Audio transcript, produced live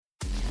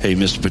Hey,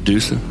 Mr.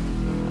 Producer,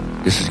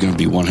 this is going to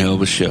be one hell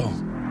of a show,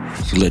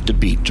 so let the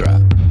beat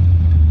drop.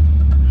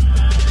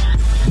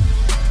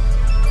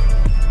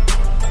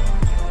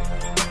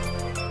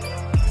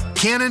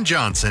 Cannon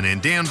Johnson and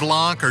Dan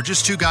Blanc are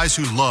just two guys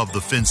who love the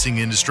fencing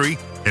industry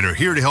and are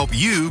here to help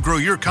you grow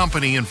your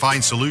company and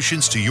find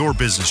solutions to your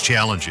business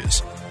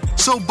challenges.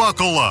 So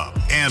buckle up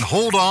and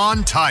hold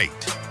on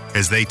tight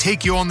as they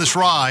take you on this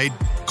ride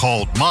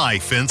called My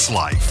Fence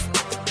Life.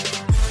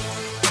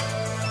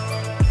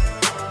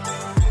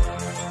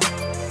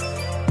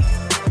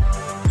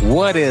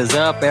 What is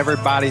up,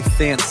 everybody,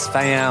 Fence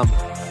fam?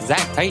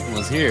 Zach Payton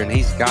was here, and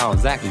he's gone.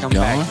 Zach, come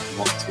back if you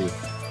want to.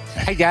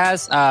 Hey,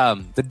 guys,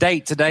 the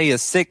date today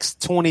is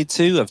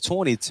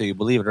 6/22/22,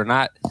 believe it or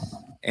not,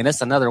 and it's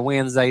another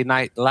Wednesday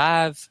night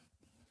live.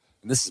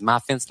 And this is My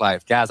Fence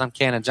Life. Guys, I'm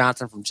Cannon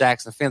Johnson from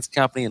Jackson Fence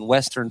Company in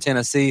Western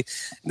Tennessee.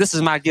 This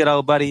is my good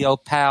old buddy,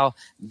 old pal,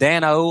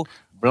 Dano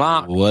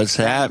Blanc. What's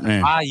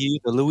happening? Bayou,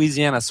 the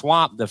Louisiana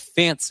Swamp, the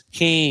Fence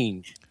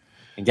King.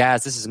 And,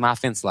 guys, this is My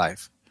Fence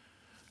Life.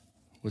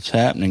 What's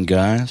happening,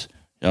 guys?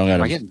 Y'all Am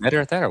I getting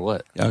better at that or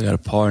what? Y'all got to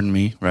pardon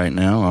me right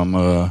now.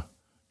 I'm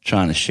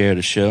trying to share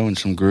the show in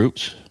some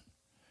groups.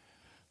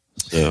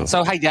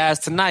 So hey, guys,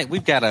 tonight we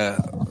got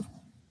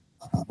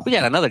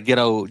another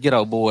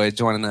ghetto boy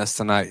joining us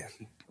tonight.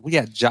 We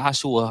got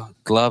Joshua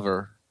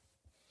Glover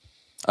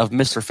of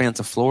Mr. Fence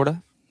of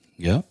Florida.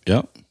 Yep.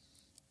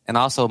 And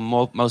also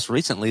most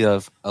recently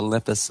of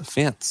Olympus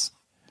Fence.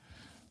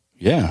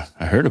 Yeah,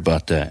 I heard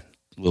about that.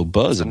 A little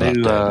buzz about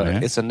that,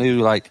 man. It's a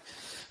new,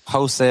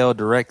 wholesale,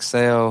 direct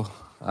sale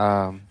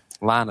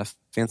line of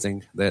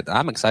fencing that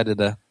I'm excited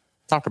to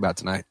talk about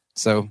tonight.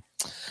 So,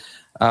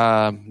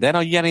 Dano,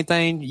 you got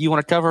anything you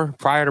want to cover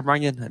prior to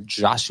bringing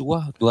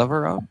Joshua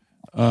Glover on?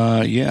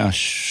 Yeah, I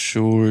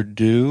sure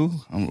do.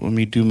 Let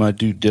me do my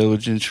due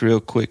diligence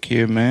real quick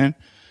here, man.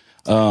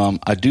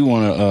 I do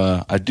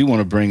want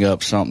to bring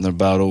up something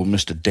about old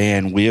Mr.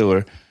 Dan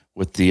Wheeler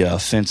with the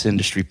Fence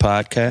Industry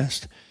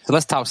Podcast. So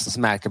let's talk some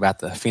smack about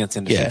the Fence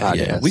Industry Podcast.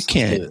 Yeah, we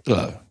can't.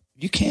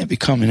 You can't be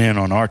coming in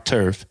on our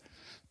turf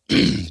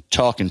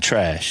talking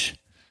trash.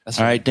 That's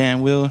all right,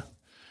 Dan Wheeler?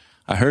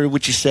 I heard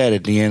what you said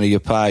at the end of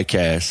your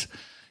podcast.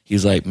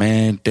 He's like,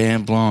 man,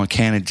 Dan Blanc,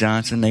 Cannon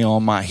Johnson, they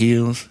on my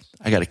heels.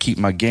 I got to keep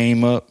my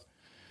game up.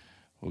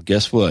 Well,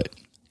 guess what?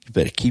 You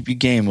better keep your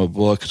game up,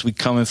 boy, because we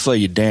coming for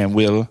you, Dan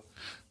Wheeler.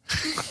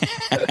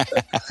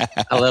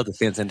 I love the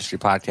Fence Industry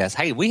Podcast.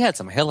 Hey, we had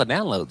some hella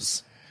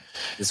downloads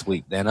this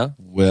week, Dano.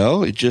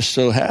 Well, it just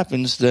so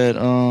happens that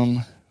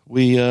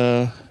we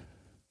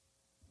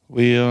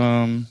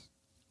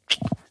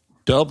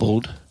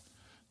doubled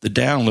the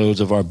downloads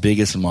of our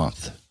biggest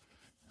month.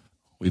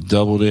 We've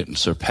doubled it and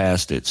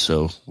surpassed it.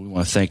 So we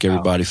want to thank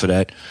everybody for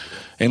that.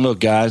 And look,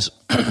 guys,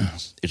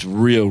 it's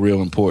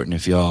real important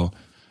if y'all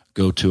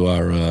go to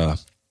our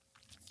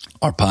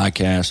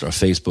podcast, our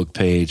Facebook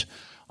page,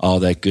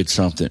 all that good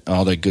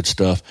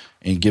stuff,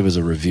 and give us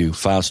a review.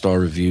 5-star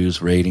reviews,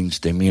 ratings,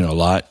 they mean a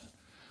lot.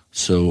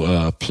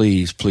 So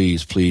please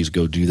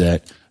go do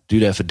that. Do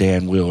that for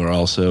Dan Wheeler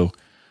also.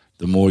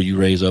 The more you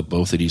raise up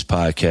both of these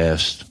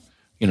podcasts,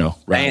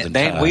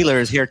 Dan Wheeler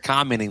is here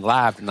commenting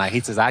live tonight.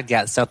 He says, I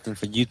got something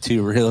for you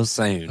two real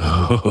soon.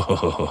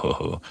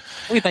 What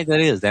do you think that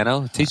is,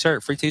 Dano?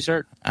 T-shirt? Free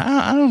T-shirt?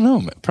 I don't know,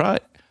 man.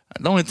 Probably.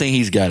 The only thing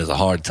he's got is a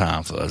hard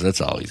time for us.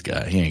 That's all he's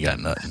got. He ain't got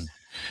nothing.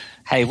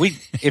 Hey,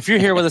 if you're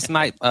here with us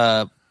tonight,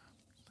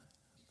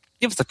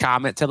 give us a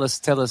comment. Tell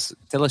us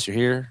you're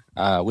here.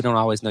 We don't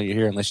always know you're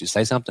here unless you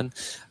say something.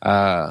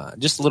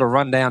 Just a little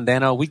rundown,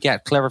 Dano. We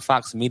got Clever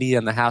Fox Media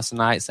in the house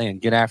tonight saying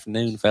good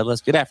afternoon,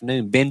 fellas. Good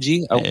afternoon,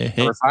 Benji.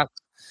 Clever Fox.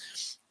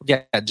 We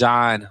got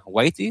John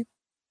Waithe.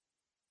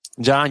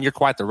 John, you're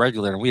quite the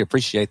regular, and we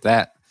appreciate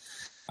that.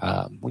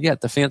 We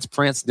got the Fence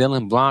Prince,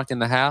 Dylan Blanc in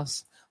the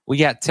house. We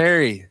got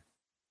Terry.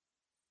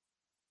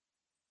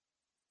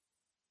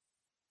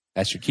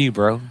 That's your cue,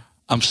 bro.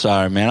 I'm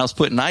sorry, man. I was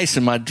putting ice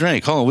in my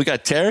drink. Hold on. We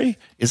got Terry?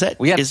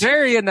 We got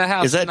Terry in the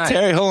house. Is that tonight.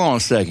 Terry? Hold on a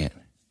second.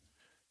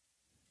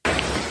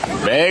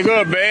 Bag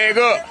up,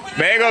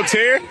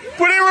 Terry.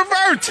 Put it in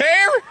reverse,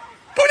 Terry.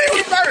 Put it in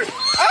reverse.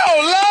 Oh,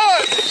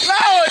 Lord,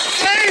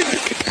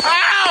 Jesus.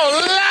 Oh,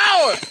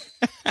 Lord.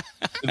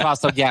 We've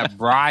also got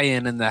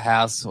Brian in the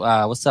house.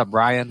 What's up,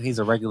 Brian? He's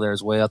a regular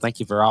as well.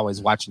 Thank you for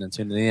always watching and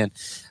tuning in.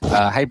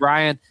 Hey,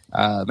 Brian,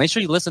 make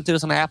sure you listen to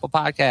us on the Apple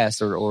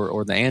Podcast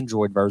or the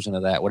Android version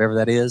of that, whatever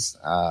that is.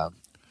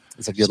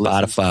 It's a good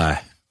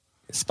Spotify.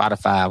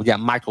 Spotify. We got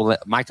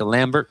Michael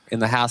Lambert in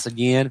the house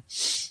again.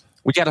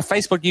 We got a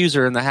Facebook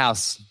user in the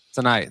house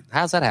tonight.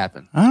 How's that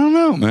happen? I don't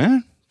know,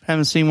 man.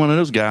 Haven't seen one of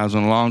those guys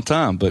in a long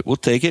time, but we'll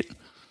take it.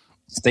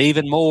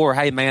 Stephen Moore.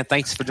 Hey, man,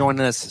 thanks for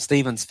joining us.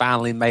 Stephen's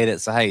finally made it.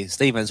 So, hey,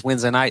 Stephen, it's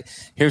Wednesday night.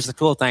 Here's the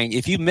cool thing.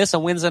 If you miss a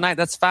Wednesday night,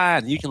 that's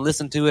fine. You can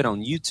listen to it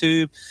on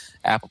YouTube,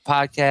 Apple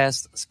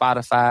Podcasts,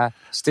 Spotify,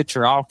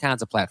 Stitcher, all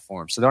kinds of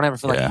platforms. So don't ever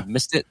feel like you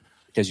missed it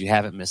because you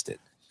haven't missed it.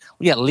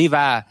 We got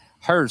Levi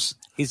Hurst.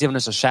 He's giving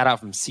us a shout-out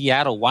from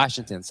Seattle,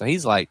 Washington. So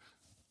he's like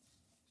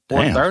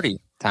 4:30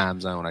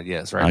 time zone, I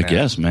guess, right now. I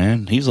guess,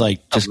 man. He's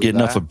like just getting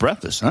up for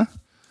breakfast, huh?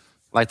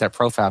 like that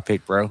profile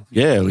pic, bro.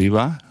 Yeah,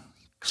 Levi.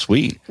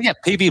 Sweet. We got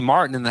PB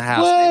Martin in the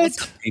house. What? Man,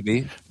 what's up,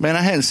 PB? Man,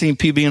 I hadn't seen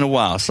PB in a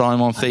while. Saw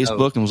him on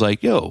Facebook and was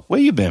like, yo, where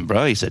you been,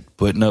 bro? He said,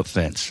 putting up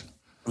fence.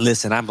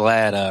 Listen, I'm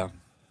glad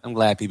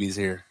PB's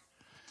here.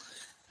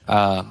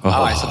 All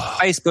right, so the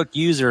Facebook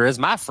user is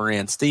my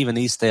friend Stephen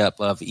Estep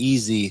of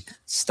Easy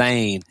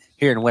Stain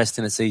here in West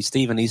Tennessee.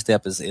 Stephen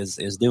Estep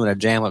is doing a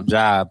jam-up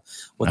job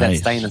with that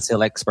Stain and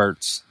Seal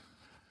Experts.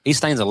 He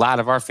stains a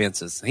lot of our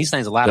fences. He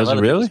stains a lot of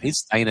other really? He's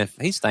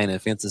staining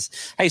fences.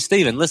 Hey,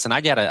 Stephen, listen,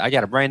 I got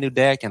a brand new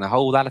deck and a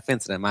whole lot of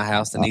fencing at my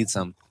house that needs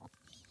some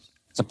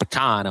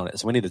pecan on it.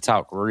 So we need to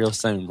talk real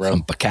soon, bro.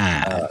 Some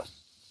pecan.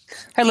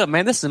 Hey, look,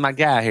 man, this is my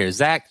guy here,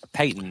 Zach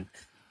Payton.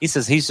 He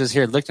says he's just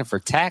here looking for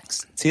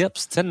tax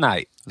tips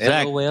tonight.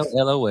 Zach,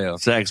 LOL.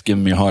 Zach's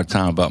giving me a hard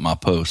time about my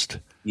post.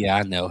 Yeah,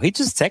 I know. He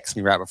just texted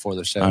me right before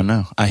the show. I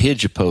know. I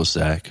hid your post,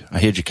 Zach. I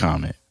hid your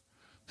comment.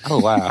 Oh,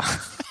 wow.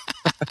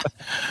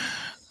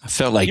 I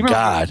felt like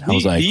God. I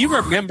was like, do you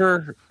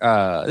remember?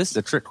 This is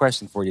a trick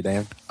question for you,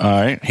 Dan. All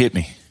right, hit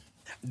me.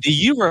 Do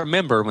you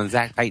remember when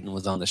Zach Payton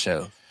was on the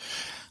show?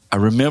 I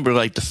remember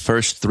like the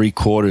first 3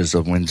 quarters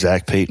of when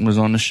Zach Payton was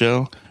on the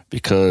show,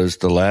 because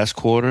the last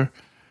quarter,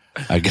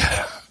 I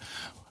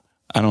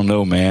don't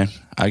know, man.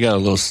 I got a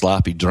little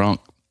sloppy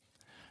drunk.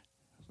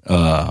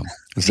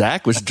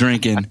 Zach was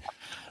drinking.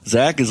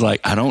 Zach is like,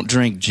 I don't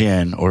drink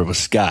gin, or it was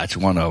scotch,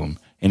 one of them,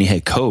 and he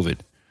had COVID.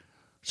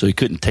 So he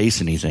couldn't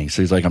taste anything.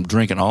 So he's like, I'm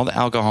drinking all the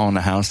alcohol in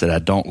the house that I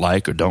don't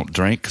like or don't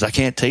drink because I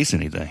can't taste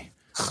anything.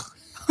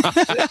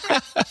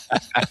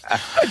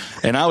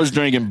 And I was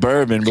drinking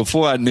bourbon.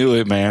 Before I knew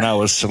it, man, I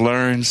was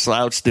slurring,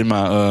 slouched in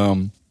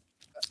my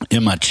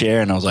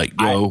chair, and I was like,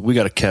 yo, we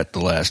got to cut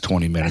the last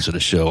 20 minutes of the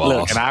show off.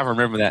 Look, and I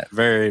remember that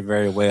very,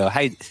 very well.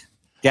 Hey,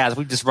 guys,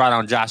 we just brought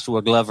on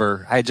Joshua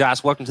Glover. Hey,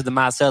 Josh, welcome to the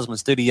My Salesman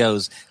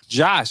Studios.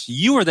 Josh,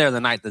 you were there the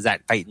night that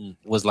Zach Payton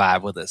was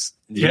live with us.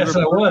 Yes,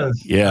 I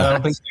was. Yeah. I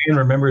don't think Dan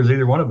remembers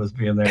either one of us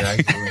being there,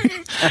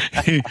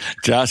 actually.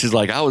 Josh is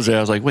like, I was there.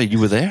 I was like, wait, you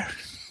were there?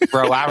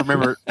 Bro, I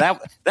remember that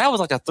was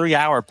like a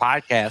 3-hour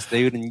podcast,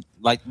 dude. And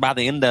like by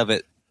the end of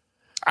it,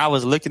 I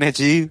was looking at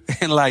you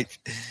and like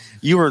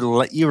you were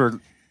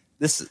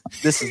this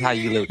is how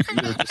you look. You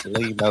were just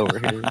leaned over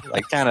here,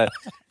 like kind of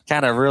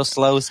real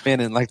slow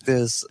spinning like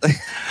this.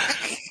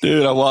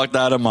 Dude, I walked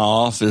out of my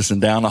office and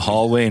down the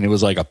hallway, and it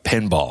was like a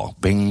pinball.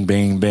 Bing,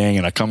 bing, bing.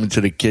 And I come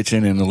into the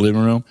kitchen in the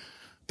living room.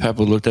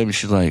 Pepper looked at me.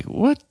 She's like,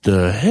 what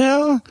the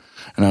hell?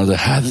 And I was like,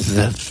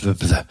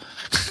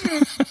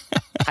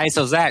 Hey,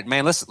 so Zach,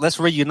 man, let's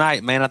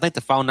reunite, man. I think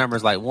the phone number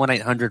is like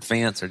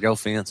 1-800-FENCE or Go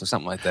Fence or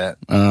something like that.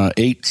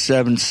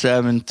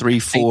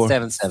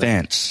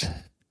 877-34-FENCE.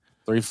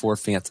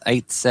 34-FENCE.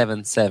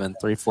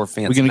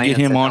 877-34-FENCE. We're going to get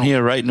him on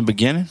here right in the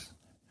beginning?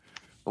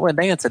 Well,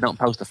 Dan said don't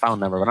post the phone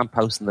number, but I'm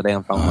posting the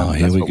damn phone number.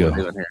 Here That's we what go.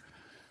 We're doing here.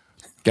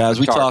 Guys,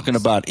 we're talking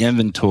about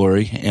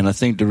inventory, and I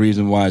think the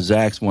reason why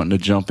Zach's wanting to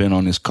jump in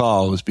on this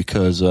call is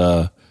because we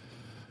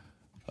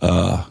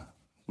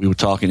were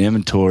talking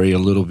inventory a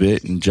little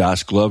bit, and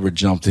Josh Glover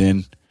jumped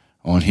in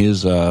on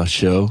his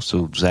show.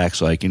 So Zach's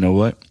like, you know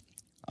what?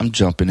 I'm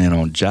jumping in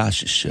on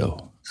Josh's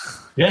show.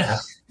 Yeah.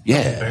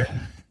 Yeah.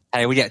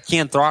 Hey, we got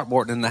Ken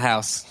Throckmorton in the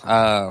house.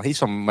 He's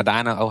from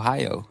Medina,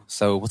 Ohio.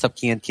 So what's up,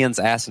 Ken? Ken's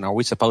asking, are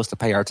we supposed to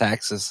pay our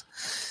taxes?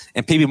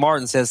 And PB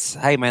Martin says,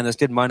 hey, man, there's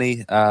good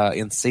money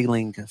in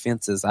sealing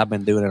fences. I've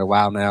been doing it a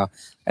while now.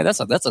 Hey,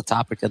 that's a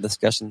topic of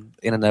discussion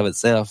in and of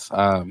itself.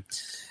 Not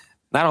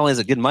only is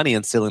it good money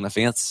in sealing a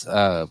fence,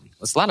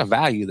 there's a lot of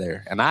value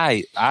there. And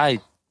I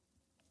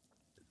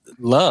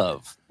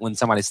love when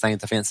somebody stains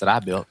the fence that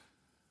I built.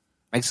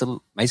 Makes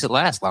it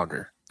last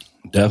longer.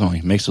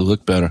 Definitely. Makes it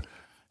look better.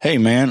 Hey,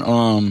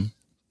 man,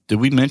 did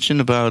we mention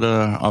about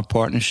our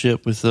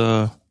partnership with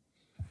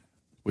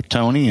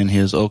Tony and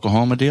his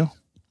Oklahoma deal?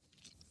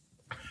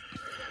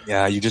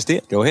 Yeah, you just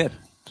did. Go ahead.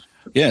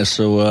 Yeah,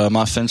 so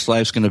my fence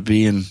life's going to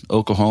be in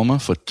Oklahoma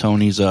for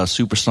Tony's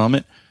Super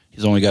Summit.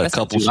 He's only got a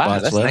couple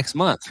spots That's left. next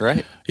month,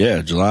 right?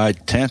 Yeah, July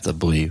 10th, I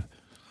believe.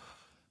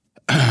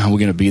 We're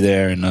going to be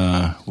there, and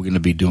we're going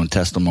to be doing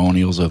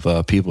testimonials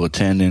of people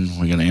attending.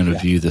 We're going to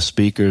interview the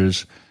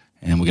speakers,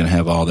 and we're going to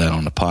have all that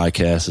on the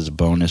podcast as a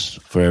bonus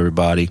for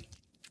everybody.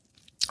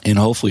 And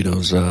hopefully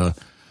those the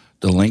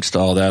links to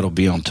all that will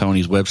be on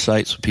Tony's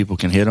website so people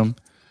can hit them,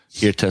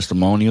 hear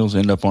testimonials,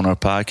 end up on our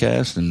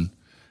podcast, and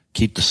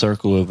keep the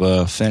circle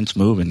of fence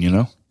moving, you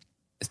know?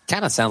 It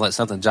kind of sounds like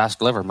something Josh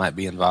Glover might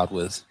be involved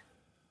with.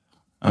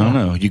 I don't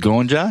know. You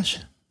going, Josh?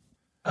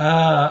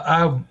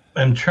 I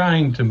am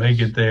trying to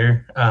make it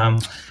there. I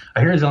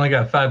hear he's only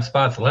got 5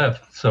 spots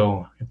left.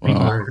 So if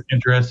people are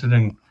interested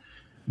in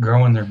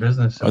growing their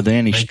business. Are there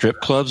any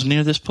strip clubs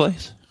near this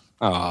place?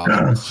 Oh,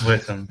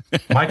 Listen,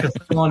 Mike is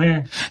still on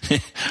here.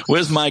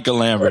 Where's Micah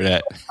Lambert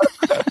at?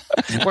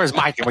 where's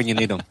Mike when you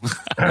need him?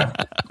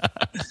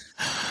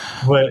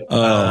 But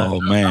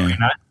man.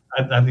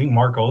 I think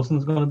Mark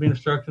Olson's going to be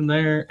instructing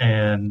there,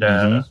 and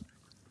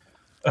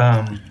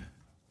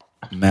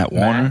Matt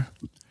Warner,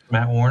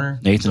 Matt Warner,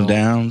 Nathan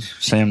Downs,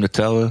 Sam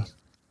Nutella.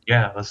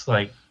 Yeah, that's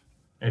like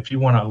if you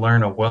want to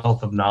learn a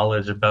wealth of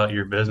knowledge about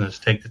your business,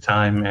 take the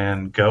time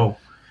and go.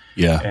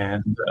 Yeah.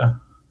 And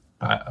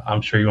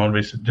I'm sure you won't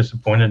be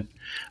disappointed.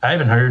 I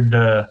haven't heard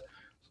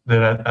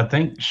that I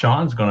think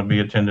Sean's going to be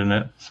attending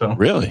it. So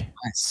Really?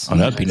 Nice. Oh,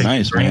 that'd be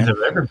nice, brains man.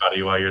 of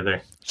everybody while you're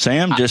there.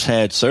 Sam just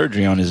had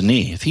surgery on his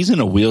knee. If he's in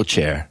a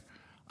wheelchair,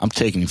 I'm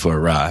taking him for a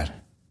ride.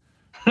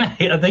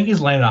 I think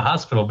he's laying in a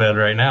hospital bed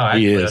right now.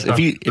 Actually. He is. I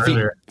talked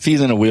earlier. If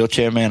he's in a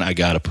wheelchair, man, I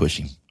gotta push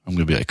him. I'm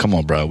gonna be like, come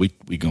on, bro, we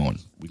going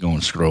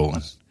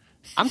scrolling.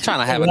 I'm trying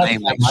to have a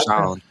name like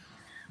Sean.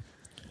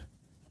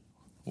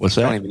 What's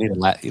You don't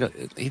that? even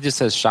need he just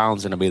says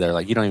Sean's going to be there.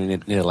 Like, you don't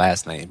even need a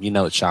last name. You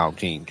know it's Sean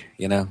King.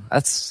 You know?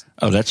 That's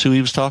Oh, that's who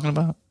he was talking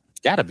about?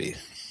 got to be.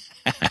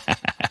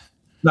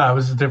 No, it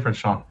was a different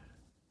Sean.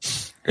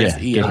 Yeah,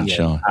 E-A-N. different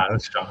Sean. No, it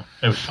was Sean.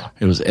 It was Sean.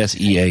 It was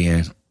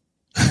SEAN.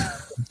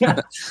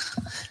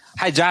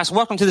 Hey, Josh,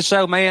 welcome to the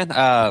show, man.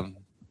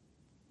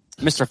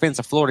 Mr. Fence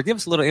of Florida. Give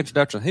us a little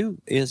introduction. Who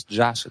is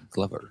Josh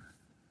Glover?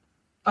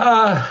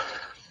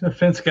 The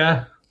fence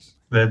guy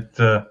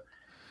that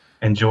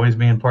enjoys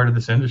being part of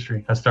this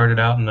industry. I started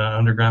out in the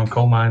underground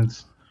coal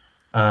mines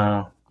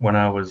when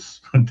I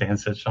was, Dan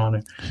said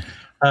Sean,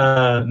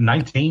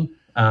 19.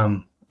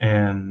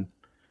 And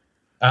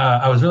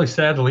I was really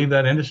sad to leave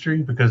that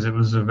industry because it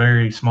was a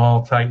very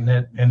small,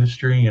 tight-knit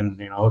industry. And,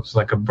 you know, it's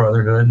like a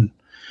brotherhood.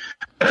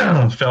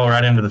 And fell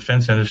right into the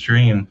fence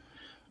industry.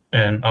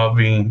 And I'll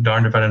be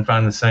darned if I didn't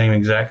find the same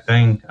exact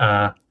thing,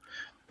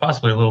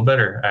 possibly a little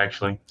better,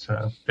 actually.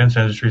 So fence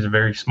industry is a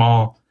very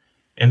small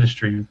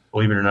industry,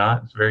 believe it or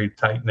not. It's very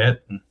tight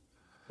knit and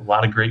a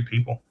lot of great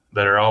people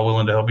that are all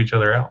willing to help each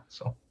other out.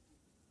 So,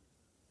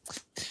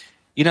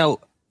 You know,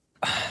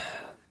 I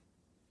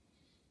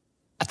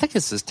think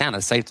this is kind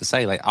of safe to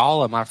say, like,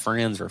 all of my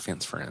friends are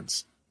fence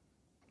friends.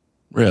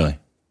 Really?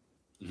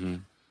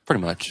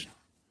 Pretty much.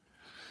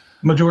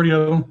 majority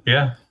of them,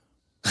 yeah.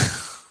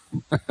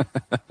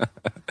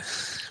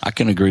 I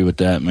can agree with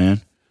that,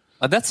 man.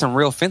 That's some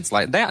real fence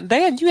light.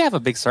 Dan, you have a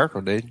big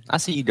circle, dude. I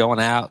see you going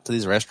out to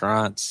these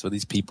restaurants with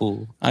these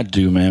people. I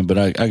do, man, but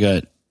I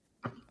got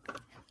a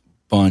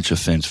bunch of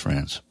fence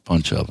friends,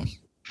 bunch of them.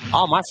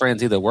 All my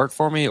friends either work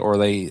for me or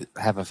they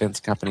have a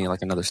fence company in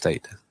like another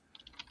state.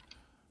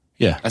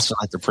 Yeah, That's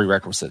like the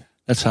prerequisite.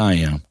 that's how I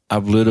am.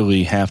 I've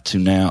literally have to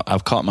now.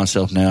 I've caught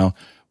myself now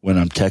when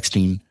I'm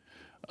texting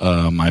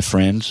my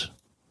friends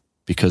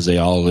because they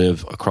all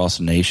live across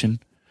the nation.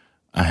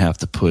 I have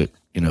to put,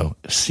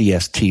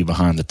 CST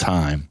behind the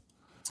time.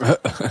 Which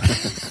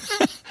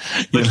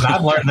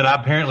I've learned that I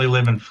apparently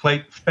live in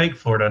fake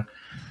Florida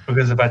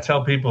because if I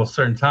tell people a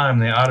certain time,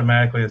 they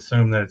automatically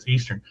assume that it's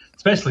Eastern,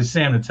 especially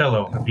Sam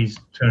Natello if he's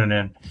tuning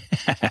in.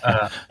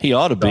 He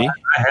ought to be. I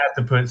have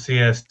to put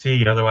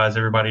CST, otherwise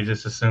everybody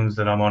just assumes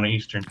that I'm on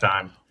Eastern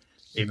time,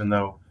 even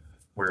though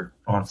we're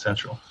on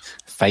Central.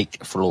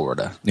 Fake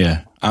Florida.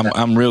 Yeah,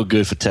 I'm real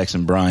good for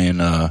texting Brian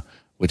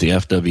with the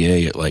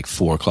FWA at like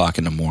 4:00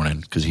 in the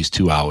morning because he's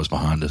 2 hours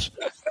behind us.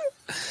 But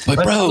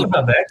Let's bro, talk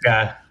about that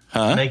guy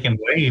Huh? making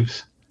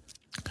waves.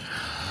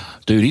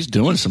 dude, he's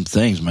doing some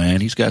things,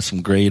 man. He's got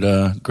some great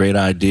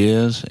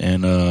ideas,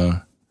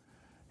 and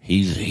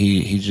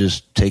he's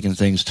just taking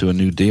things to a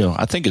new deal.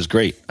 I think it's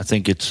great. I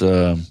think it's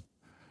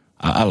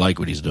I like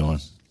what he's doing.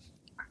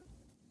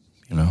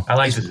 I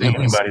like to see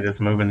anybody that's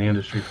moving the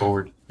industry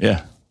forward.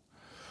 Yeah.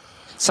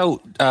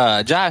 So,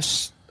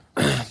 Josh,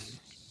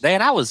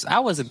 Dan, I was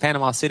in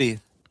Panama City.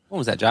 When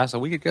was that, Josh? A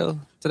week ago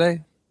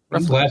today?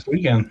 This last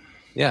weekend.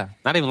 Yeah,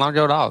 not even long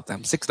ago at all.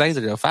 6 days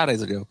ago, 5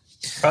 days ago.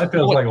 Probably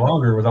feels like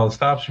longer with all the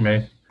stops you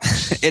made.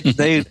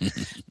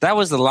 That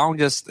was the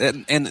longest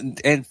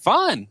and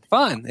fun.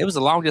 It was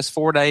the longest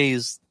 4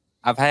 days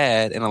I've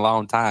had in a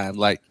long time.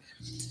 Like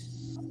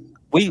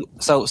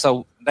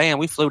so Dan,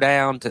 we flew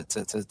down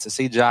to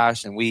see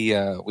Josh, and we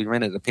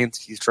rented a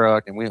Penske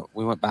truck, and we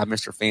went by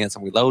Mr. Fence,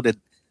 and we loaded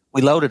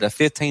a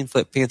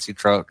 15-foot Penske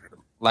truck,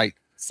 like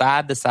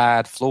side to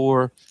side,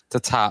 floor to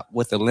top,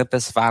 with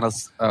Olympus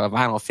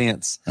vinyl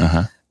fence,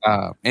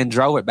 and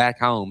drove it back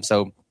home.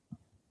 So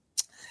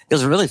it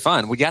was really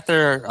fun. We got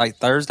there like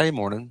Thursday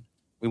morning.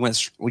 We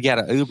got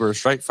an Uber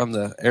straight from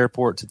the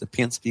airport to the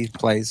Penske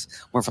place.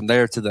 Went from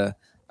there to the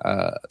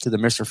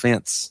Mr.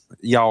 Fence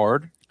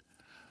yard.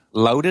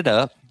 Loaded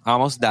up.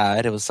 Almost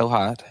died. It was so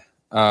hot.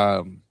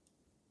 Then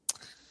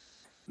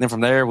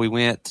from there we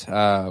went to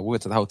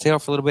the hotel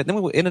for a little bit.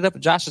 Then we ended up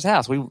at Josh's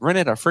house. We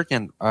rented a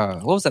freaking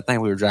what was that thing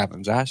we were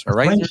driving, Josh? A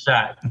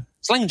Razor?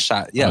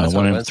 Slingshot. Yeah,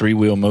 One of them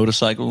 3-wheel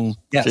motorcycle.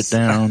 Yes. Sit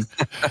down.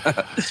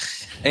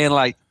 And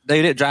like,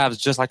 dude, it drives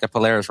just like a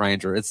Polaris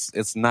Ranger.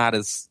 It's not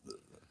as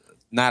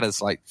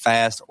like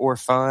fast or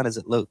fun as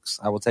it looks.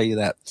 I will tell you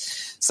that.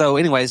 So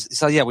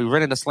anyways, yeah, we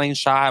rented a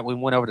Slingshot. We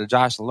went over to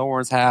Josh and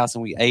Lauren's house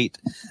and we ate.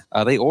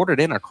 They ordered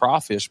in a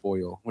crawfish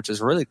boil, which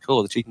is really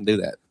cool that you can do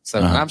that. So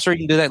I'm sure you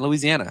can do that in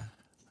Louisiana.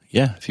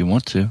 Yeah, if you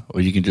want to,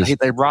 or you can just.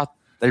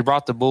 They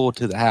brought the bull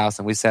to the house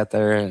and we sat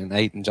there and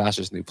ate in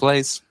Josh's new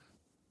place.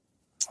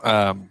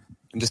 And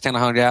just kind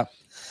of hung out.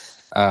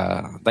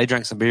 They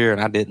drank some beer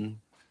and I didn't.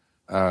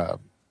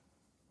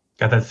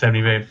 Got that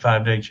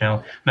 75-day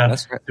challenge. Now,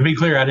 That's right. to be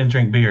clear, I didn't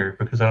drink beer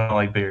because I don't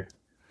like beer,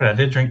 but I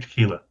did drink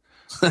tequila.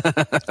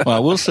 Well, I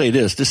will say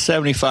this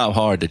 75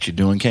 hard that you're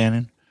doing,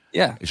 Cannon,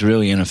 Yeah. is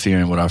really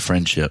interfering with our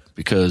friendship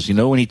because,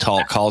 when he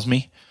calls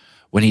me,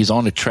 when he's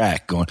on the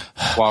track going,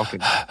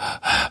 Walking.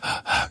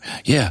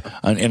 yeah.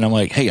 And I'm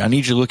like, hey, I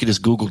need you to look at this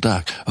Google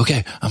Doc.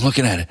 Okay, I'm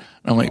looking at it.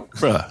 And I'm like,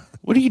 bruh,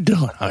 what are you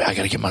doing? I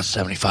got to get my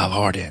 75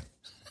 hard in.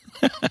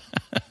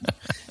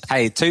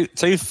 Hey, two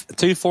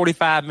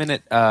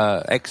 45-minute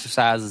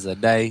exercises a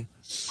day,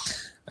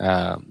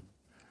 a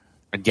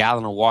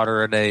gallon of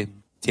water a day,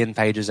 10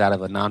 pages out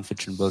of a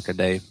nonfiction book a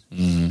day.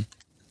 Mm-hmm.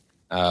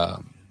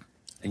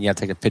 And you have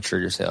to take a picture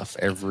of yourself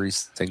every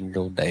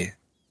single day.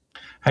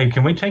 Hey,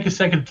 can we take a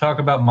second to talk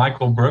about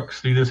Michael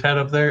Brooks, who just had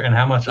up there, and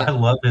how much I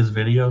love his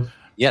videos?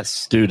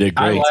 Yes. Dude, they're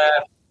I great.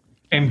 laughed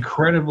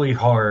incredibly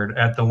hard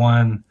at the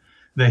one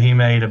that he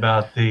made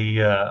about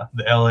the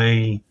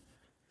LA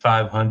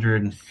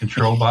 500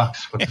 control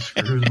box with the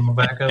screws on the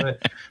back of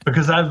it,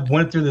 because I've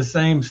went through the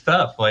same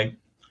stuff. Like,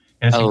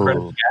 and it's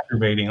incredibly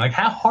aggravating. Like,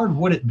 how hard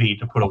would it be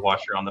to put a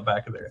washer on the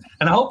back of there?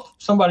 And I hope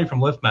somebody from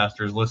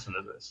LiftMasters listen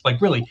to this.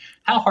 Like, really,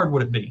 how hard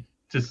would it be?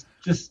 Just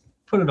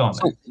put it on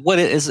there. So what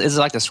is it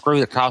like a screw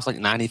that costs like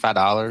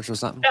 $95 or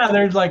something? Yeah,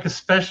 there's like a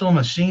special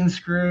machine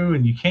screw,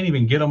 and you can't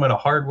even get them at a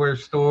hardware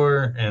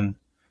store. And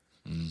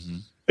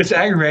it's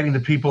aggravating to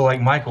people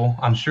like Michael,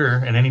 I'm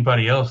sure, and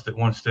anybody else that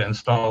wants to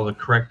install the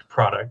correct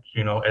product,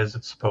 as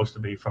it's supposed to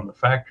be from the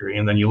factory.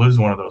 And then you lose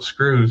one of those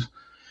screws.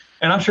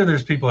 And I'm sure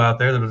there's people out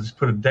there that will just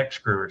put a deck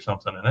screw or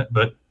something in it.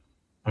 But,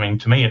 I mean,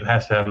 to me, it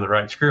has to have the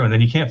right screw. And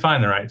then you can't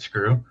find the right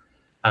screw.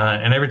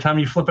 And every time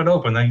you flip it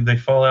open, they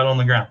fall out on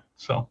the ground.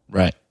 So,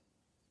 Right.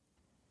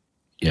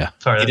 Yeah.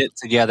 sorry. Get it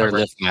together,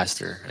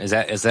 LiftMaster. Is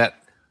that?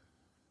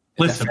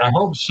 Listen, I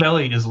hope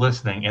Shelly is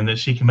listening and that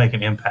she can make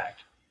an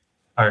impact.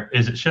 Or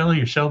is it Shelly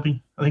or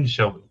Shelby? I think it's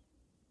Shelby.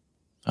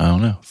 I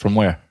don't know. From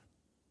where?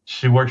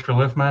 She works for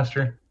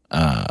LiftMaster.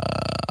 I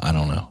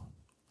don't know.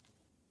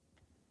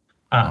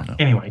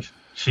 Anyways,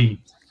 she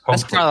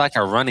That's hopefully. probably like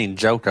a running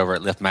joke over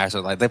at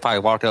LiftMaster. Like they probably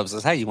walk up and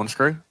says, "Hey, you want a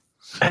screw?"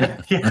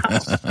 Yeah.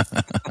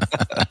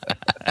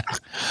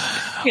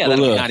 Yeah,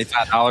 that'll be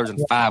 $95 in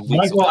 5 weeks.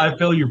 Michael, I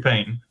feel your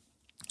pain.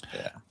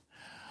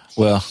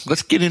 Well,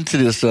 let's get into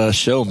this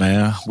show,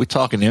 man. We're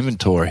talking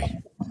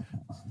inventory,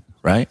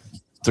 right?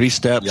 3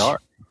 steps We are.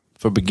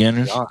 for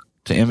beginners We are.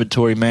 to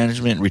inventory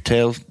management,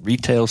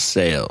 retail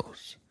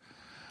sales.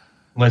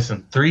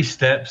 Listen, 3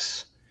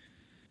 steps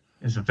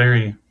is a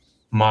very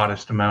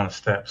modest amount of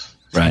steps.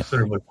 It's Right.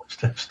 considerably more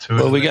steps to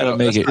it. Well, we got to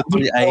make it.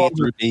 3A,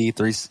 3B,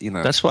 3.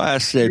 That's why I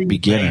said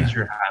beginner.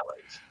 Major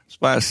highlights.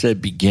 That's why I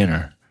said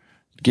beginner.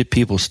 Get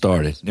people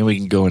started. Then we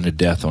can go into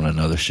depth on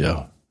another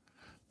show.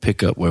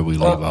 Pick up where we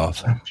leave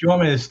off. If you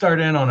want me to start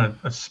in on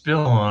a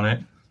spill on it,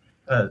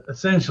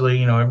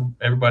 essentially,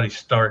 everybody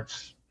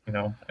starts,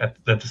 at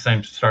the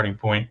same starting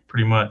point,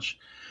 pretty much.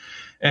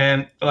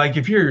 And like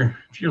if you're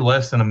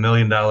less than $1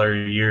 million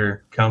a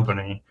year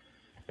company,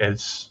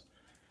 it's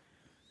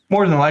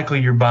more than likely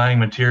you're buying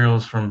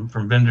materials from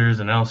vendors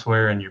and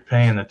elsewhere, and you're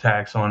paying the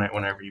tax on it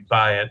whenever you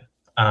buy it.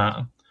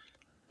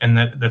 And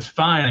that's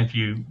fine if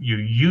you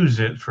use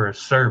it for a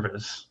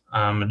service.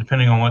 And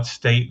depending on what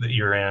state that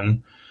you're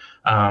in,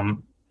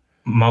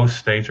 most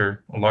states,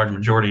 or a large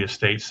majority of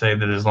states, say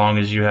that as long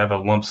as you have a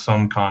lump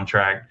sum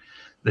contract,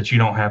 that you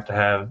don't have to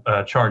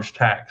have charge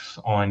tax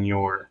on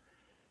your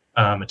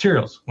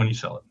materials when you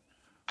sell it.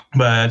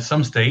 But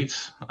some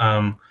states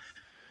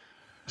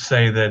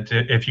say that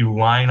if you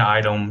line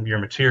item your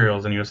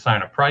materials and you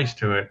assign a price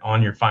to it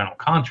on your final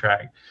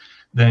contract,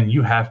 then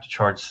you have to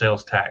charge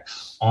sales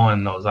tax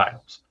on those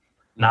items.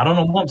 Not on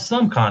a lump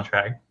sum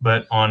contract,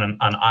 but on an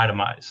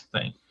itemized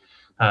thing.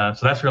 So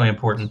that's really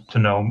important to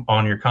know.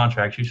 On your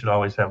contracts, you should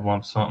always have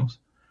lump sums.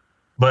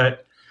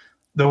 But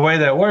the way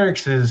that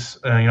works is,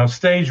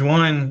 stage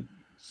 1,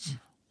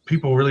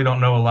 people really don't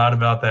know a lot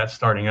about that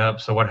starting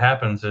up. So what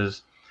happens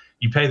is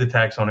you pay the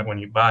tax on it when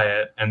you buy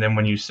it, and then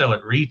when you sell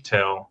it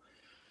retail,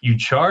 you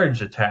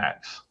charge a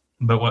tax.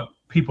 But what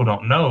people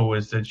don't know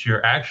is that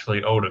you're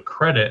actually owed a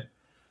credit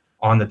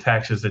on the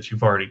taxes that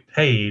you've already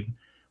paid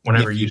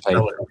whenever you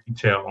sell it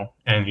retail,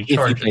 and you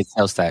charge if you pay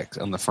sales tax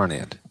on the front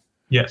end.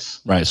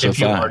 Yes. Right. So if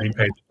you already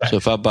paid the tax. So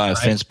if I buy a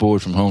Right. fence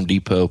board from Home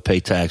Depot, pay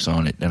tax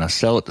on it, then I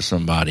sell it to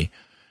somebody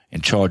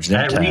and charge them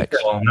At tax.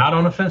 retail, not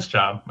on a fence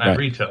job. At Right.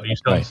 retail, you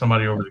sell it Right. to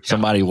somebody over the counter.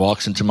 Somebody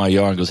walks into my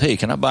yard and goes, "Hey,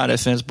 can I buy that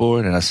fence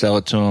board?" And I sell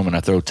it to them and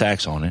I throw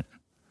tax on it.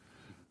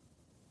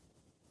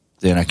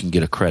 Then I can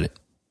get a credit.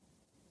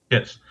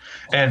 Yes.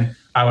 And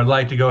I would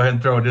like to go ahead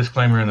and throw a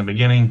disclaimer in the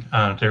beginning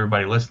to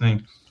everybody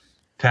listening.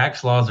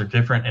 Tax laws are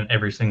different in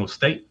every single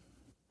state,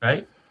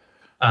 right?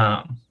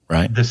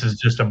 Right. This is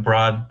just a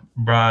broad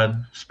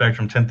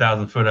spectrum,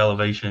 10,000-foot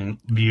elevation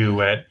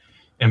view at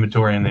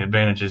inventory and the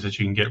advantages that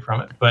you can get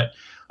from it. But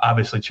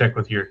obviously check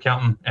with your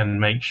accountant and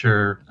make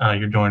sure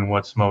you're doing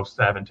what's most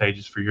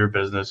advantageous for your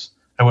business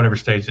at whatever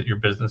stage that your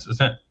business is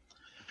in.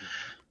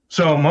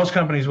 So most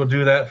companies will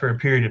do that for a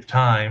period of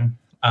time.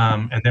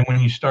 And then when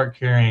you start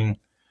carrying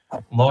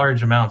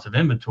large amounts of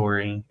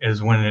inventory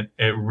is when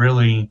it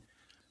really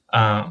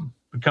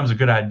becomes a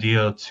good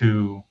idea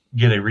to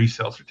get a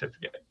resale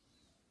certificate.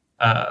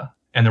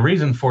 And the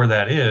reason for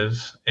that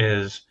is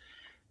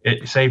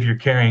say if you're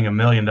carrying $1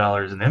 million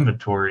in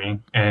inventory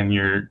and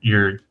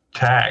your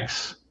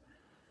tax,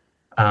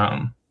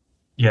 that's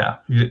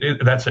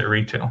at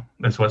retail.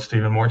 That's what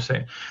Stephen Moore's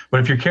saying. But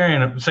if you're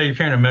carrying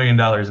 $1 million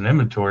in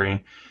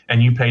inventory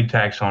and you paid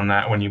tax on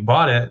that when you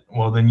bought it,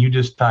 well, then you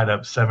just tied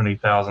up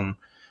 $70,000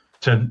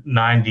 to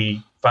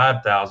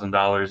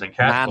 $95,000 in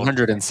cash.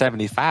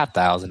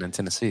 $975,000 in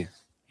Tennessee.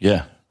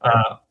 Yeah.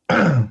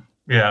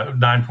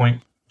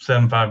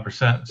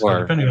 9.75%. So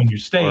depending on your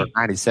state, or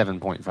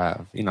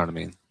 97.5. You know what I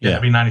mean? Yeah,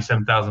 it'd be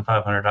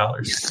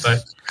 $97,500.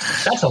 But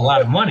that's a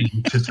lot of money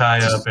to tie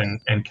up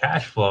in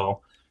cash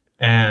flow.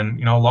 And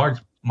large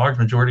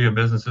majority of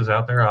businesses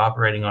out there are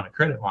operating on a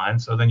credit line.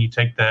 So then you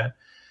take that,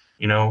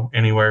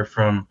 anywhere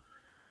from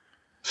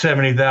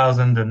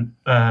 $70,000 to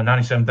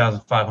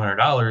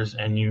 $97,500,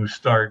 and you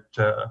start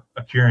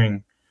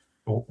accruing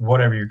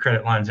whatever your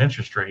credit line's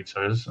interest rates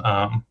is.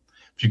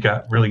 If you've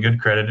got really good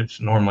credit,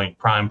 it's normally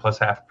prime plus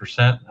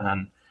 0.5%,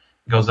 and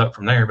it goes up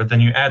from there. But then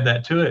you add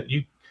that to it,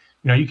 you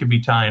could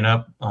be tying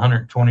up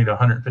 $120,000 to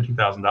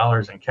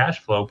 $150,000 in cash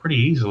flow pretty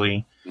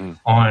easily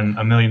on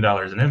 $1 million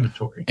in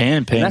inventory,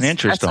 and paying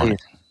interest on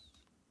it.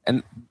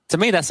 And to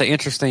me, that's an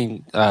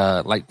interesting,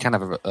 kind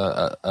of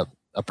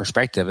a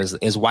perspective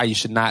is why you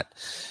should not,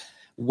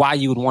 why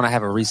you would want to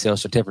have a resale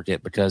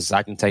certificate, because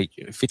I can take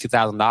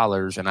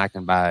 $50,000 and I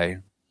can buy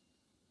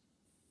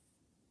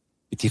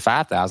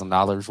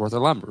 $55,000 worth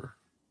of lumber.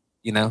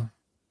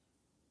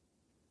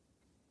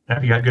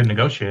 Have you got good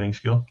negotiating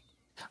skill?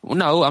 Well,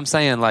 no, I'm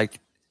saying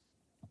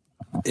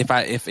if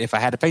I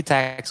had to pay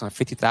tax on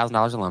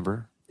 $50,000 of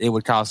lumber, it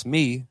would cost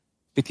me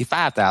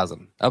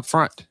 $55,000 up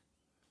front.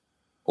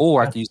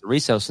 Or I can use the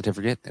resale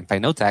certificate and pay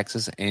no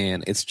taxes,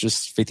 and it's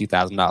just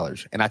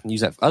 $50,000, and I can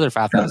use that other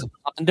 $5,000 for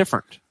something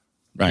different.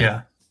 Right.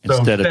 Yeah.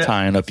 Instead of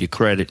tying up your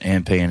credit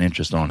and paying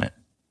interest on it.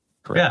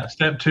 Correct. Yeah.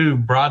 Step 2,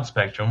 broad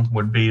spectrum,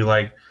 would be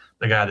like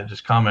the guy that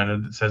just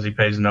commented that says he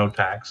pays no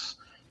tax,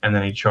 and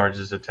then he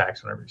charges the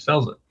tax whenever he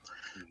sells it.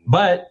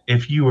 But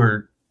if you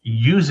were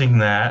using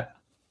that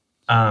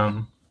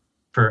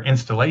for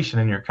installation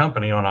in your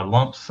company on a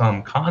lump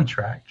sum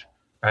contract,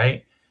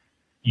 right,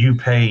 you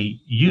pay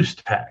use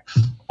tax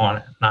on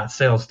it, not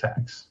sales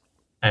tax.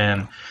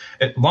 And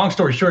long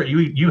story short,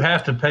 you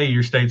have to pay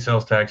your state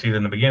sales tax either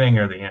in the beginning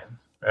or the end,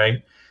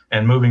 right?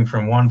 And moving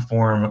from one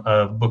form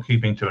of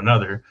bookkeeping to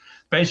another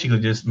basically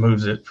just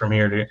moves it from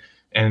here to,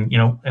 and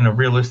in a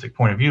realistic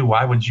point of view,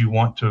 why would you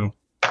want to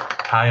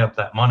tie up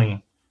that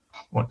money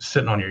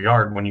sitting on your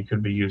yard when you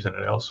could be using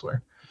it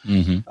elsewhere?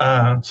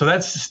 Mm-hmm. So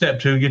that's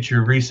step 2, get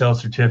your resale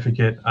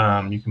certificate.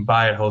 You can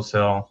buy it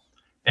wholesale.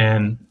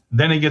 And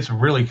then it gets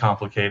really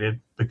complicated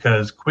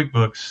because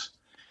QuickBooks,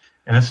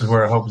 and this is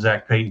where I hope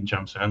Zach Payton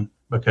jumps in,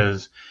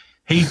 because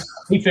he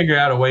figured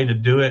out a way to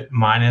do it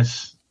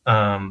minus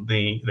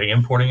the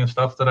importing and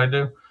stuff that I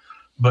do.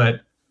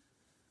 But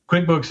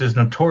QuickBooks is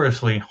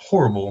notoriously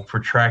horrible for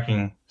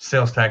tracking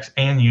sales tax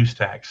and use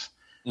tax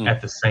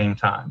at the same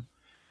time.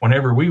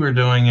 Whenever we were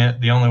doing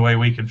it, the only way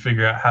we could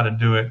figure out how to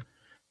do it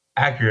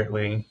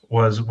accurately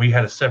was we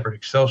had a separate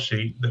Excel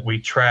sheet that we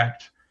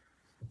tracked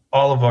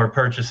all of our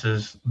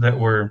purchases that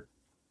were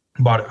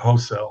bought at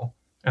wholesale.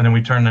 And then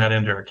we turned that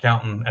into our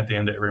accountant at the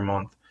end of every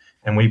month,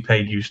 and we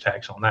paid use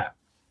tax on that.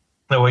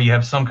 That way you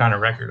have some kind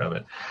of record of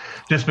it,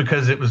 just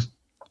because it was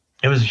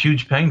a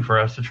huge pain for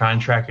us to try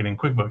and track it in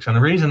QuickBooks. And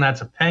the reason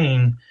that's a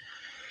pain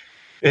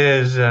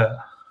is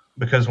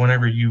because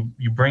whenever you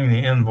bring the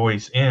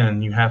invoice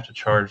in, you have to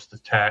charge the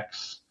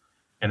tax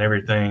and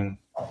everything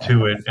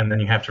to it, and then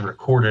you have to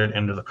record it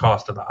into the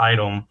cost of the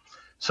item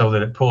so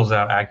that it pulls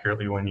out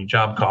accurately when you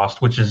job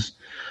cost, which is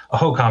a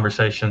whole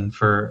conversation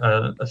for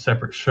a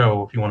separate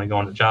show if you want to go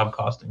into job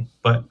costing.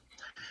 But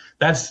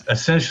that's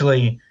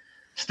essentially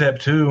step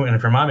 2.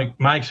 And from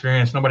my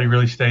experience, nobody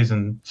really stays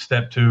in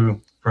step 2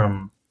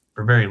 for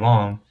very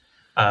long.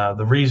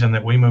 The reason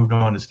that we moved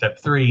on to step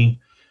 3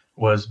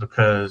 was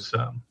because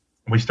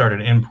we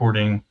started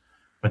importing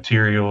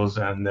materials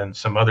and then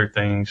some other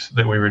things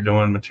that we were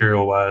doing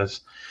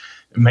material-wise.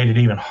 It made it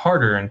even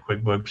harder in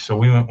QuickBooks. So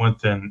we went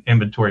with an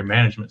inventory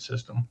management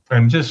system.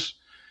 And just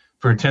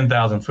for a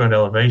 10,000 foot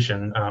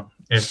elevation,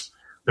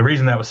 the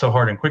reason that was so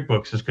hard in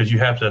QuickBooks is because you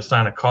have to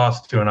assign a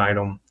cost to an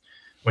item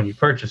when you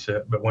purchase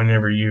it. But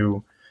whenever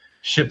you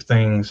ship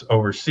things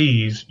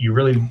overseas, you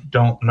really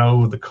don't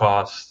know the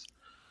cost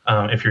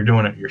if you're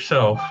doing it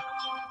yourself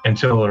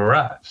until it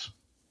arrives,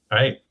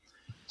 right?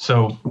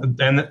 So,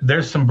 and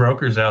there's some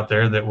brokers out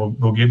there that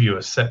will give you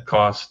a set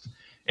cost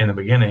in the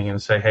beginning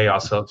and say, hey, I'll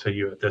sell it to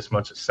you at this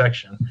much a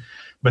section.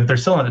 But they're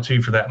selling it to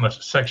you for that much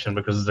a section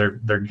because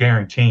they're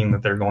guaranteeing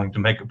that they're going to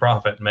make a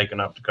profit and make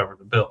enough to cover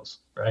the bills,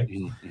 right?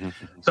 Mm-hmm.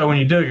 So when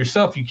you do it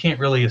yourself, you can't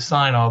really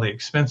assign all the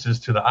expenses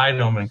to the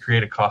item and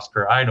create a cost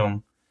per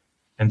item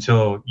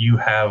until you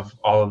have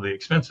all of the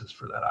expenses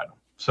for that item.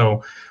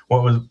 So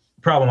what was the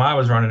problem I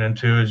was running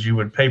into is you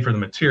would pay for the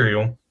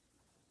material,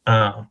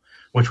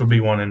 which would be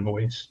one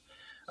invoice.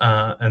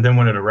 And then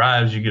when it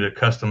arrives, you get a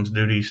customs,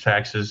 duties,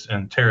 taxes,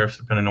 and tariffs,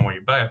 depending on where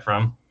you buy it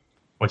from,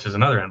 which is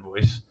another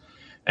invoice.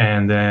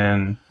 And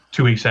then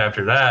 2 weeks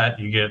after that,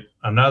 you get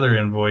another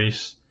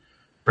invoice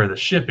for the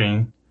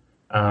shipping.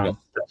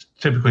 That's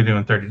typically due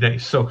in 30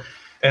 days. So,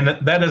 and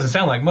that doesn't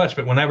sound like much,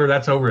 but whenever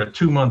that's over a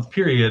 2-month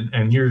period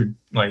and you're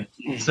like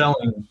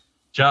selling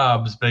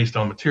jobs based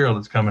on material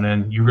that's coming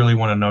in, you really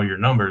want to know your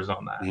numbers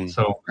on that.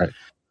 So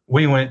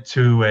we went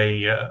to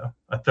a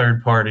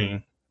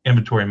third-party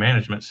inventory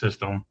management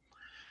system,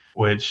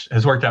 which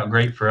has worked out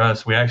great for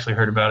us. We actually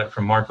heard about it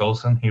from Mark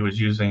Olson. He was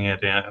using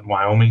it in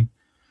Wyoming.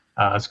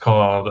 It's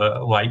called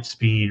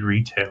Lightspeed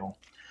Retail,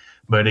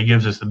 but it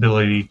gives us the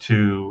ability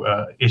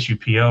to issue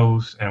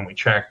POs, and we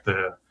track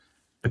the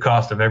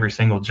cost of every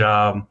single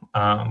job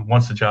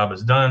once the job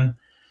is done.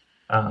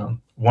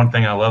 One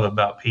thing I love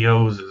about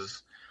POs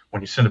is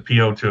when you send a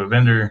PO to a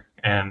vendor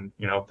and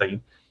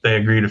they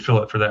agree to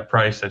fill it for that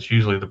price, that's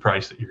usually the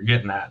price that you're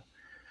getting at,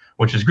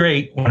 which is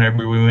great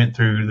whenever we went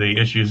through the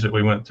issues that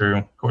we went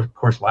through, of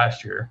course,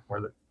 last year,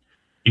 where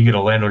you get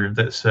a landlord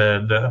that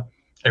said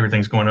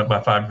everything's going up by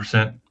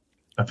 5%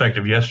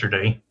 effective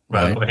yesterday.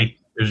 By the way,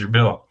 here's your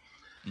bill.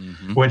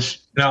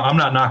 Which, now, I'm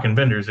not knocking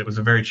vendors. It was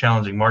a very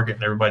challenging market,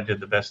 and everybody did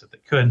the best that they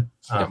could.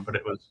 But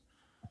it was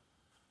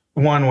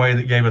one way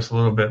that gave us a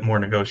little bit more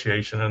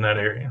negotiation in that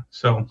area.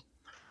 So,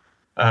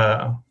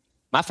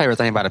 my favorite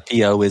thing about a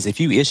PO is if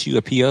you issue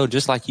a PO,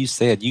 just like you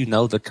said,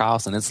 the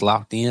cost and it's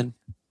locked in.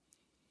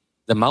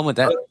 The moment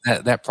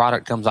that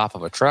product comes off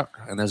of a truck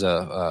and there's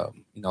a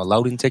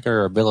loading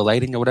ticker or a bill of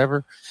lading or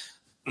whatever,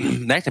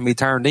 that can be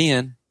turned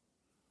in,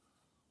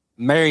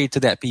 married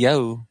to that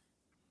PO,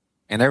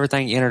 and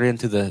everything entered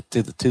into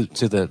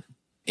the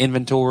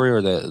inventory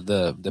or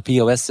the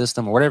POS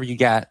system or whatever you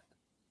got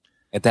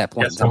at that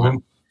point in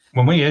time.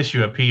 When we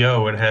issue a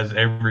PO, it has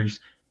every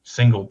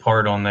single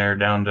part on there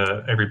down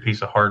to every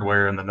piece of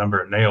hardware and the number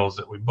of nails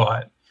that we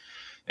bought.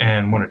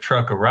 And when a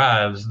truck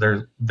arrives,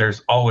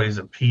 there's always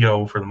a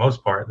PO for the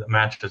most part that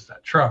matches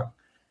that truck.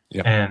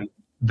 Yeah. And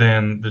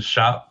then the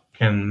shop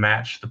can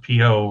match the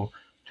PO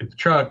to the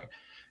truck.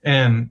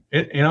 And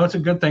it's a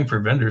good thing for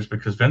vendors,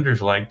 because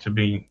vendors like to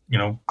be,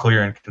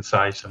 clear and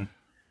concise and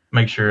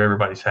make sure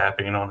everybody's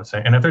happy and on the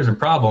same. And if there's a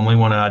problem, we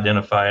want to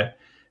identify it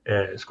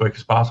as quick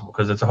as possible,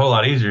 because it's a whole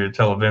lot easier to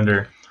tell a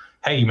vendor,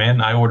 hey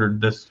man, I ordered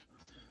this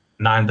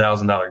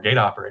 $9,000 gate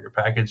operator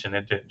package and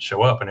it didn't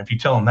show up. And if you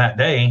tell them that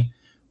day,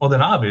 well,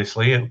 then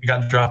obviously it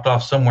got dropped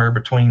off somewhere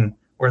between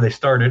where they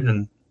started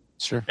and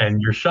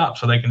your shop,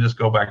 so they can just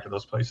go back to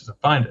those places and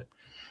find it.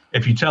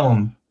 If you tell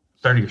them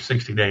 30 or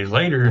 60 days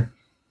later,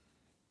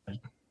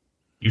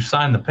 you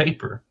sign the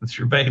paper. It's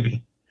your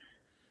baby.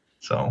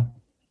 So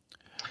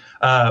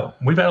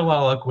we've had a lot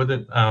of luck with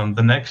it.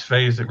 The next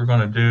phase that we're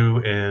going to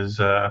do is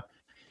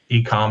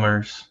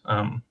e-commerce.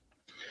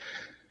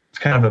 It's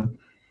kind of a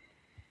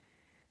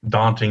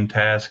daunting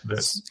task.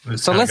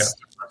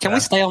 Can we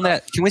stay on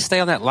that? Can we stay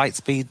on that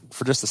Lightspeed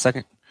for just a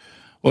second?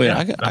 Well,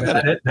 yeah,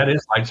 that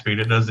is Lightspeed.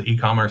 It does the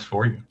e-commerce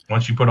for you.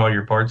 Once you put all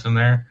your parts in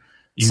there,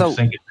 you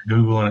sync it to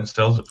Google and it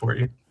sells it for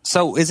you.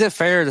 So is it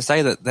fair to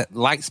say that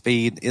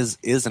Lightspeed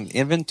is an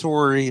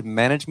inventory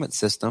management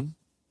system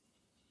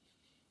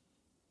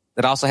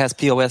that also has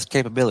POS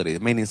capability,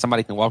 meaning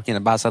somebody can walk in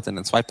and buy something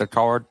and swipe their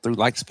card through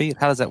Lightspeed?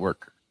 How does that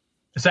work?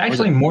 It's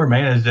actually more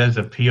managed as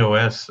a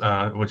POS,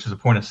 which is a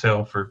point of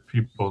sale for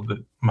people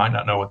that might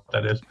not know what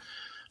that is.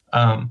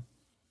 But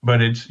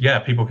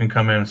people can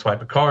come in and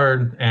swipe a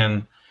card,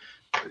 and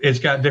it's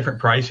got different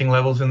pricing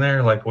levels in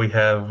there. Like we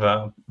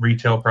have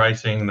retail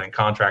pricing, then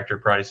contractor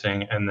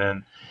pricing, and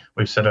then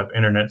we've set up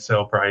internet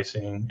sale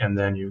pricing, and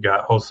then you've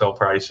got wholesale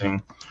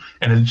pricing,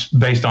 and it's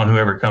based on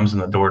whoever comes in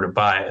the door to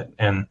buy it.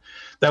 And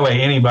that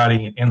way,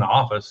 anybody in the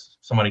office,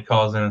 somebody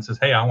calls in and says,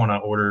 hey, I want to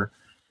order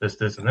this,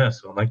 this, and this.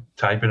 So they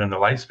type it into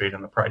Lightspeed,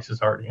 and the price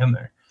is already in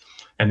there.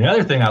 And the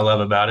other thing I love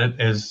about it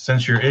is,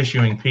 since you're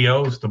issuing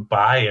POs to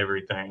buy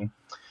everything,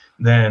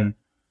 then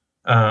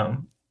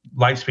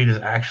Lightspeed is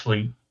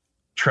actually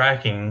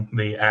tracking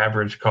the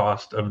average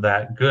cost of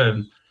that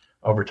good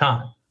over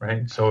time,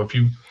 right? So if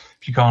you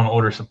call and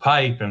order some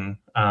pipe, and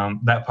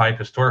that pipe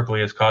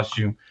historically has cost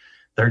you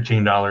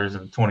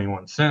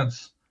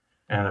 $13.21,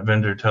 and a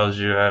vendor tells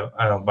you,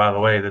 by the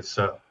way, that's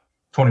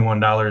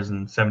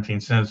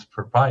 $21.17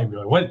 per pipe,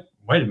 you're like,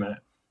 wait a minute.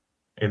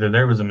 Either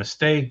there was a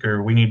mistake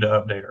or we need to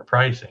update our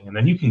pricing. And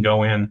then you can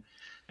go in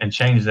and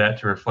change that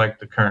to reflect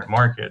the current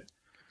market.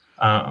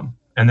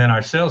 And then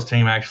our sales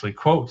team actually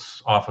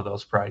quotes off of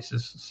those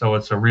prices. So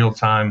it's a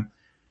real-time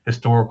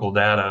historical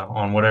data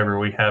on whatever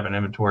we have in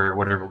inventory or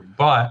whatever we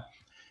bought.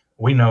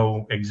 We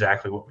know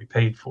exactly what we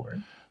paid for it.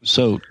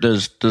 So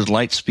does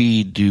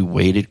Lightspeed do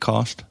weighted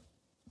cost?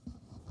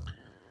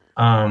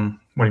 What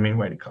do you mean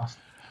weighted cost?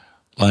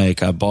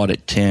 Like I bought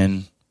at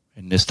 10,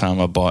 and this time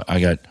I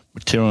got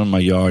material in my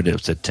yard that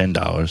was at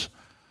 $10,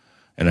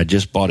 and I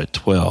just bought at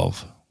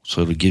 12.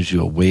 So it gives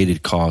you a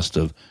weighted cost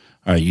of,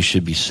 all right, you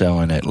should be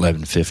selling at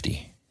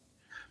 $11.50.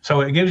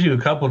 So it gives you a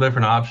couple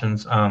different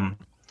options.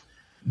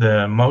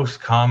 the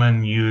most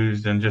common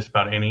used in just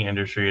about any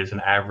industry is an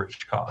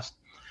average cost.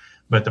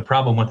 But the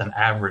problem with an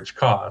average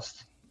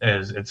cost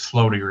is it's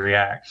slow to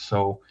react.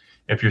 So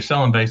if you're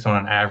selling based on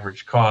an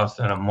average cost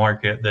in a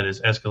market that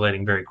is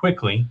escalating very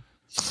quickly,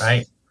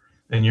 right,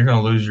 then you're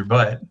going to lose your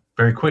butt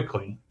very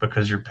quickly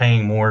because you're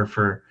paying more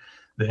for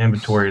the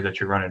inventory that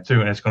you're running through,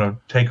 and it's going to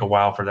take a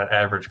while for that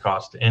average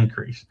cost to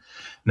increase.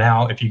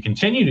 Now, if you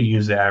continue to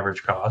use the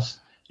average cost,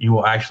 you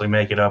will actually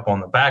make it up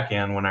on the back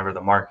end whenever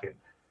the market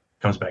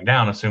comes back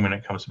down, assuming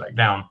it comes back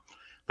down.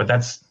 But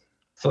that's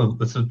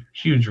a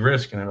huge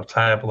risk, and it'll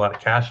tie up a lot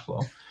of cash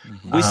flow.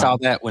 We saw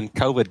that when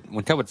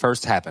COVID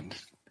first happened.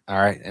 All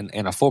right, and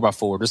a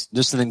 4x4,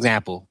 just an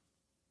example,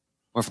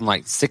 went from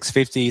like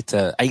 $6.50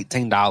 to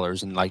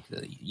 $18, and like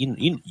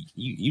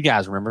you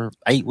guys remember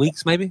 8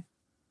 weeks maybe.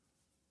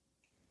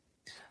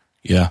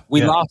 Yeah,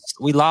 we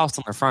lost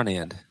on the front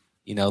end.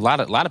 You know, a lot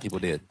of people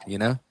did. You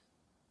know,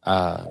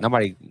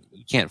 nobody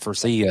can't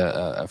foresee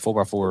a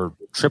 4x4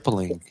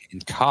 tripling in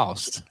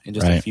cost in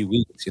just a few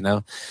weeks. You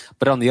know,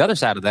 but on the other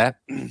side of that,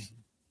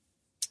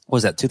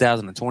 was that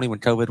 2020 when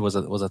COVID was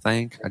a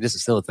thing? I guess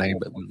it's still a thing,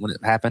 but when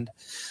it happened.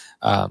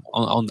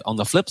 On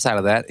the flip side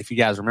of that, if you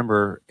guys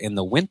remember in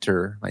the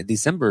winter, like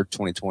December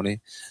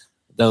 2020,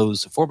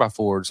 those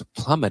 4x4s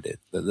plummeted.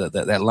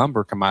 That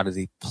lumber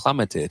commodity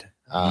plummeted.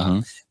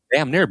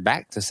 Damn near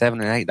back to $7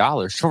 and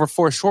 $8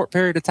 for a short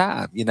period of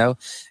time, you know?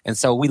 And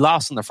so we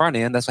lost on the front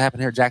end. That's what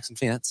happened here at Jackson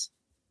Fence.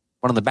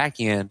 But on the back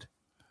end,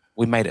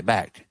 we made it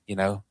back, you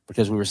know,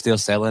 because we were still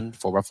selling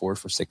 4x4s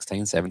for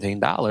 $16,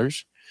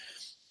 $17,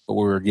 but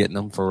we were getting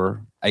them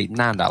for $8,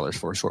 $9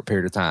 for a short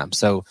period of time.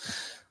 So,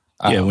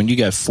 when you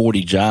got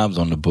 40 jobs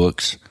on the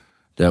books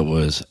that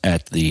was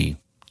at the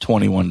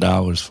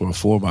 $21 for a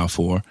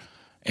 4x4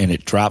 and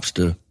it drops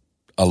to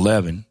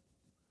 $11,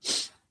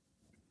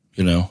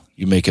 you know,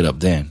 you make it up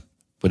then.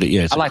 But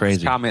it's I like crazy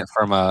this comment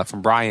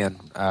from Brian.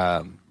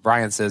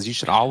 Brian says you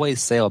should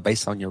always sell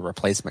based on your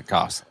replacement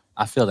cost.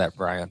 I feel that,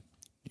 Brian.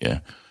 Yeah.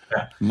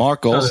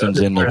 Mark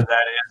Olson's in there. That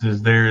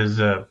is there's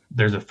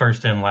a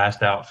first in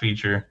last out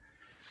feature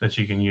that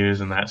you can use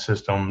in that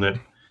system that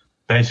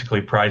basically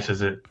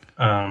prices it.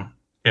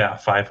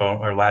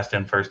 FIFO or last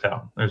in first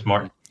out. There's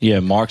Mark.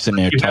 Yeah, Mark's in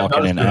there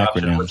talking in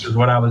acronyms, which is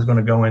what I was going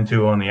to go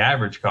into on the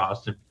average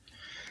cost.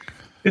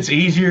 It's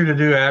easier to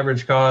do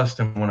average cost,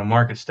 and when a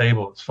market's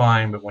stable, it's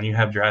fine. But when you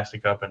have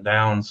drastic up and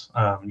downs,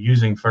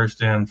 using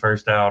first in,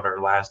 first out,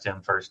 or last in,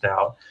 first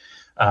out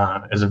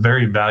is a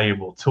very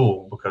valuable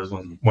tool because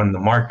when the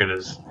market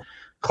is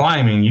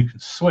climbing, you can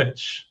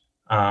switch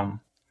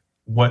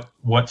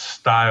what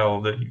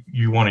style that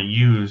you want to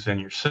use in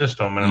your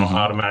system, and it'll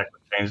automatically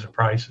change the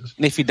prices.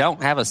 And if you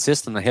don't have a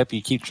system to help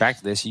you keep track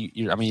of this,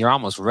 you're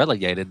almost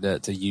relegated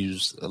to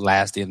use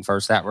last in,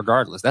 first out,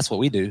 regardless. That's what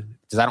we do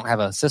because I don't have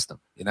a system,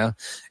 you know.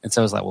 And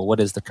so it's like, well, what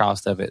is the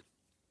cost of it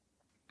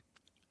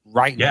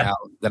now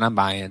that I'm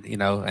buying, you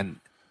know? And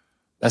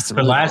that's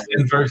the last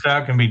in, first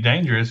out can be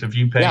dangerous if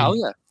you pay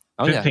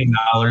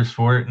 $15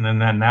 for it, and then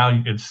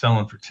now it's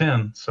selling for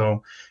 $10.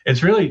 So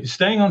it's really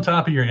staying on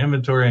top of your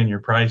inventory and your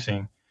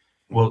pricing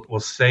will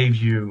save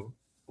you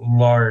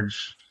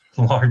large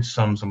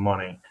sums of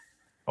money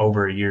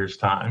over a year's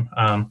time.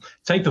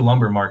 Take the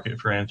lumber market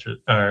for instance.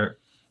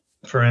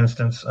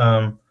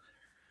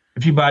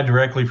 If you buy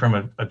directly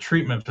from a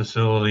treatment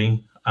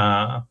facility,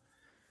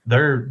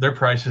 their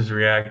prices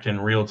react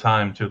in real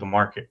time to the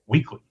market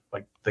weekly.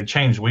 Like they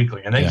change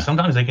weekly, and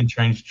sometimes they can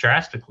change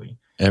drastically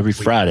every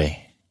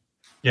Friday.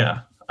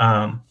 Yeah.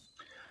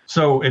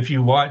 So if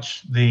you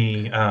watch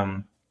the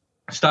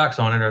stocks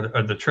on it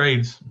or the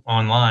trades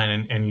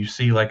online and you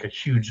see like a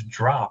huge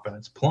drop and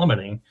it's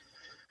plummeting,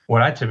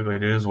 what I typically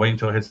do is wait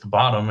until it hits the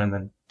bottom and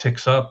then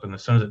ticks up. And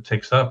as soon as it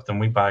ticks up, then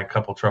we buy a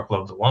couple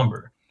truckloads of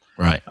lumber.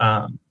 Right.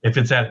 If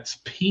it's at its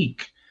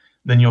peak,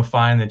 then you'll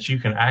find that you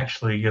can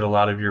actually get a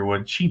lot of your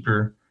wood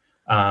cheaper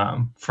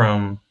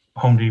from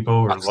Home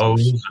Depot or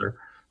Lowe's or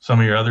some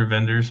of your other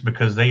vendors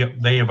because they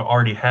have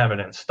already have it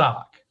in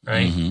stock.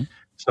 Right. Mm-hmm.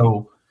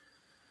 So,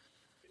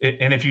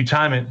 and if you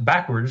time it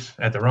backwards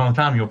at the wrong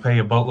time, you'll pay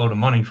a boatload of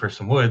money for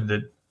some wood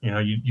that, you know,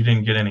 you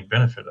didn't get any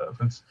benefit of.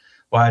 It's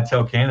why I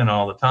tell Cannon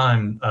all the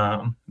time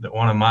that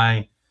one of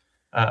my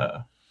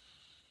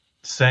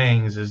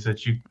sayings is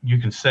that you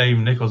can save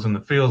nickels in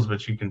the fields,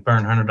 but you can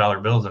burn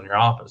 $100 bills in your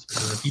office.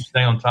 Because if you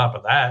stay on top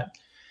of that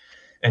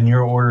and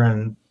you're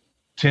ordering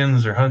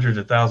tens or hundreds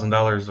of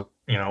 $1,000s,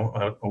 you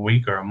know, a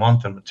week or a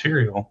month in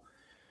material,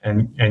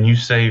 and you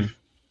save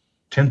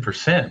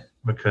 10%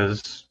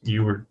 because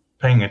you were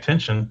paying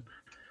attention,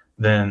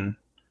 then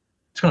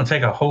it's going to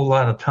take a whole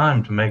lot of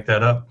time to make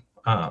that up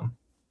on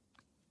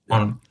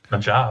a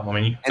job. I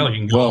mean, you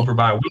can go over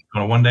by a week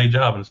on a one-day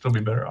job and still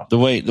be better off. The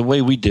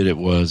way we did it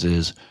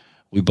is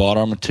we bought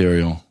our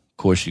material. Of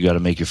course, you got to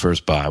make your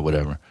first buy,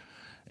 whatever.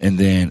 And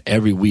then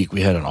every week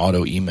we had an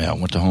auto email.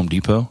 Went to Home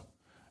Depot,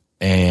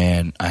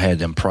 and I had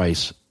them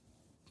price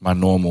my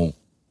normal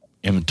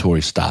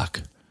inventory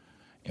stock.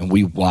 And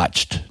we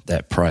watched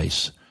that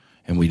price.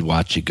 And we'd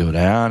watch it go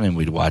down, and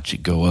we'd watch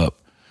it go up.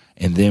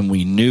 And then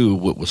we knew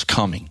what was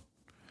coming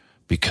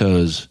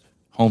because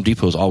Home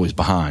Depot's always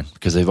behind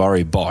because they've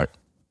already bought,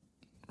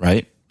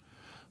 right?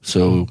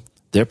 So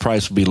their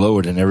price will be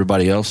lower than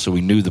everybody else. So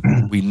we knew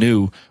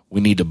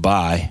we need to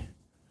buy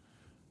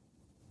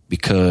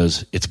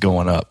because it's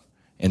going up.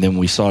 And then when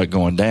we saw it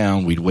going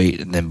down, we'd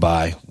wait and then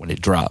buy when it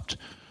dropped.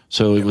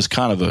 So it's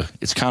kind of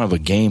a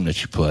game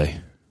that you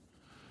play.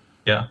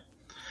 Yeah.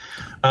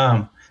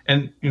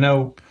 And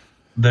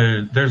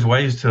there's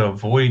ways to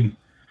avoid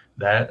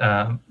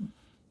that.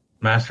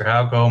 Master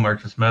Halco,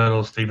 Merchants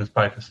Metals, Stevens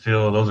Pike and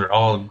Steel, those are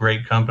all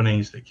great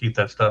companies that keep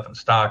that stuff in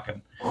stock.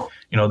 And,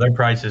 their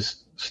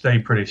prices stay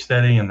pretty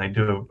steady and they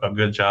do a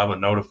good job of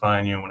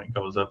notifying you when it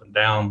goes up and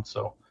down.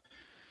 So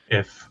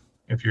if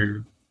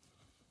you're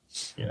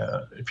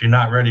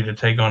not ready to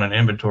take on an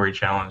inventory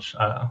challenge,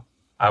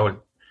 I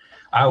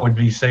would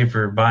be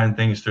safer buying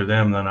things through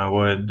them than I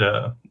would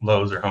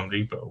Lowe's or Home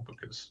Depot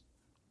because.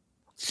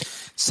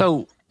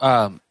 So,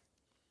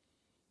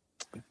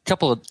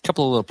 couple of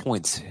little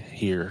points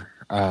here.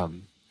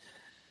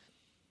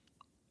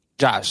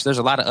 Josh, there's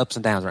a lot of ups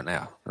and downs right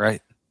now,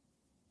 right?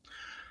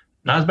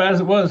 Not as bad as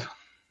it was.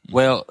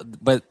 Well,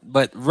 but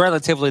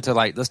relatively to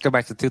let's go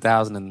back to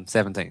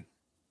 2017,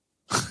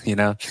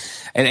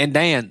 and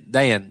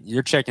Dan,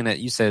 you're checking it.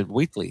 You said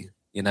weekly,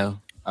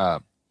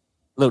 look,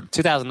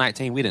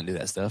 2019, we didn't do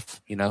that stuff,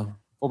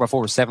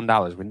 4x4 was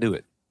 $7. We knew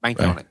it,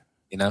 banked on it,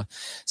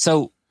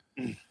 So,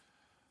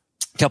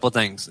 a couple of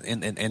things,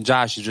 and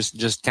Josh, you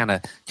just kind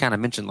of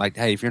mentioned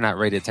hey, if you're not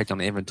ready to take on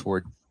the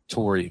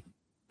inventory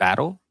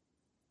battle,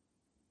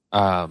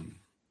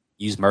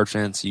 use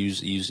merchants,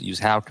 use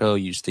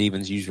Halco, use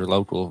Stevens, use your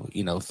local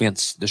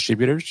fence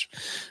distributors.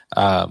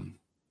 I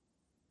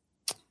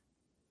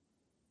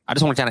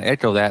just want to kind of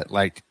echo that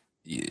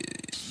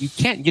you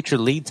can't get your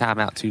lead time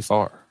out too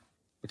far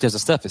because the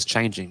stuff is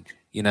changing.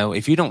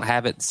 If you don't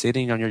have it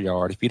sitting on your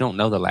yard, if you don't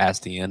know the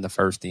last end, the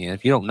first end,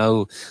 if you don't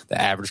know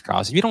the average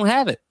cost, if you don't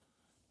have it,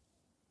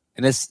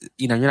 and it's,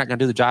 you're not going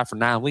to do the job for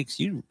 9 weeks,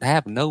 you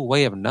have no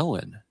way of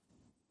knowing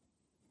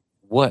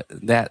what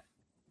that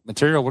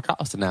material will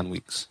cost in 9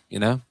 weeks,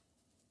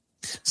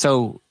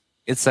 So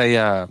it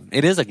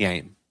is a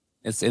game.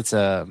 It's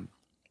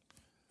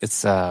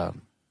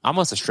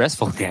almost a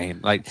stressful game.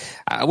 I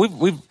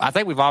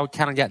think we've all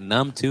kind of gotten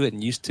numb to it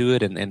and used to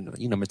it, and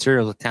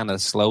materials are kind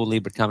of slowly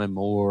becoming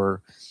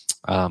more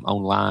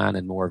online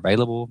and more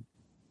available.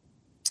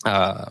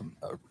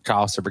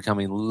 Costs are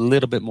becoming a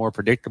little bit more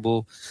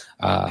predictable,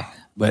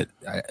 but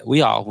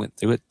we all went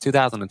through it.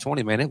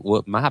 2020, man, it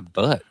whooped my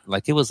butt.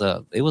 It was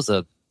a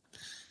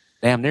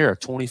damn near a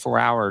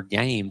 24-hour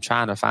game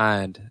trying to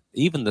find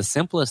even the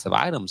simplest of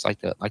items,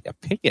 like a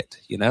picket,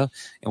 And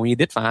when you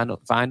did find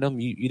them,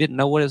 you didn't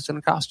know what it was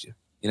going to cost you,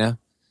 Yeah.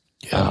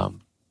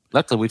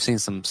 Luckily, we've seen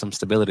some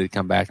stability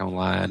come back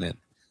online,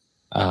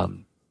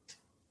 and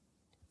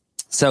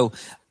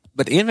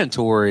but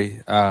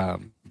inventory.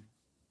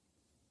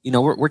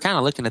 We're kind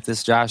of looking at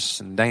this, Josh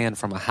and Dan,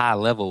 from a high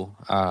level.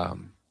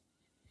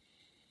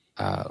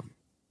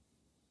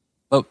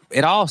 But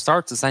it all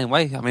starts the same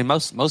way. I mean,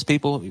 most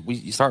people,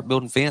 you start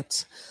building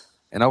fence,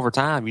 and over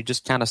time, you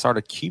just kind of start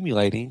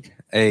accumulating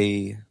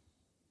a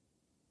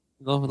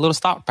little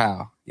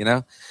stockpile,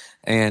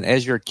 And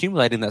as you're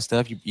accumulating that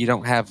stuff, you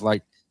don't have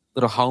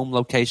little home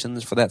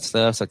locations for that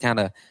stuff. So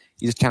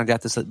you just kind of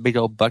got this big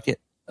old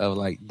bucket of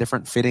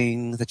different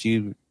fittings that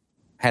you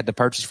had to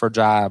purchase for a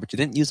job, but you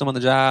didn't use them on the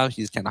job.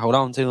 You just kind of hold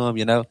on to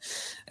them,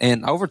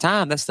 And over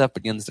time, that stuff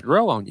begins to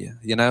grow on you,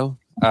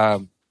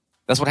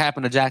 That's what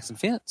happened to Jackson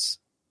Fence.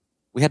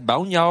 We had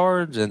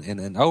boneyards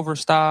and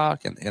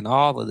overstock and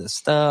all of this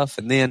stuff.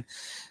 And then,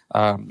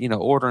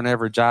 ordering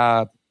every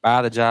job,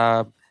 buy the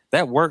job.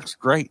 That works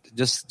great.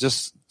 Just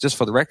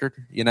for the record,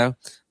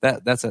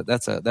 that's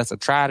a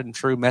tried and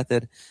true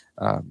method.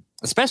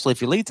 Especially if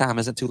your lead time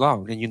isn't too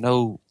long and you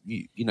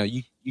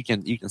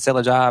can sell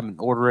a job and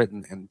order it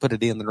and put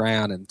it in the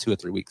ground in 2 or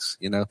 3 weeks.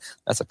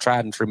 That's a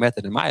tried and true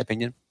method in my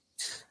opinion.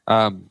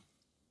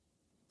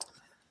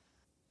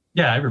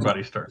 Yeah,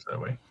 everybody starts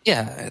that way.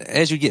 Yeah,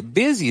 as you get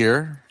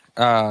busier,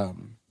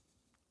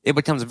 it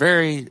becomes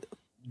very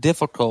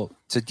difficult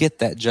to get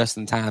that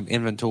just-in-time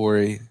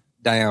inventory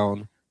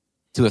down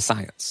to a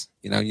science.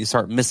 You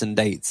start missing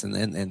dates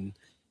and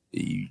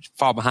you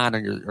fall behind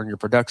on your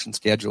production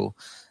schedule.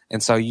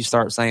 And so you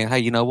start saying, hey,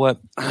 you know what?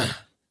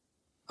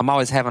 I'm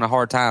always having a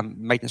hard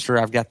time making sure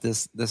I've got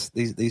these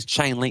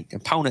chain link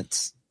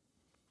components.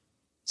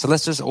 So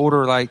let's just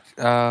order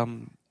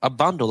a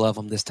bundle of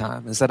them this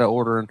time instead of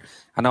ordering.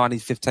 I know I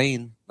need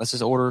 15. Let's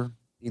just order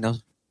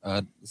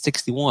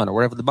 61 or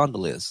whatever the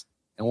bundle is,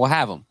 and we'll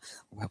have them.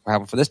 We'll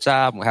have them for this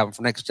job. And we'll have them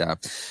for next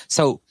job.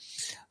 So,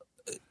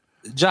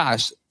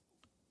 Josh,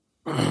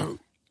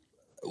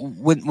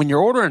 when you're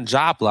ordering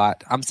job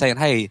lot, I'm saying,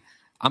 hey,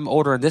 I'm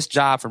ordering this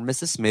job from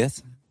Mrs.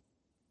 Smith,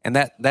 and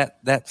that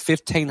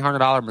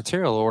 $1,500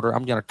 material order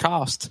I'm going to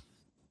cost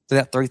to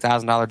that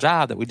 $3,000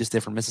 job that we just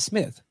did for Mrs.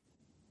 Smith.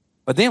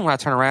 But then when I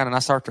turn around and I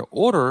start to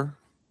order,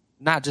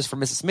 not just for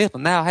Mrs. Smith, but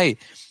now, hey,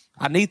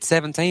 I need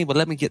 17, but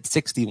let me get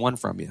 61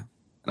 from you,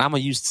 and I'm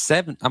gonna use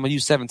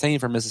 17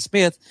 for Mrs.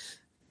 Smith,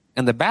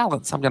 and the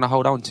balance I'm going to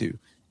hold on to.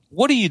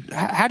 What do you?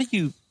 How do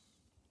you?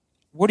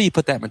 Where do you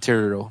put that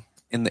material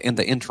in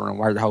the interim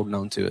while you're holding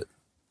on to it?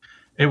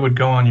 It would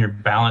go on your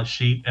balance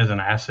sheet as an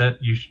asset.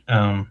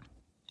 And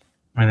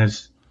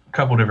there's a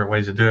couple different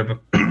ways to do it, but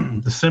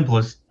the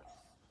simplest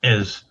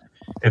is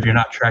if you're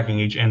not tracking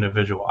each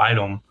individual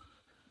item.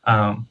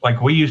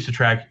 Like we used to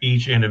track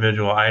each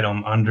individual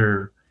item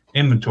under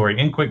inventory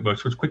in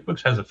QuickBooks, which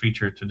QuickBooks has a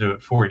feature to do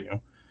it for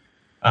you.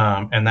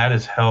 And that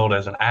is held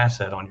as an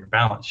asset on your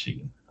balance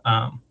sheet.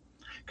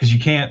 Because you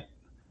can't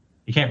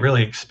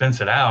really expense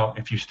it out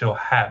if you still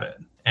have it.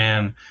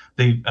 And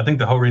I think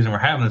the whole reason we're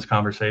having this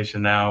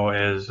conversation now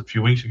is a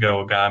few weeks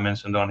ago, a guy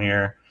mentioned on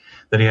here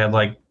that he had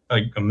like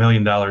 $1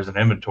 million in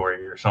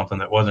inventory or something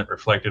that wasn't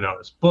reflected on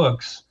his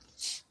books.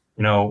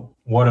 You know,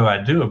 what do I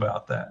do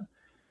about that?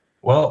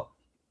 Well,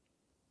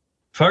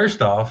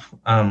 first off,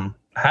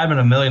 having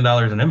 $1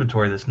 million in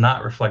inventory that's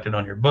not reflected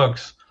on your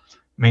books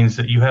means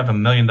that you have $1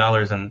 million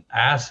in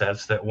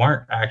assets that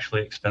weren't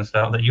actually expensed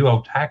out that you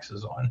owe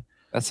taxes on.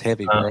 That's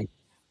heavy, bro.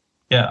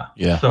 Yeah.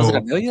 So, was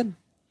it $1 million?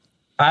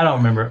 I don't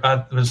remember.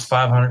 It was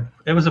 500.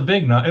 It was a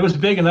big enough. It was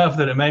big enough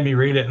that it made me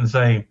read it and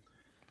say,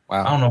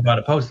 "Wow, I don't know if I'd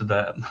have posted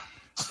that."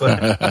 But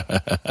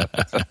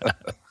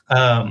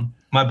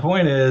my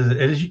point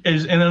is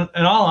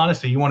in all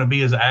honesty, you want to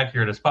be as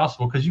accurate as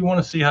possible because you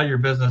want to see how your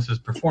business is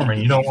performing.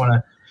 You don't want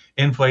to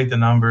inflate the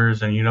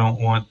numbers, and you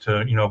don't want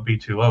to, be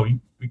too low.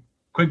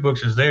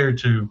 QuickBooks is there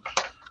to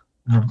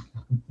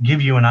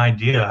give you an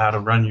idea how to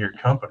run your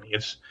company.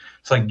 It's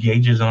like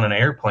gauges on an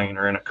airplane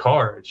or in a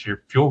car. It's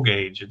your fuel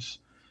gauge. It's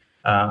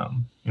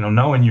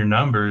knowing your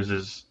numbers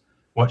is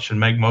what should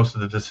make most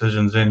of the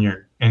decisions in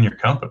your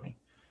company.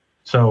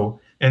 So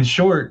in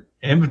short,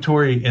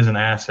 inventory is an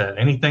asset.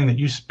 Anything that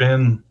you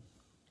spend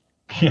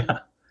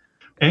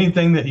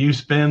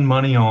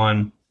money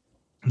on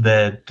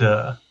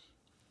that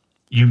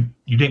you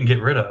didn't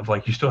get rid of,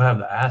 like you still have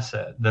the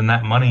asset, then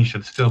that money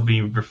should still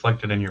be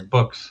reflected in your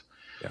books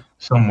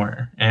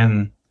somewhere.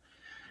 And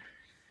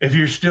if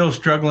you're still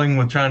struggling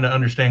with trying to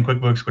understand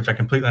QuickBooks, which I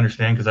completely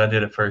understand because I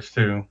did it first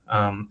too,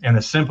 in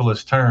the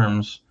simplest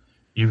terms,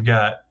 you've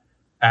got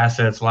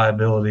assets,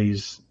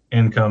 liabilities,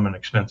 income, and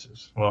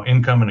expenses. Well,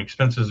 income and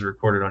expenses are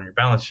recorded on your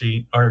balance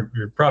sheet, or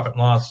your profit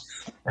and loss,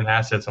 and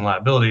assets and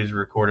liabilities are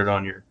recorded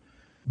on your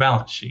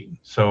balance sheet.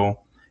 So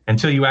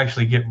until you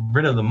actually get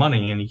rid of the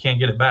money and you can't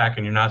get it back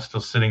and you're not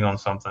still sitting on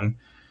something,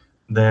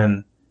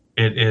 then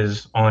it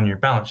is on your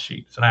balance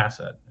sheet. It's an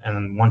asset. And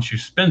then once you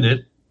spend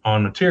it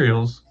on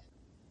materials,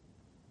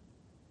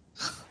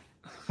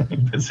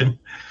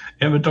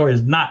 inventory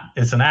is not,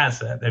 it's an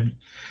asset. And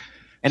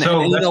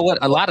you know what?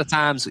 A lot of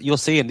times you'll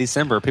see in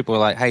December, people are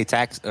like, "Hey,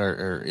 tax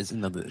or is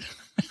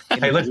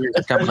hey, let's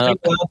coming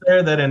up." People out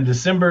there that in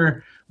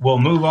December will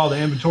move all the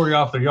inventory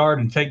off their yard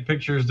and take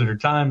pictures that are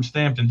time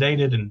stamped and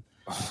dated, and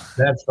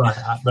that's fine.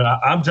 But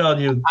I'm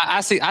telling you,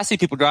 I see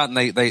people go out and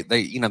they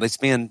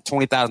spend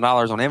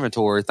 $20,000 on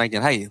inventory,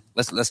 thinking, "Hey,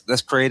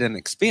 let's create an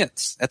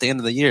expense at the end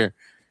of the year,"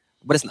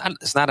 but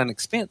it's not an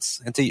expense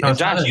until you. No,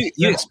 Josh,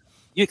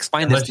 you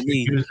explain this to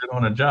me. Use it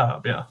on a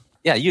job, yeah.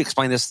 Yeah, you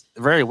explained this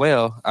very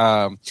well.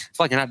 I feel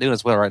like you're not doing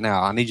this well right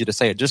now. I need you to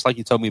say it just like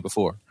you told me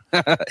before.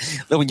 That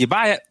when you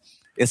buy it,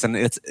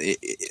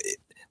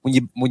 when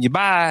you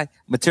buy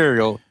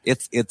material,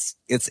 it's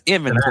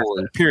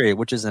inventory, period,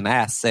 which is an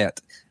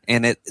asset,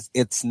 and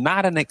it's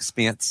not an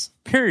expense,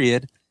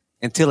 period,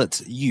 until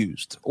it's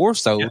used or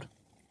sold. Yeah.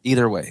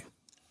 Either way.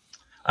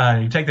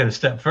 You take that a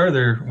step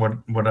further.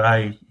 What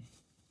I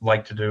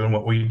like to do and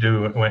what we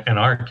do in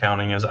our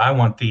accounting is I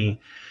want the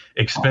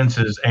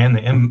expenses and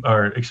the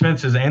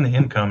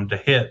income to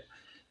hit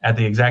at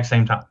the exact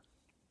same time,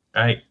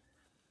 right?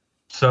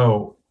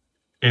 So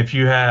if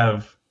you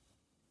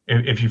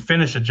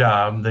finish a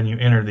job, then you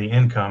enter the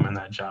income in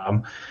that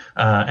job,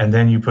 and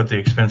then you put the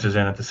expenses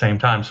in at the same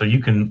time. So you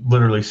can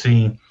literally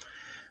see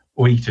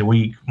week to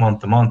week,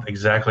 month to month,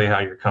 exactly how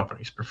your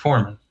company's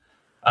performing.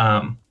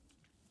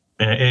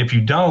 If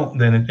you don't,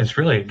 then it's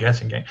really a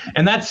guessing game.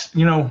 And that's,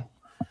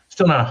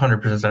 still not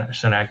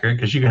 100% accurate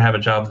because you can have a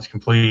job that's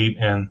complete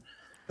and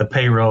the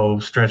payroll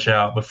stretch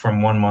out, but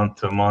from 1 month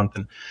to a month,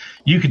 and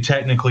you could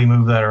technically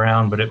move that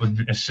around, but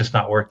it's just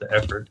not worth the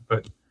effort.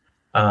 But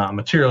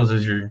materials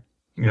is your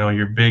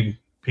big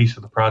piece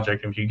of the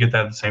project. And if you get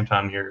that at the same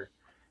time your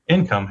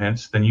income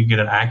hits, then you get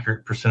an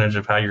accurate percentage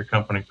of how your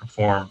company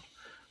performed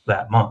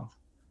that month.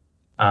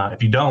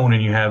 If you don't,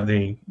 and you have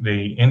the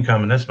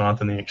income in this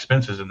month and the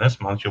expenses in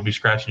this month, you'll be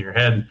scratching your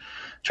head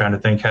trying to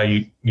think how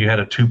you had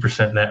a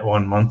 2% net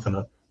 1 month and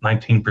a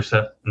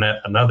 19%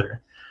 net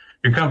another.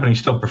 Your company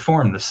still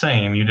performed the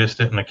same. You just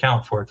didn't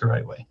account for it the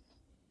right way.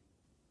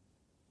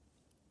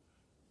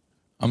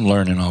 I'm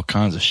learning all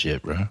kinds of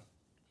shit, bro.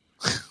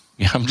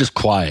 Yeah, I'm just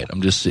quiet.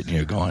 I'm just sitting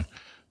here going,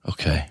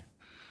 okay,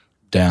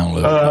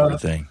 download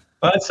everything.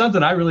 Well, it's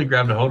something I really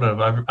grabbed a hold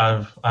of.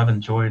 I've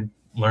enjoyed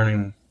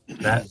learning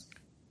that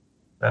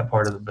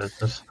part of the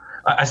business.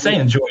 I say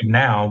enjoyed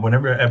now.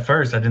 Whenever at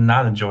first I did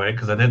not enjoy it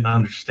because I didn't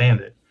understand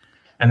it,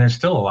 and there's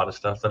still a lot of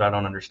stuff that I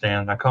don't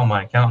understand. I call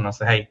my accountant. I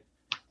say, "Hey,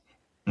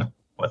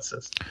 what's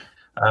this?"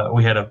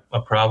 We had a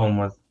problem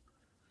with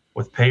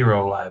with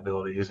payroll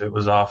liabilities. It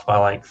was off by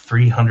like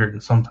 $300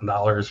 and something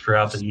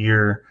throughout the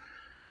year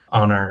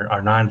on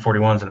our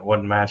 941s, and it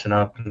wasn't matching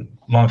up. And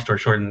long story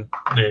short, and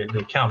the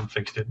accountant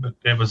fixed it, but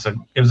it was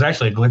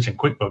actually a glitch in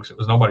QuickBooks. It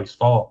was nobody's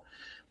fault.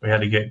 We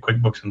had to get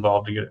QuickBooks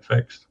involved to get it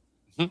fixed.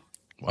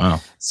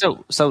 Wow.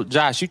 So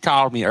Josh, you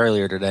called me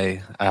earlier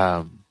today,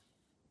 and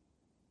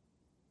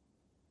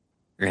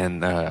you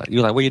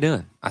were like, "What are you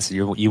doing?" I said,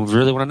 "You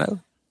really want to know?"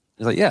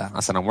 He's like, "Yeah."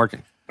 I said, "I'm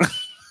working."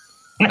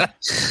 But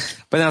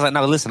then I was like,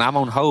 "No, listen, I'm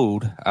on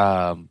hold."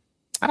 I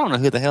don't know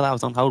who the hell I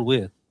was on hold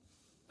with.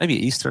 Maybe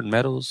Eastern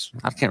Metals.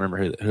 I can't remember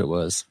who it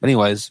was. But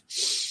anyways,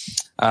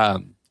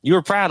 you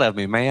were proud of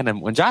me, man.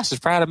 And when Josh is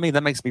proud of me,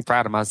 that makes me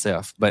proud of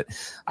myself. But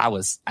I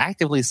was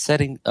actively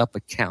setting up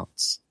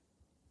accounts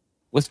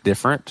with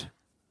different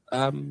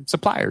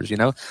suppliers. You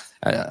know,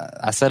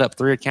 I set up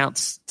 3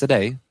 accounts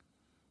today.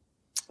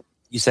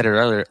 You said it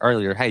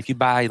earlier. Hey, if you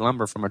buy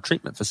lumber from a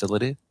treatment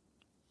facility,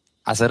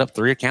 I set up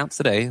 3 accounts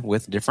today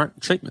with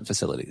different treatment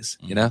facilities.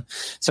 You know,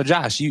 so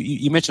Josh,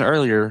 you mentioned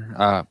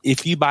earlier,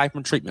 if you buy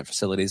from treatment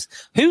facilities,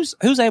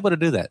 who's able to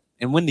do that,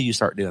 and when do you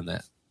start doing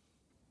that?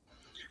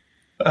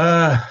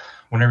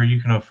 Whenever you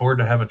can afford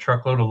to have a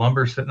truckload of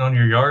lumber sitting on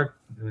your yard.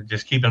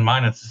 Just keep in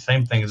mind it's the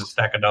same thing as a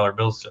stack of dollar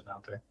bills sitting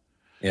out there.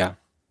 Yeah.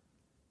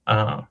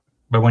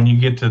 But when you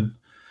get to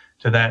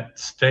that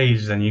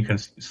stage, then you can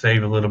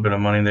save a little bit of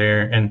money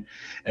there. And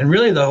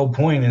really the whole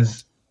point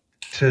is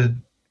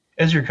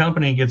as your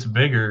company gets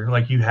bigger,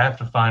 like, you have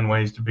to find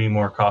ways to be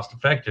more cost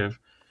effective.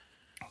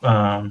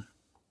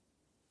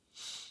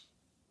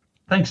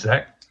 Thanks,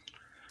 Zach.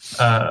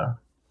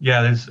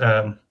 There's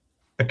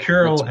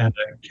accrual and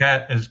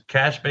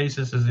cash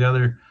basis is the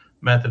other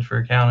method for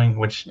accounting,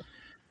 which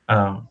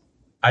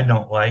I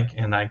don't like,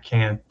 and I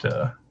can't.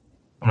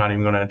 I'm not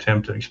even going to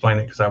attempt to explain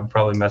it because I would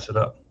probably mess it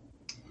up.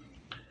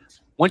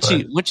 Once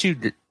you,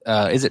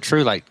 is it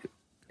true? Like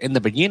in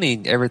the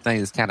beginning, everything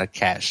is kind of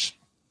cash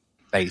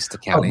based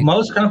accounting.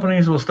 Most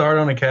companies will start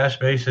on a cash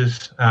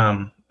basis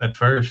at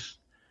first,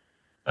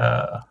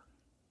 and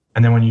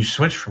then when you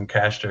switch from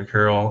cash to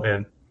accrual,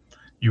 and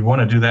you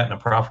want to do that in a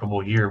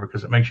profitable year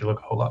because it makes you look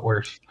a whole lot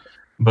worse.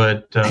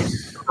 But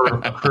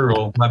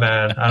accrual, my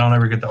bad. I don't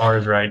ever get the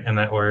R's right in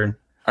that word.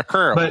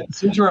 Accrual. But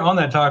since we're on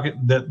that topic,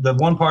 the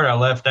one part I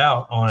left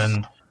out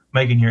on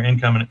making your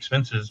income and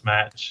expenses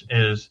match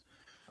is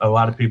a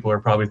lot of people are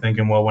probably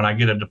thinking, well, when I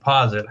get a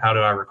deposit, how do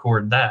I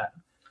record that?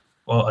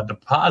 Well, a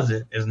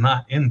deposit is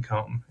not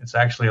income. It's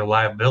actually a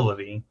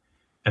liability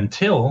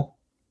until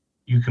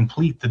you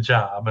complete the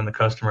job and the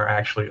customer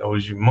actually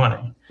owes you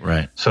money.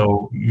 Right.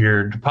 So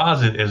your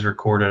deposit is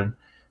recorded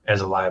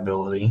as a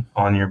liability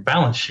on your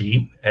balance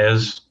sheet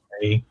as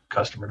a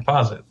customer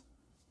deposit.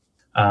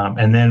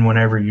 And then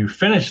whenever you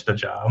finish the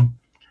job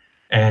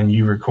and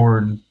you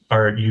record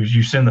or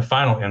you send the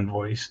final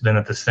invoice, then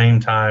at the same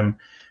time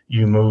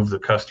you move the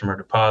customer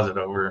deposit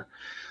over.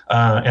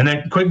 And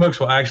then QuickBooks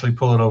will actually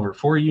pull it over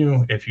for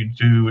you if you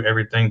do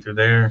everything through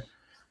there.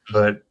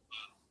 But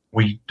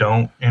we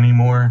don't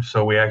anymore,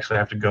 so we actually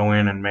have to go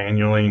in and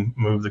manually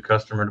move the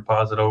customer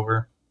deposit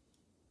over.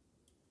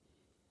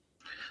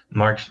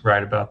 Mark's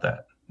right about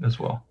that as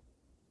well.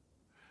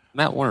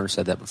 Matt Warner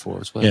said that before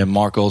as well. Yeah,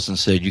 Mark Olson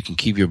said you can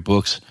keep your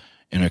books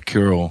in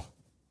accrual,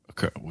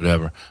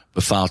 whatever,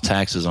 but file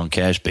taxes on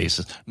cash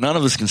basis. None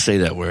of us can say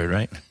that word,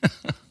 right?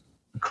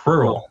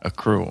 Accrual.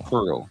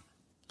 Accrual.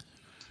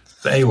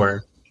 It's the A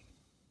word.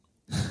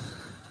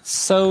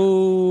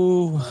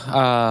 So,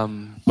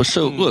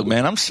 look,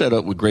 man, I'm set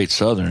up with Great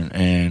Southern,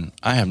 and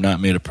I have not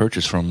made a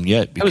purchase from them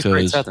yet because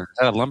Great Southern. Is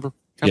that a lumber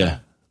company?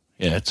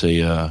 Yeah, it's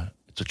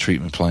a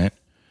treatment plant,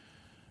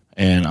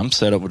 and I'm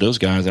set up with those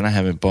guys, and I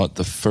haven't bought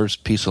the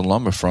first piece of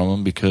lumber from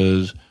them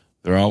because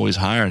they're always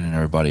higher than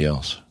everybody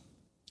else.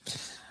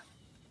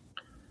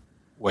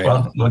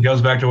 Well, it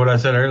goes back to what I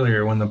said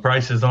earlier. When the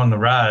price is on the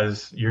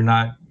rise, you're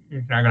not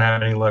going to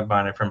have any luck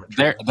buying it from a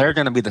tree. They're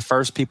going to be the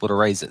first people to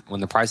raise it.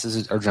 When the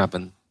prices are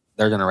jumping,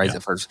 they're going to raise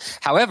it first.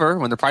 However,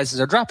 when the prices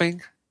are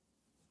dropping,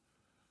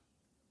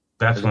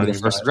 that's when they're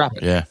first to drop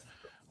it. Yeah.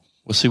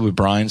 We'll see what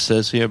Brian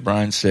says here.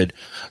 Brian said,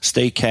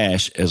 stay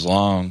cash as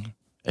long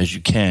as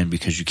you can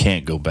because you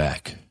can't go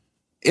back.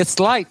 It's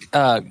like,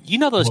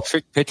 those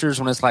trick pictures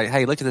when it's like,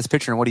 hey, look at this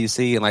picture and what do you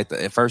see? And like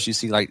at first you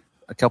see like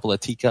a couple of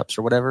teacups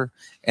or whatever.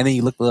 And then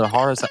you look a little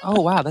harder. It's like,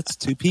 oh, wow, that's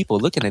 2 people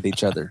looking at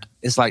each other.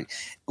 It's like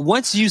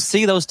once you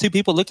see those 2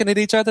 people looking at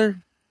each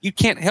other, you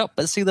can't help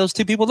but see those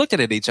 2 people looking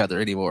at each other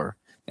anymore.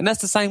 And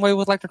that's the same way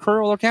with like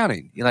accrual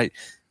accounting. You like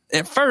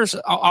at first,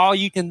 all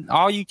you can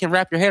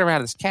wrap your head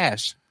around is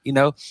cash,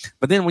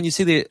 but then when you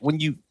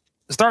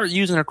start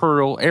using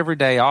accrual every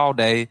day, all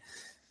day,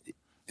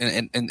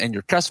 and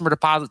your customer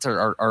deposits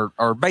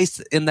are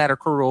based in that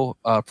accrual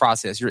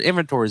process. Your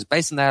inventory is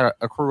based in that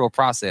accrual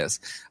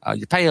process.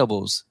 Your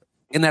payables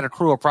in that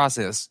accrual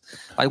process.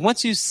 Like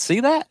once you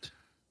see that,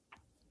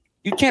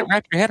 you can't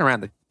wrap your head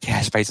around the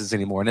cash basis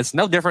anymore. And it's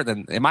no different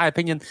than, in my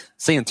opinion,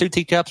 seeing 2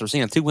 teacups or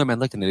seeing 2 women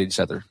looking at each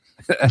other.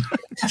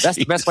 That's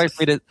the best way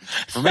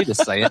for me to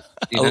say it.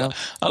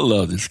 I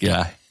love this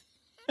guy.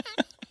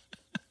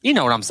 You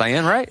know what I'm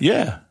saying, right?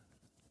 Yeah.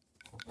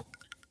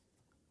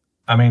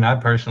 I mean, I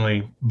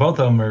personally, both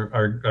of them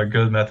are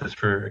good methods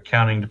for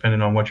accounting,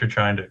 depending on what you're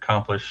trying to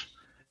accomplish.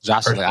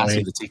 Jocelyn, I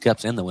see the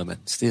teacups and the women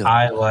still.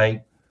 I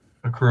like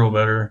accrual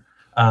better.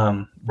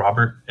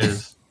 Robert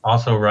is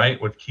also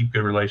right with keep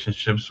good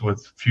relationships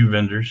with few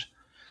vendors.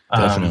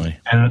 Definitely.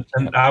 And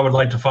I would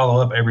like to follow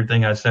up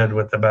everything I said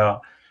with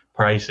about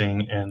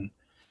pricing and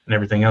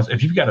everything else.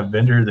 If you've got a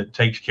vendor that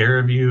takes care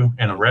of you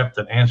and a rep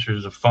that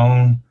answers the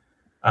phone,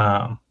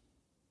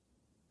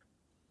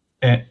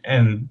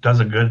 and does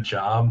a good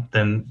job,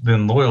 then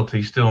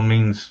loyalty still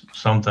means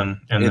something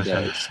in this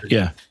industry.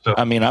 Yeah. So,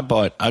 I mean,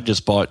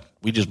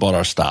 we just bought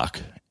our stock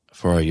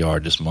for our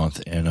yard this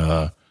month, and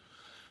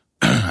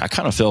I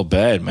kind of felt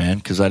bad, man,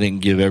 because I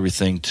didn't give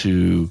everything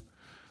to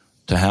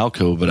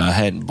Halco, but I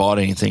hadn't bought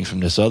anything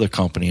from this other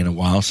company in a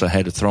while, so I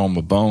had to throw them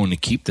a bone to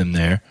keep them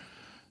there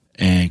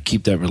and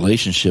keep that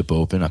relationship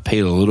open. I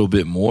paid a little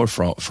bit more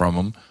from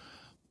them,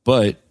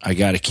 but I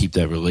got to keep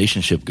that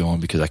relationship going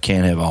because I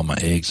can't have all my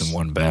eggs in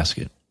one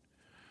basket,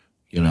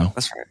 you know?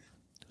 That's right.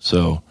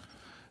 So,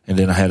 and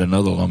then I had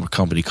another lumber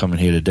company coming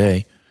here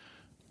today.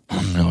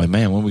 I'm like,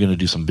 man, when are we going to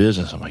do some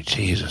business? I'm like,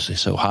 Jesus, they're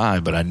so high,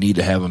 but I need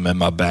to have them in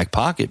my back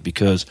pocket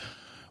because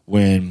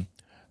when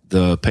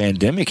the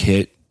pandemic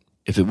hit,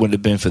 if it wouldn't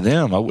have been for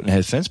them, I wouldn't have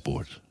had fence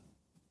boards.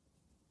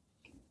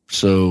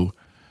 So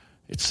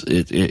it's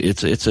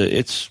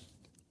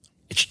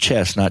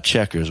chess, not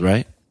checkers,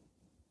 right?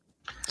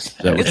 Is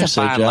that what you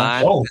said,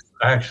 John? Both,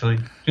 actually.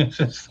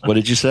 What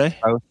did you say?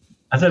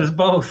 I said it's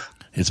both.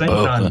 It's Same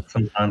both. time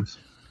sometimes.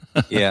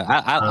 Yeah,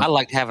 I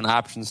like having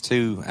options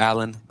too,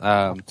 Alan.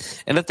 And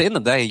at the end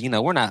of the day, you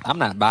know, I'm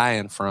not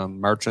buying from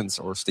merchants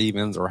or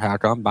Stevens or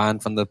Halco. I'm buying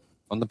from the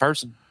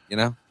person. You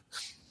know,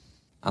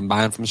 I'm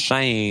buying from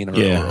Shane. Or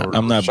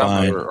I'm not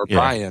buying or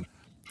Brian.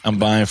 I'm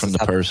buying from the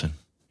person.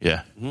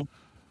 Yeah. Mm-hmm.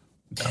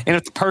 And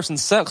if the person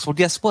sucks, well,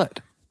 guess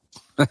what?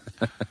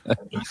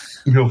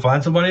 You'll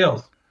find somebody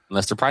else.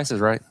 Unless the price is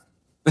right.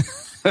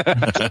 But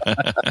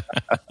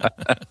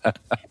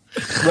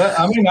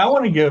I mean, I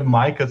want to give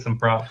Micah some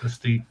props to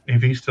Steve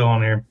if he's still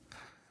on here.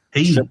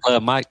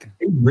 Mike.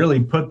 He really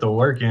put the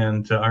work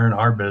in to earn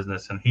our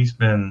business, and he's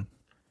been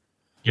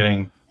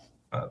getting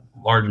a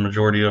large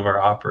majority of our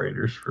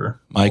operators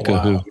for Micah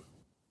who?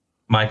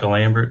 Michael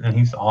Lambert, and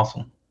he's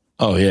awesome.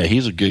 Oh yeah,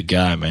 he's a good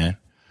guy, man.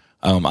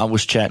 I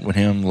was chatting with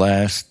him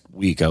last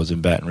week. I was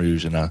in Baton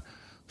Rouge, and I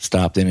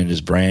stopped in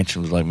his branch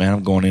and was like, man,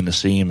 I'm going in to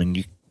see him, and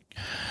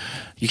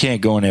you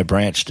can't go in that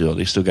branch still.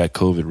 They still got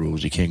COVID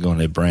rules. You can't go in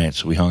that branch.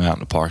 So we hung out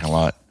in the parking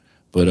lot.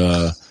 But,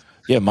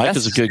 yeah, Mike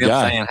is a good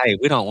guy. Saying, hey,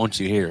 we don't want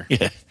you here.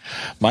 Yeah.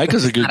 Mike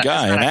is a good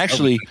guy. And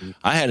actually,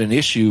 I had an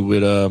issue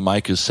with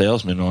Mike as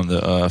salesman on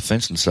the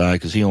fencing side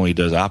because he only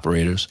does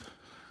operators.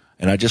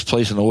 And I just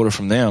placed an order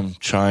from them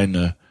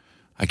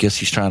I guess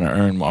he's trying to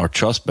earn our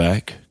trust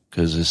back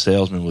because his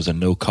salesman was a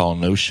no-call,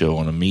 no-show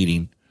on a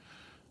meeting.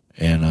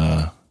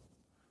 And,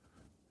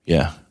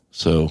 yeah.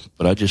 So,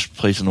 but I just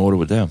placed an order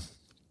with them.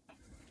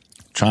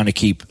 Trying to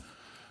keep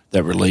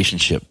that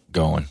relationship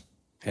going.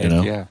 Heck, you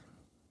know? yeah.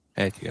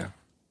 Heck yeah.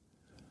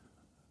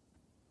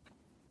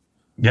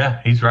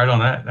 Yeah, he's right on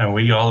that. And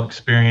we all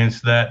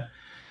experienced that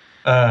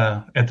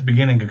at the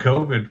beginning of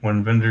COVID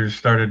when vendors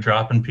started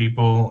dropping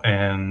people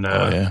and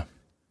yeah.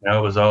 You know,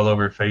 it was all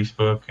over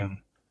Facebook and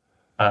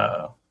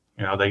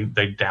you know, they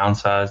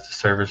downsized to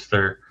service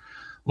their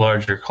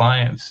larger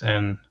clients.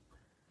 And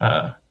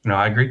you know,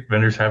 I agree.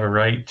 Vendors have a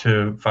right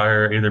to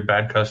fire either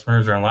bad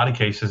customers or in a lot of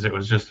cases, it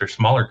was just their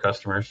smaller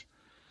customers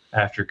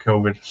after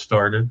COVID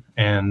started.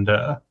 And,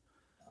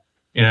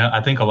 you know, I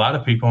think a lot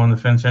of people in the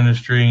fence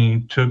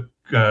industry took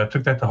that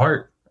to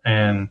heart.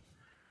 And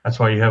that's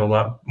why you have a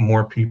lot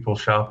more people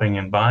shopping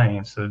and buying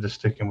instead of just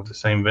sticking with the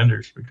same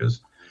vendors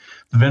because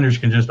the vendors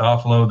can just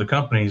offload the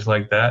companies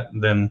like that.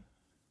 Then,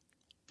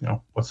 you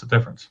know, what's the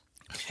difference?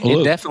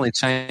 It definitely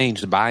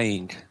changed the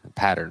buying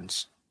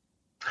patterns.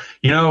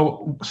 You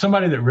know,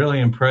 somebody that really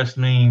impressed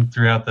me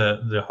throughout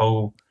the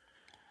whole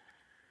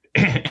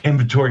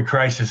inventory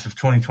crisis of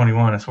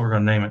 2021, that's what we're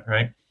going to name it,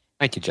 right?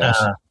 Thank you, Josh.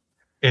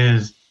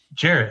 Is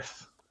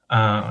Jareth.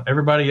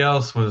 Everybody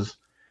else was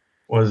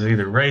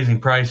either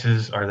raising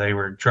prices or they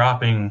were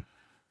dropping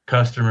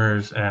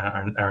customers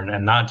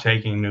and not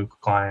taking new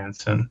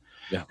clients and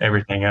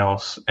everything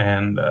else.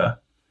 And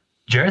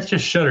Jareth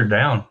just shut her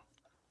down.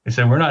 He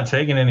said, we're not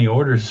taking any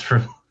orders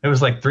for, it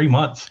was like 3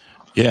 months.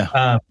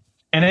 Yeah.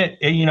 And it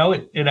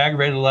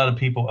aggravated a lot of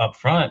people up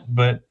front,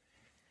 but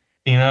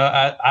you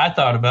know, I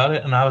thought about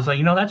it and I was like,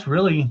 you know, that's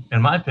really,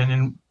 in my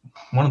opinion,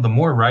 one of the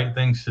more right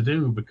things to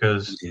do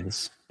because, you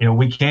know,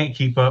 we can't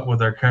keep up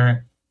with our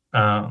current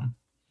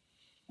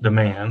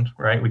demand,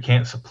 right? We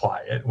can't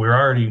supply it. We've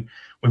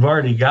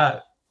already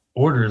got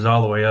orders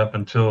all the way up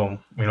until,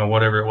 you know,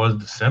 whatever it was,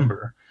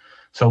 December.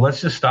 So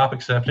let's just stop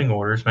accepting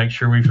orders, make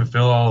sure we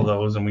fulfill all of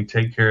those and we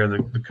take care of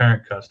the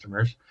current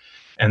customers.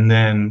 And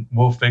then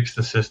we'll fix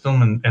the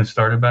system and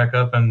start it back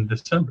up in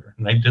December.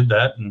 And they did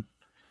that. And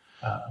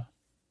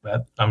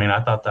I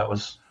thought that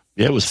was.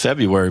 Yeah, it was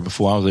February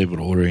before I was able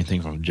to order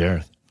anything from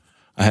Jareth.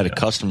 I had a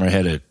customer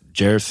had a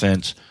Jareth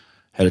fence,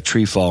 had a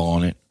tree fall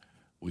on it.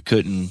 We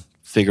couldn't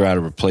figure out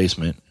a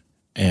replacement,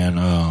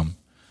 and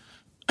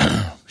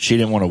she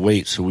didn't want to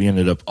wait, so we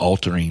ended up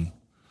altering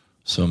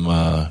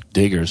some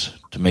diggers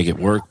to make it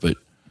work. But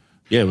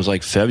yeah, it was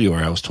like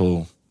February. I was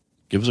told,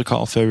 give us a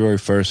call February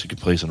 1st. You can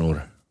place an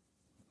order.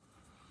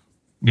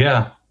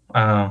 Yeah.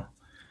 I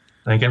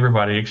think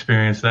everybody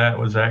experienced that.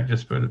 Was Zach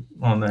just put it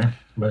on there?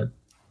 But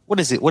what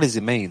does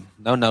it mean?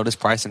 No notice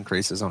price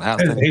increases on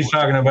outstanding. He's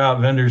talking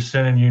about vendors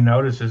sending you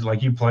notices,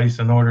 like you placed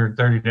an order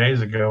 30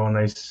 days ago, and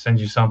they send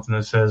you something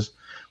that says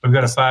we've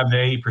got a 5 to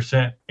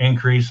 8%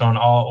 increase on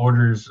all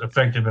orders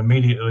effective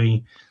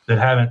immediately that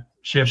haven't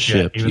shipped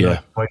yet, even though you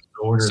placed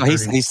the order. So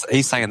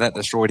he's saying that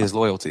destroyed his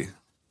loyalty.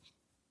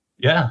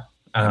 Yeah.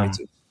 And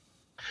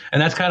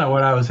that's kind of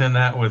what I was in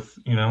that with,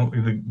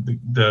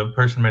 the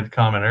person made the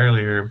comment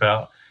earlier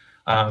about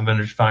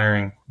vendors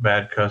firing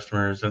bad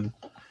customers and,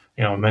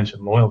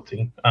 mentioned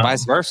loyalty.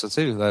 Vice versa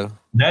too, though.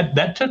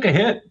 That took a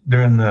hit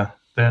during the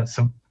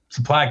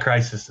supply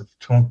crisis of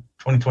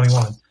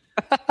 2021.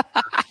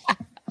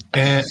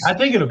 And I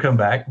think it'll come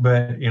back,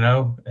 but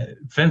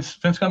fence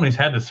companies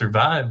had to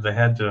survive. They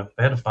had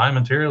to find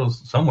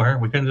materials somewhere.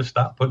 We couldn't just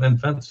stop putting in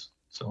fence.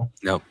 So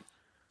nope.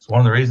 It's one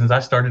of the reasons I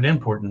started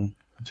importing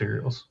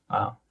materials.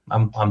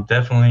 I'm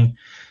definitely,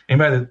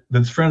 anybody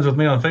that's friends with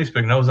me on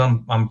Facebook knows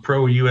I'm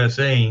pro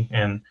USA,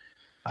 and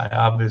I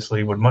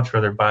obviously would much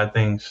rather buy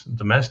things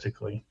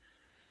domestically.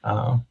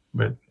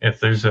 But if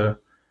there's a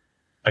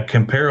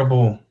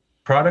comparable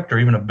product or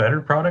even a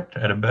better product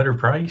at a better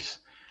price,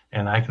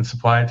 and I can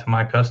supply it to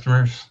my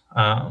customers,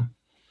 a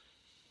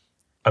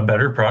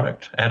better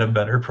product at a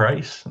better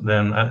price,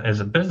 then as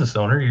a business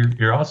owner,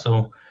 you're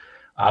also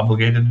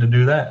obligated to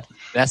do that.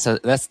 That's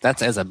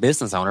as a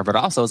business owner, but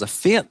also as a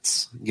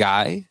fence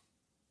guy.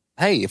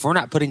 Hey, if we're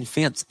not putting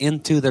fence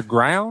into the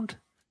ground,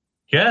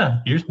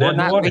 we're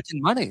not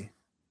making money.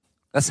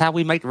 That's how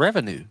we make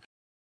revenue.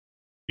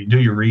 You do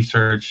your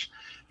research,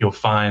 you'll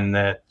find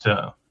that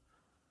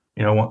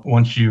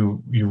once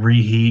you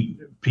reheat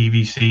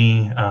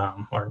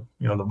PVC or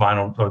the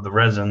vinyl or the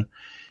resin,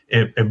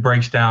 it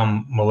breaks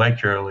down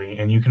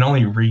molecularly, and you can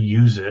only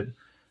reuse it.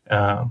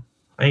 I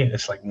think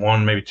it's like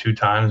 1, maybe 2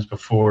 times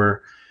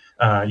before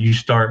you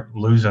start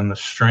losing the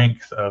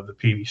strength of the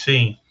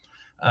PVC.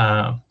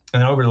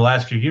 And over the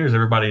last few years,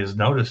 everybody has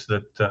noticed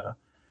that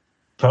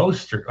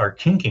posts are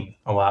kinking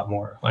a lot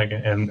more. Like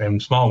in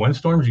small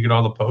windstorms, you get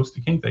all the posts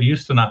to kink. They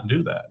used to not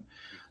do that.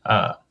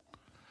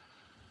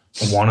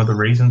 One of the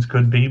reasons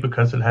could be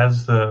because it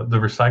has the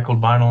recycled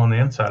vinyl on the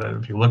inside of it.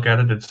 If you look at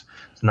it, it's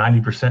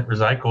 90%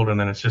 recycled, and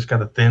then it's just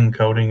got a thin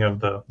coating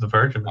of the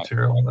virgin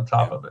material on the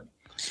top of it.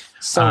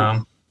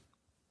 So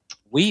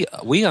we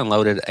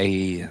unloaded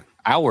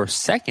our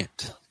second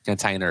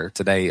container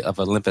today of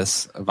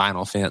Olympus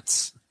vinyl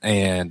fence,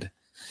 and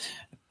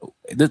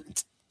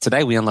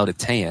today we unloaded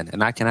 10,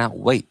 and I cannot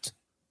wait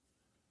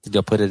to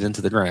go put it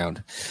into the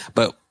ground.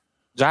 But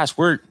Josh,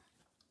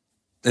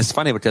 it's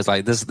funny because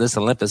like this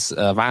Olympus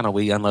vinyl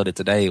we unloaded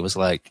today was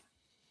like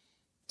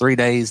 3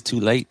 days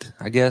too late,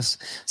 I guess.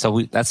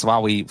 So that's why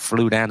we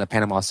flew down to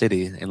Panama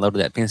City and loaded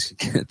that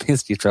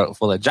Penske truck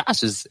full of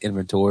Josh's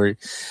inventory,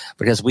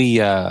 because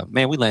we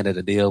landed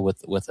a deal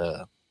with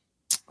a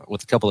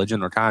couple of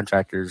general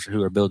contractors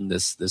who are building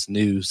this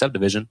new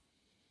subdivision.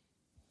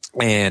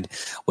 And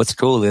what's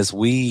cool is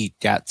we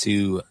got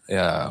to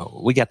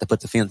put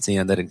the fence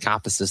in that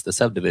encompasses the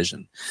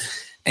subdivision.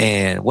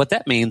 And what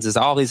that means is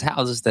all these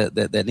houses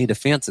that need a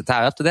fence to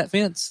tie up to that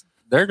fence,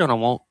 they're going to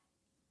want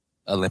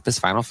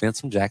Olympus vinyl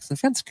fence from Jackson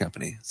Fence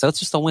Company. So it's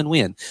just a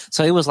win-win.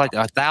 So it was like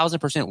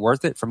 1,000%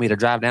 worth it for me to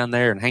drive down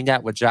there and hang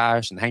out with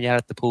Josh and hang out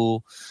at the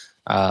pool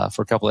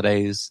for a couple of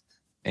days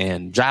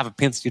and drive a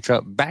Penske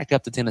truck back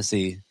up to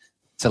Tennessee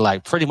to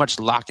like pretty much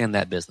lock in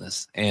that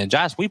business. And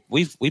Josh, we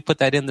put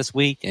that in this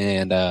week,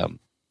 and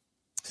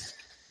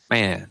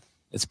man,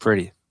 it's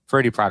pretty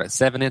product.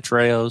 7-inch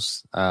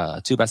rails,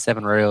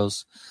 2x7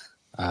 rails,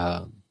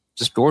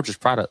 just gorgeous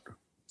product.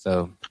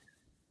 So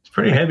it's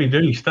pretty heavy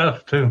duty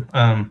stuff too.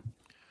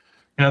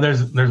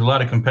 There's a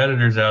lot of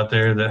competitors out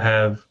there that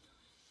have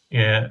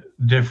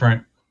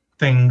different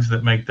things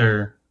that make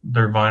their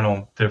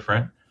vinyl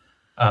different,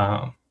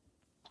 and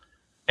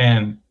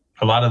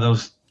a lot of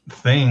those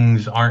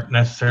things aren't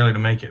necessarily to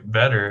make it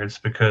better. It's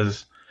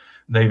because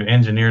they've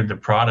engineered the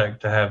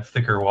product to have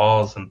thicker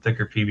walls and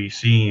thicker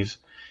PVCs,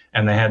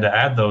 and they had to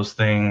add those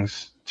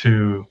things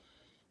to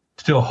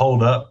still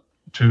hold up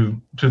to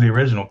the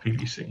original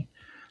PVC.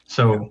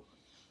 So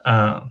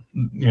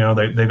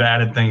they've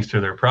added things to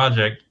their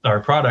product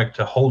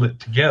to hold it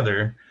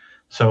together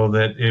so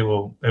that it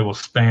will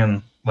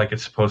span like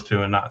it's supposed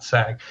to and not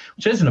sag,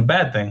 which isn't a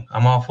bad thing.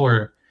 I'm all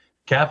for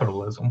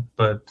capitalism,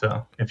 but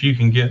if you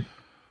can get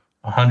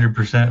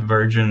 100%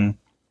 virgin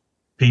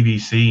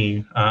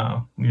PVC,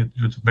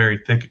 it's a very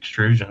thick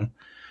extrusion,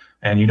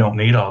 and you don't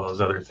need all those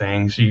other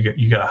things.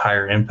 You got a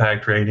higher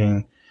impact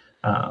rating.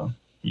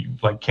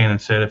 Like Cannon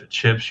said, if it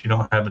chips, you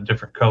don't have a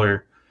different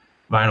color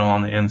vinyl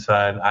on the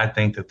inside. I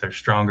think that they're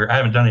stronger. I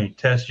haven't done any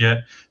tests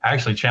yet. I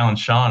actually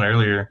challenged Sean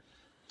earlier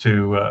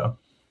to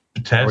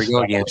test. There we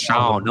go again,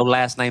 Sean. No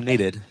last name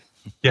needed.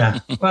 Yeah.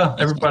 Well,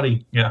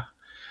 everybody. Yeah.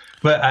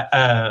 But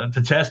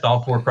to test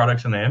all 4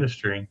 products in the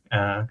industry,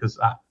 because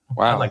I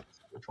like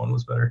which one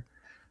was better,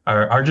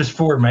 are just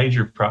 4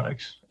 major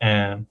products,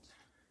 and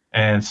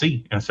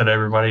see, instead of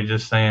everybody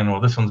just saying, well,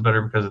 this one's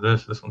better because of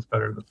this one's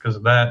better because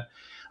of that.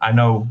 I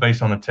know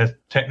based on the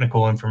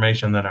technical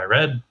information that I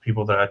read,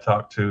 people that I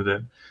talked to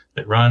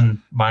that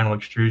run vinyl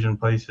extrusion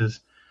places,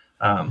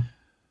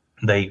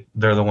 they're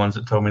the ones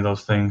that told me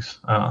those things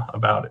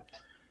about it.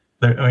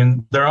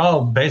 They're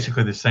all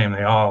basically the same.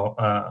 They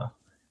all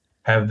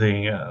have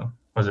the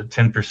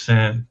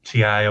 10%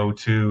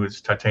 TiO2.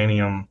 It's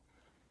titanium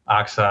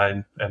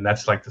oxide, and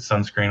that's like the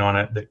sunscreen on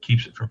it that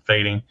keeps it from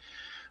fading.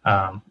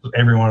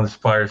 Every one of the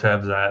suppliers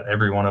has that.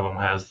 Every one of them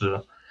has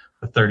the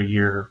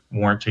 30-year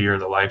warranty or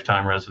the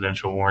lifetime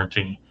residential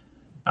warranty.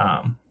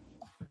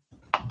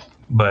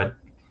 But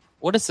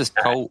what is this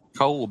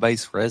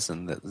coal-based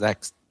resin that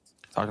Zach's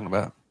talking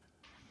about?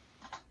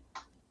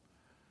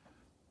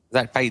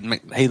 Zach Payton,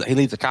 he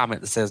leaves a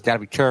comment that says, "Got to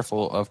be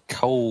careful of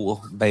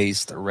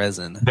coal-based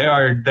resin." There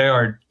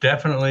are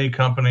definitely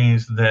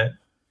companies that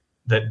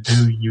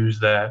do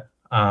use that.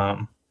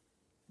 The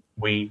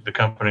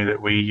company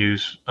that we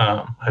use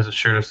has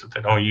assured us that they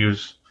don't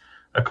use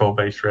a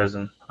coal-based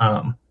resin,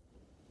 and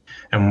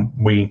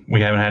we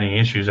haven't had any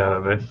issues out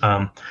of it.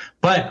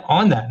 But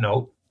on that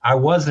note, I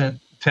wasn't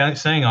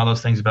saying all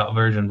those things about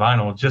virgin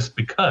vinyl just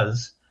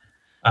because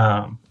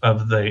of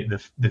the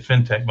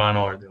Fintech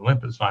vinyl or the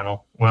Olympus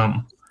vinyl.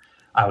 Well,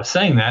 I was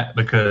saying that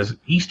because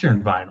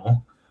Eastern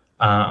vinyl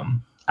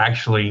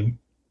actually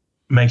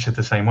makes it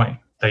the same way.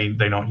 They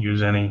don't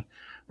use any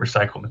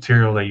recycled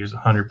material. They use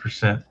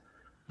 100%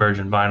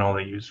 virgin vinyl.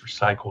 They use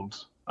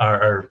recycled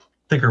or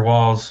thicker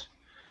walls,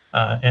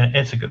 and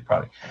it's a good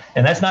product.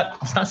 And it's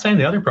not saying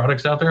the other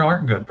products out there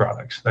aren't good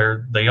products.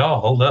 They all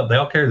hold up. They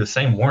all carry the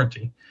same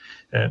warranty.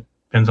 It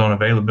depends on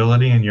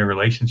availability and your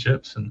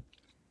relationships and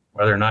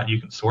whether or not you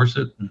can source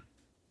it and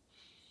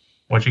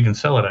what you can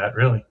sell it at,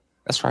 really.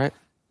 That's right.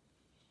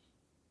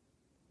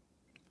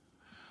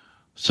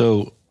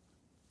 So,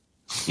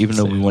 even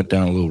though we went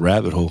down a little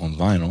rabbit hole on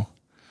vinyl.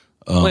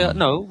 Well,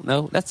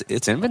 no,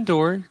 it's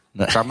inventory.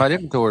 Talking about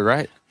inventory,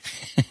 right?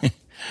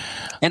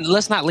 And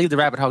let's not leave the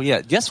rabbit hole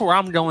yet. Guess where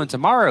I'm going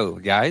tomorrow,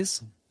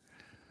 guys?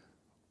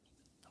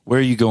 Where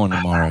are you going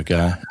tomorrow,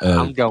 guy?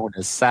 I'm going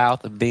to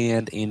South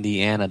Bend,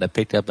 Indiana to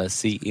pick up a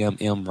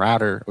CMM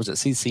router. Or was it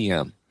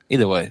CCM?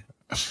 Either way.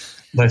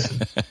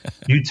 Listen,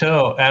 you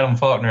tell Adam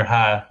Faulkner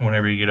hi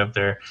whenever you get up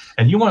there.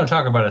 And you want to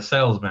talk about a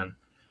salesman.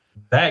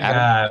 That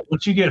guy,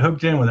 once you get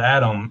hooked in with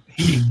Adam,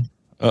 he...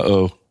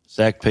 Uh-oh.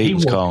 Zach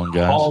Payton's calling,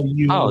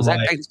 guys. Zach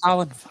Payton's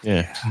calling?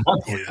 Yeah.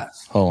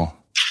 Hold on.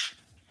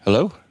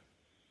 Hello?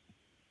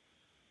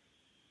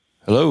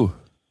 Hello?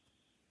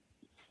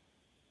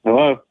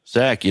 Hello?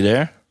 Zach, you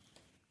there?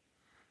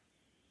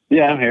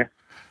 Yeah, I'm here.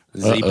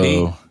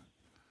 ZP.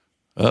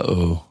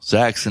 Uh-oh.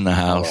 Zach's in the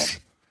house.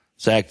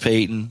 Zach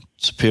Payton,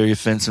 Superior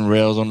Fencing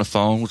Rails on the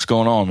phone. What's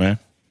going on, man?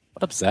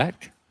 What up,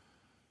 Zach?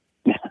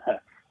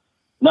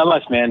 Not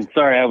much, man.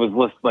 Sorry, I was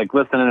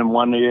listening in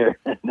one ear.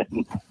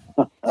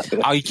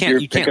 Oh, you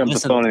can't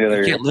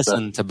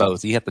listen to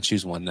both. You have to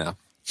choose one now.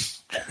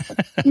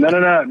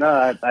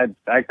 No.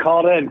 I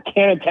called in.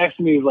 Ken texted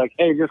me. He's like,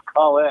 "Hey, just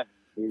call in."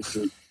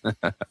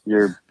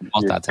 You're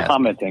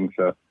commenting,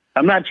 so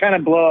I'm not trying to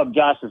blow up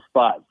Josh's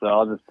spot.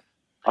 So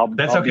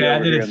That's okay. I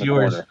did it for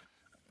yours.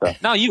 So.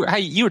 No, you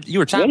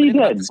were chiming in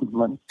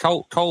about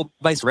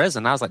coal-based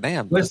resin. I was like,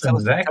 damn. Listen,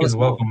 Zach is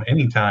welcome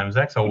anytime.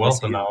 Zach's a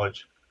wealth of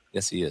knowledge.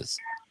 Yes, he is.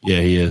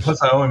 Yeah, he is.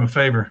 Plus, I owe him a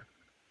favor.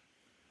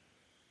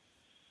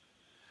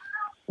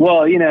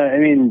 Well,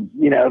 the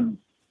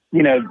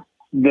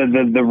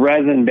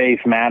resin base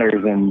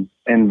matters in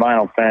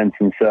vinyl fence,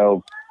 and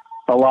so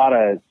a lot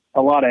of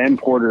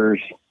importers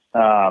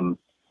and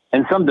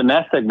some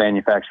domestic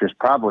manufacturers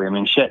probably.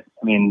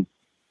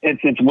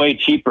 It's way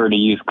cheaper to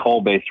use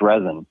coal-based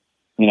resin.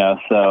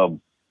 So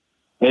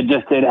it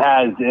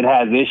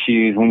has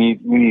issues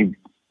when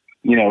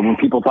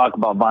people talk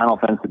about vinyl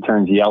fence that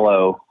turns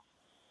yellow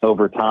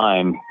over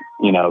time.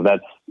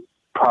 That's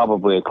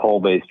probably a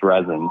coal-based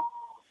resin.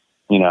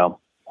 And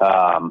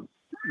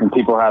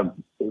people have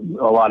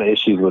a lot of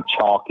issues with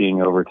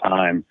chalking over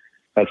time.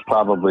 That's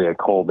probably a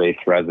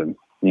coal-based resin.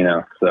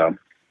 So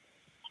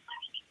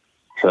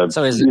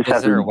is you just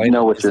have there to a way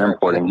know what you're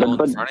importing.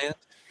 But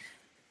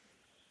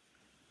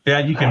yeah,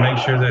 you can make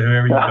sure that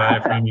whoever you buy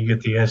it from, you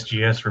get the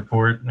SGS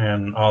report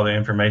and all the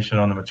information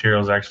on the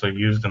materials actually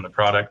used in the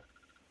product.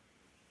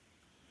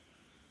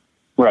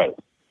 Right.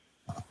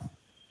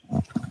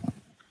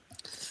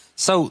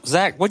 So,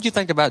 Zach, what do you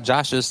think about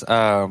Josh's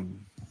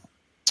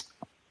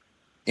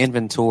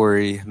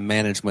inventory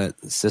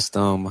management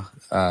system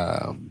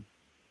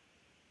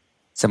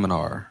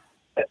seminar?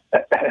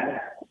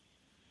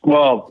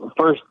 Well,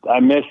 first, I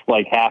missed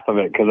like half of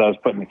it because I was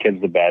putting the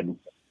kids to bed.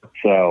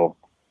 So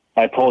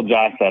I told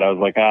Josh that. I was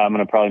like, I'm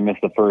going to probably miss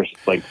the first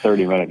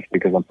 30 minutes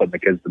because I'm putting the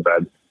kids to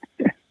bed.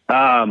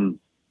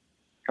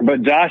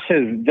 But Josh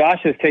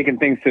has taken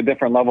things to a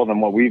different level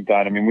than what we've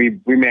done. We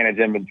manage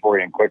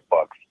inventory in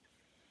QuickBooks.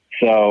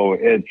 So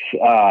it's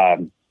a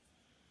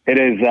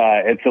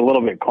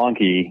little bit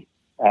clunky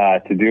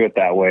to do it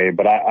that way,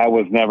 but I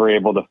was never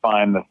able to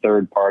find the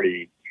third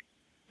party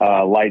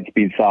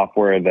Lightspeed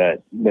software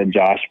that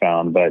Josh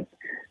found. But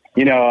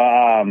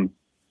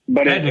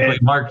but technically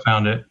Mark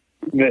found it.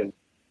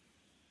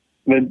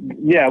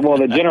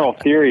 The general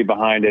theory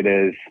behind it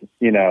is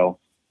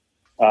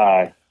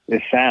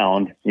is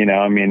sound.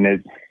 I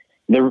mean,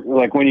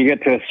 like when you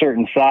get to a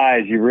certain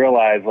size, you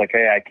realize like,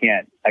 hey, I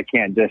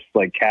can't just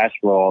like cash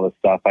flow all this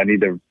stuff. I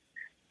need to.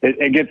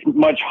 It gets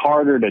much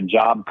harder to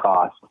job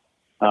cost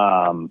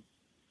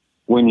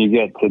when you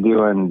get to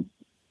doing,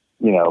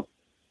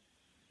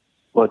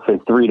 let's say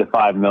 3 to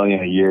 5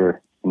 million a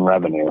year in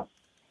revenue.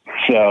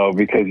 So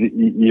because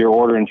you're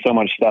ordering so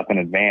much stuff in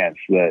advance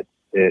that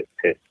it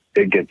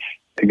gets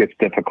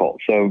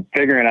difficult. So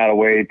figuring out a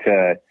way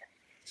to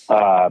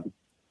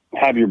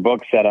have your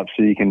book set up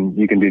so you can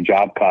do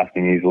job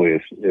costing easily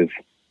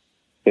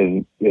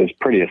is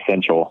pretty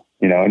essential,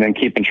 and then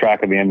keeping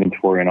track of the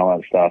inventory and all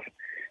that stuff.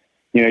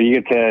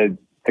 You get to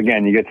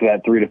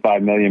that 3 to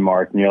 5 million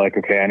mark and you're like,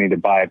 okay, I need to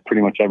buy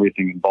pretty much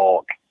everything in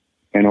bulk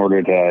in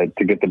order to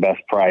get the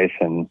best price.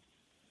 And,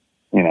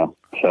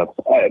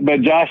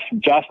 but Josh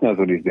knows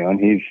what he's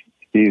doing.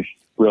 He's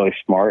really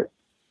smart.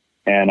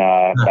 And,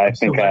 I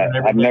think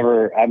I've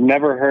never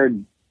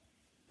heard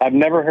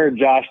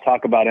Josh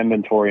talk about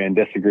inventory and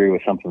disagree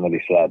with something that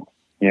he said.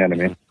 You know what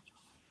I mean?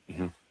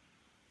 Mm-hmm.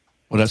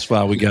 Well, that's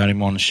why we got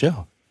him on the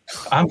show.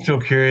 I'm still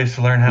curious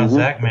to learn how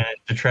Zach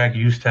managed to track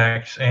use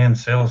tax and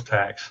sales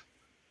tax.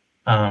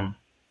 In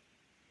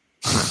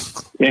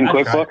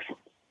QuickBooks?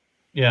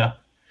 Yeah.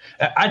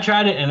 I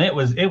tried it and it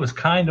was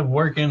kind of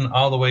working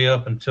all the way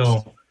up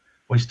until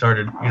we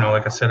started,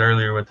 like I said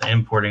earlier, with the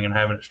importing and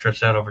having it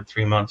stretched out over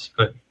 3 months,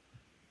 but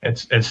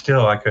it's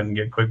still, I couldn't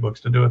get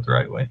QuickBooks to do it the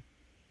right way.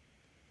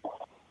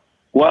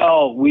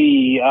 Well,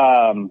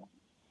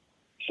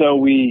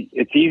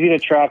 it's easy to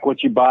track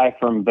what you buy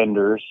from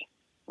vendors,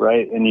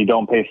 right? And you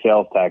don't pay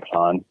sales tax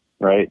on,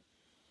 right?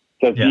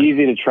 So it's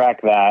easy to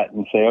track that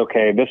and say,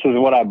 okay, this is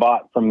what I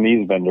bought from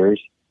these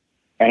vendors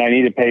and I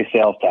need to pay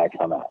sales tax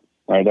on that,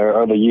 right?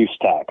 Or the use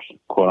tax,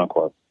 quote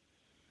unquote.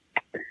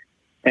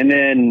 And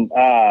then,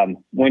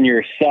 when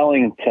you're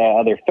selling to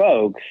other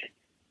folks,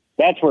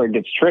 that's where it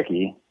gets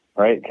tricky,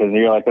 right? Cause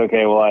you're like,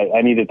 okay, well,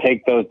 I need to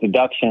take those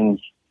deductions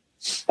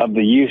of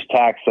the use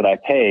tax that I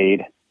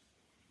paid,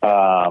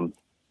 so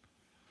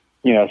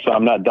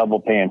I'm not double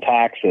paying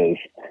taxes.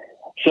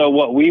 So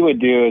what we would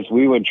do is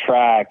we would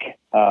track,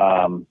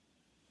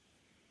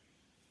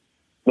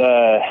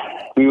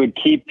 we would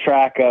keep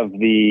track of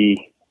the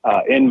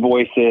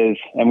invoices,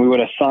 and we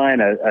would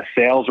assign a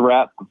sales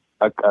rep,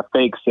 a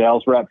fake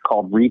sales rep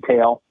called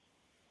retail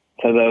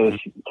to those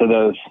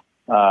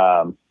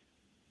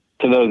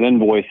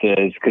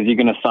invoices, because you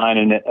can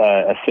assign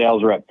a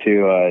sales rep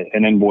to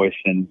an invoice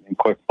in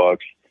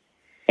QuickBooks,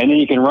 and then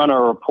you can run a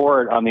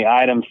report on the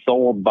items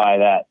sold by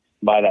that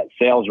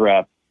sales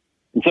rep.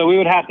 And so we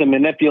would have to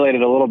manipulate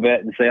it a little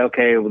bit and say,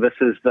 okay, well, this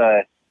is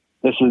the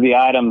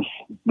items,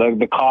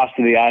 the cost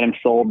of the items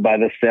sold by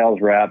this sales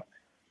rep,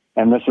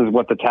 and this is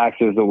what the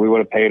taxes that we would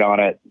have paid on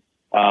it.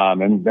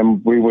 And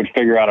then we would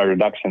figure out our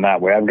deduction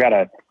that way.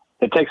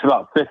 It takes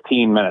about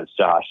 15 minutes,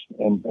 Josh,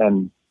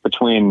 and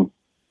between,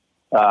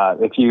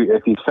 if you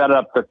set it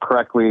up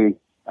correctly,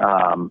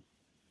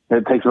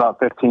 it takes about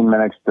 15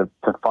 minutes to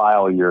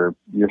file your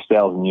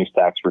sales and use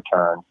tax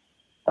return,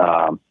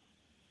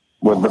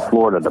 with the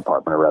Florida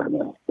Department of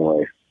Revenue.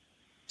 Anyway.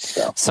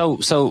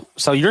 So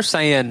you're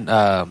saying,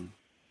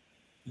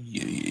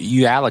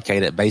 you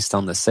allocate it based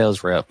on the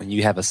sales rep, and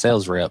you have a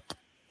sales rep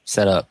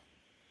set up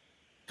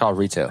called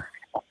retail.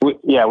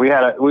 We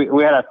had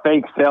a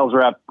fake sales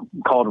rep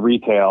called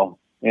retail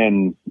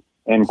in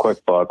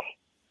QuickBooks,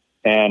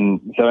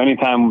 and so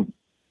anytime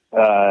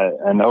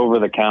an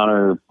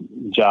over-the-counter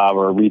job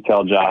or a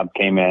retail job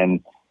came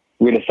in,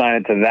 we'd assign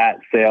it to that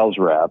sales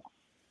rep,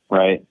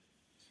 right?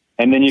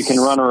 And then you can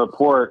run a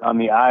report on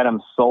the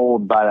items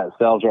sold by that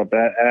sales rep,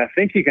 and I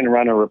think you can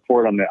run a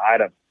report on the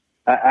item.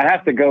 I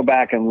have to go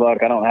back and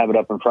look. I don't have it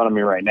up in front of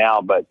me right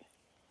now, but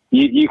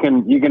you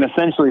can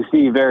essentially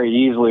see very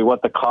easily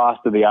what the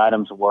cost of the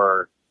items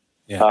were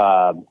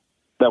that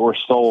were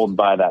sold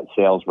by that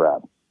sales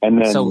rep,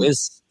 and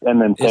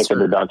then take a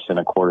deduction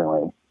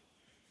accordingly.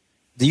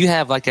 Do you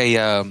have like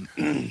a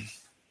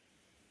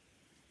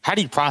how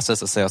do you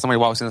process a sale? Somebody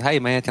walks in and says, "Hey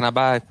man, can I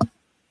buy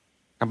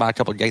a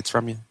couple of gates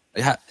from you?"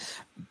 Do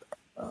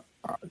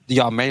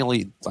y'all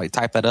manually like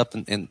type that up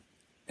in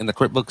the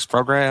QuickBooks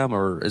program,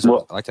 or is it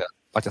like a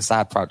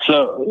side project?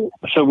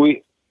 So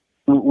we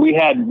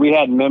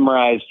had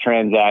memorized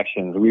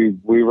transactions. We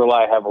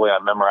rely heavily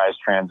on memorized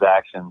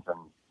transactions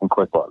in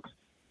QuickBooks,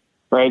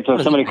 right? So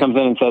if somebody comes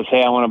in and says,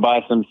 "Hey, I want to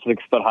buy some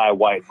 6-foot high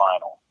white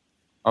vinyl,"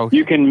 okay,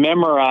 you can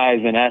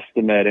memorize an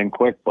estimate in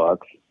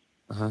QuickBooks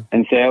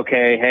and say,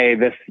 "Okay, hey,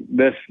 this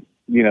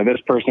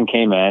person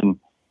came in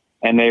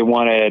and they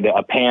wanted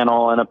a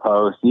panel and a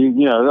post. You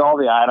know all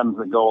the items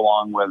that go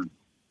along with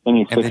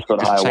any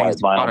 6-foot high white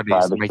vinyl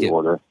privacy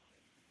order."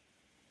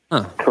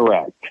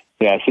 Correct.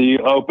 Yeah. So you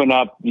open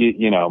up,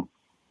 you know,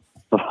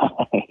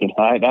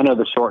 I know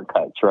the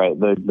shortcuts, right?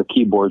 The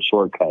keyboard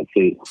shortcuts.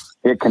 You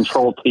hit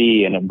Control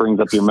T and it brings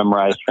up your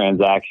memorized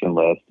transaction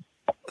list.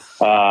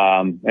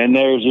 And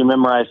there's your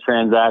memorized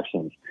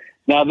transactions.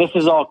 Now this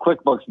is all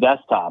QuickBooks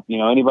Desktop. You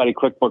know, anybody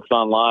QuickBooks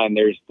Online,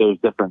 there's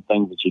different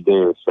things that you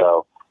do.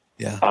 So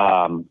Yeah.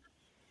 I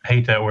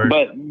hate that word.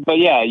 But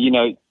yeah, you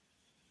know,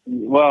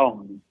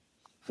 well,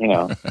 you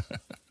know,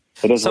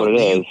 it is what it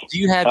is. Do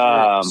you have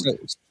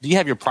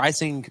your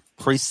pricing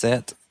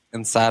preset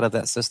inside of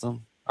that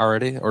system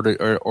already,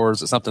 or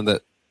is it something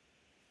that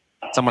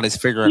somebody's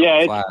figuring? Yeah,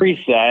 it's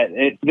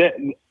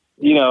preset.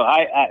 You know,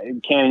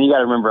 Ken, you got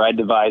to remember, I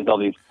devised all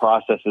these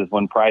processes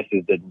when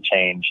prices didn't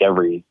change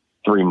every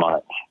 3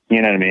 months.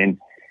 You know what I mean?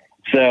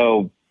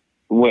 So,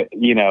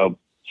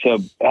 so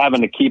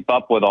having to keep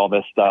up with all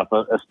this stuff,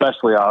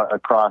 especially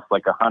across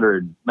like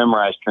 100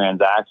 memorized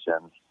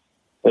transactions,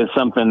 is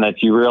something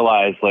that you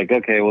realize, like,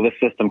 okay, well, this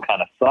system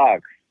kind of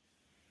sucks,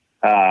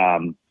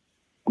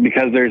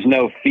 because there's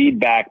no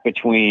feedback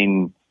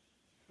between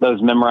those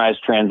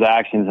memorized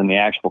transactions and the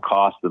actual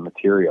cost of the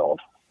materials.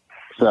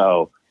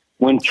 So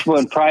when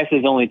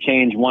prices only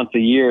change once a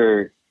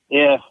year,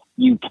 if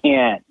you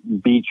can't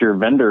beat your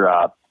vendor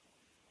up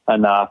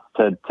enough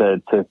to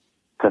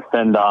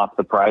fend off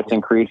the price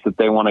increase that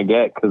they want to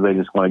get, because they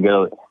just want to get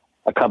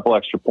a couple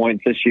extra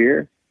points this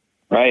year,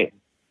 right?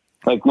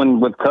 Like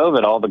with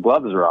COVID, all the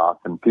gloves are off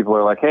and people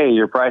are like, hey,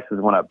 your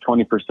prices went up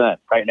 20%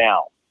 right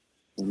now,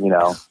 you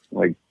know,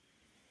 like,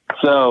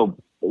 so,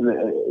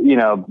 you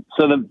know,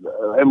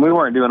 and we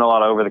weren't doing a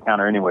lot of over the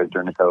counter anyways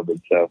during the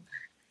COVID. So,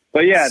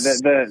 but yeah,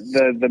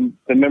 the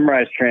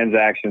memorized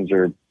transactions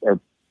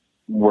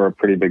were a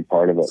pretty big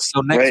part of it.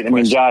 So next right? I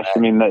mean, Josh,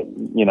 you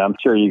know, I'm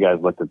sure you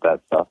guys looked at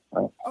that stuff.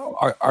 Right?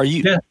 Are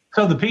you? Yeah.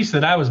 So the piece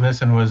that I was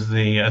missing was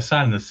the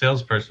assigning the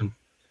salesperson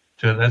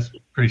to it. That's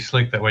pretty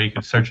slick. That way you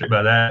can search it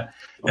by that.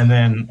 And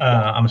then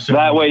I'm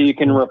assuming that way you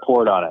can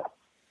report on it.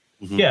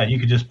 Yeah. You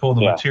could just pull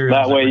the materials.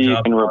 That way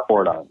you can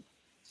report on it.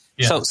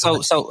 Yeah.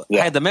 So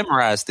yeah. Hey, the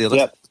memorized deal.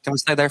 Yep. Can we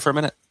stay there for a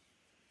minute?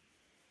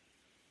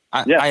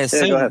 I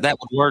assume that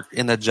would work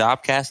in the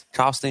job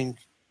costing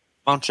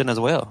function as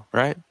well,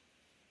 right?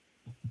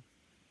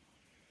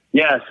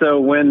 Yeah. So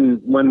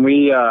when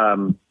we,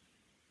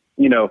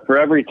 you know, for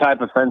every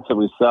type of fence that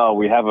we sell,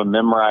 we have a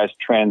memorized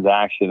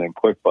transaction in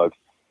QuickBooks.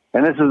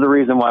 And this is the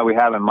reason why we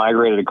haven't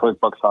migrated to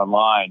QuickBooks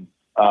Online,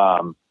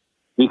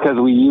 because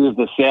we use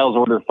the sales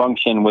order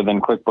function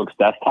within QuickBooks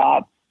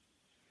Desktop.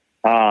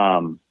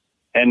 And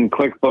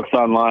QuickBooks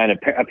Online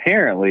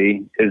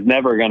apparently is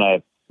never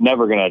gonna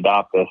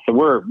adopt this. So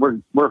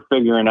we're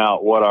figuring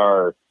out what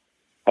our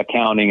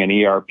accounting and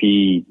ERP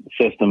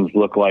systems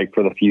look like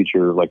for the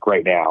future, like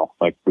right now.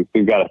 Like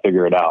we've got to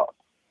figure it out.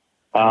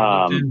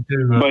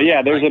 But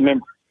yeah, there's a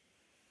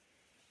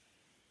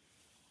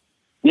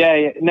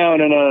Yeah, no.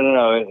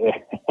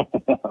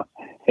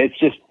 It's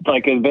just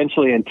like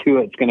eventually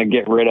Intuit's going to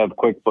get rid of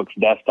QuickBooks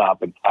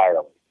Desktop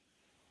entirely.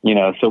 You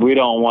know, so we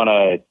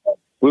want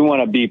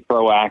to be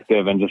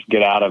proactive and just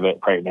get out of it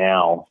right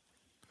now.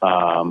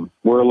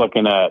 We're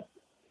looking at,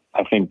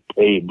 I think,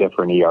 8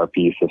 different ERP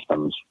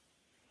systems.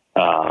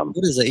 What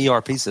is an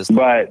ERP system?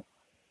 But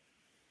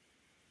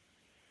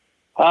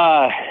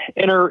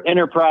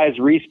enterprise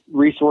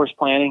resource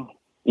planning,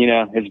 you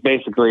know, it's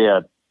basically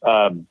an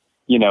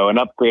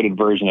upgraded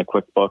version of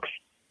QuickBooks.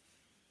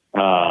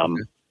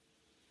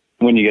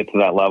 When you get to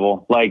that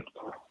level, like,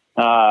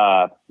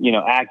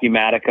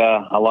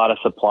 Acumatica, a lot of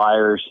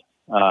suppliers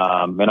in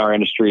our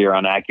industry are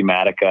on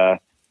Acumatica.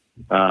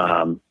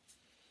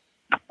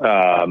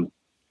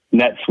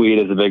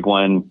 NetSuite is a big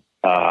one.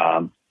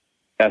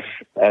 S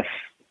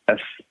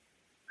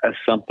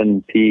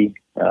something T.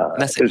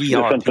 That's it's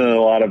something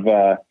a lot of.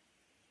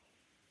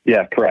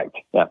 Yeah, correct.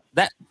 Yeah.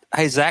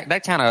 Hey Zach,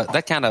 that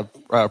kind of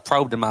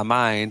probed in my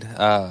mind.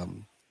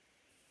 I'm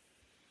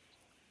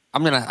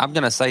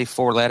gonna say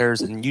 4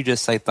 letters, and you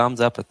just say thumbs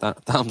up or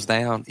thumbs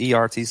down.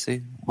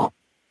 ERTC.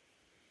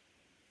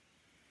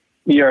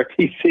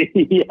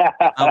 ERTC. Yeah.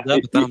 Thumbs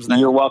up or thumbs down.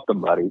 You're welcome,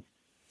 buddy.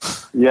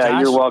 Yeah,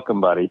 Josh? You're welcome,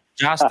 buddy.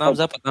 Josh, thumbs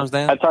up or thumbs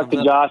down? I talked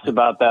to Josh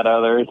about that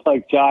other. It's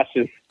like Josh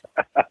is.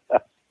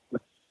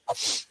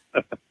 That's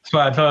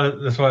why I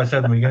said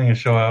at the beginning of the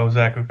show I owe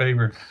Zach a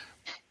favor.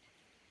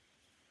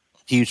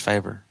 Huge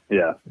favor.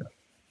 Yeah.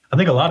 I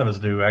think a lot of us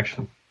do,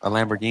 actually. A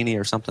Lamborghini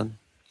or something.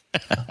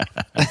 Did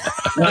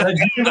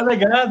you know that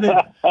guy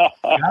that got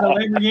a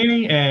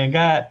Lamborghini and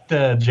got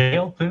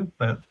jail too?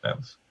 That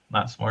was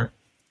not smart.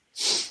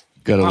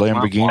 Got a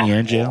Lamborghini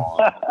and jail.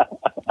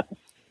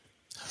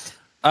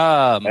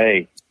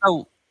 Hey.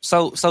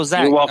 So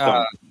Zach. You're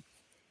welcome.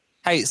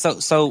 Hey, so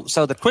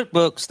the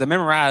QuickBooks, the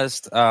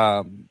memorized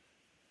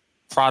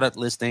product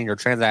listing or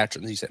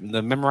transactions, you said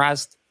the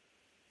memorized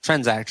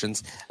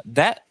transactions,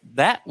 that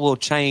will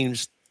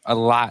change a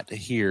lot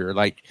here.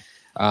 Like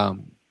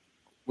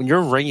when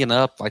you're ringing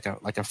up like a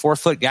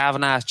 4-foot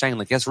galvanized chain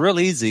link, it's real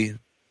easy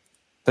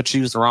to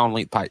choose the wrong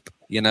link pipe.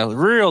 You know,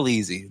 real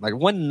easy. Like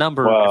one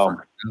number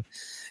different.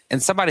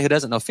 And somebody who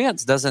doesn't know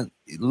fence doesn't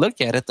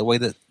look at it the way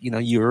that,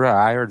 you or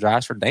I or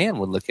Josh or Dan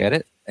would look at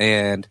it.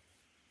 And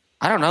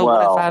I don't know.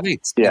 Well,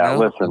 5/8. Yeah,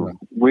 listen,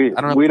 we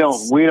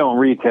don't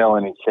retail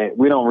any chain.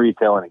 We don't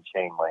retail any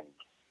chain link.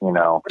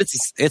 But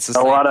it's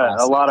a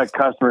lot of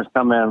customers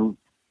come in.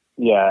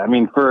 Yeah, I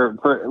mean,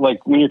 for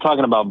like when you're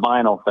talking about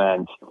vinyl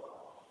fence,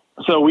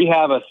 so we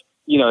have a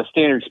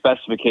standard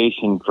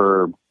specification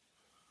for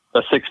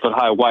a 6-foot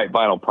high white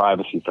vinyl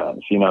privacy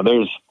fence.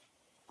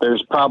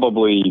 There's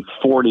probably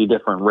 40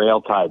 different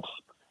rail types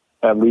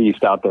at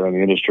least out there in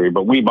the industry,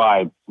 but we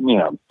buy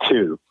 2.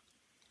 So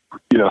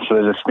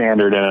there's a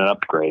standard and an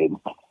upgrade.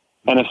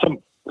 And if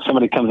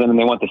somebody comes in and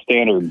they want the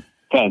standard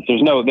fence,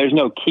 there's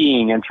no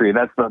keying entry.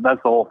 That's the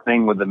whole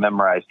thing with the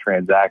memorized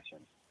transaction.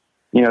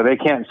 They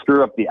can't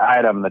screw up the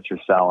item that you're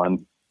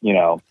selling.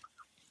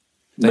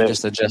 They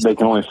just adjust. They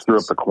can only screw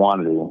up the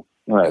quantity.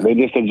 Right. They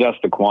just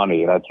adjust the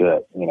quantity. That's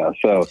it.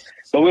 So,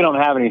 but we don't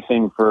have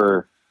anything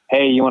for,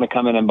 hey, you want to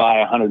come in and buy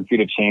 100 feet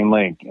of chain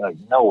link? Like,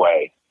 no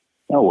way.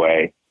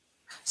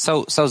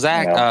 So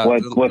Zach,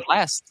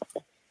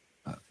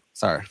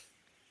 sorry.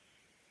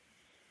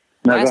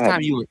 No,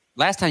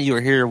 Last time you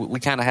were here, we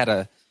kind of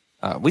had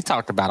we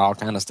talked about all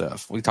kind of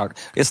stuff.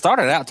 It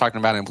started out talking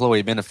about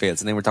employee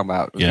benefits, and then we're talking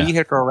about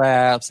vehicle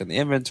wraps and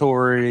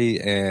inventory,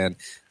 and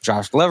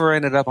Josh Glover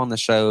ended up on the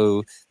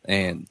show,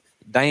 and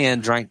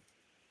Dan drank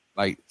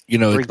 3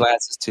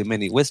 glasses too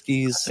many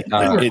whiskeys.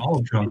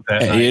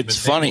 It's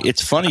funny.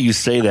 It's funny you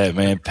say that,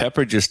 man.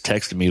 Pepper just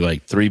texted me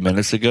like 3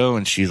 minutes ago,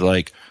 and she's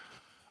like,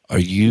 "Are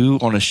you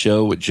on a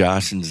show with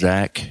Josh and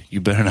Zach?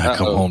 You better not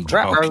come home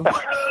drunk."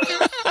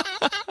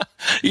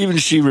 Even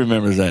she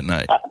remembers that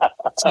night.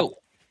 So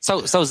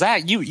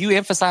Zach, you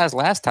emphasized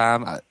last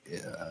time.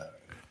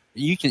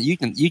 You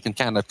can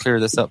kind of clear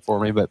this up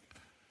for me, but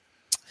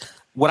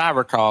what I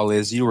recall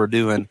is you were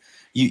doing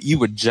you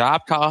would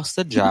job cost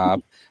the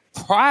job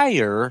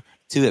prior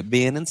to it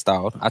being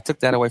installed. I took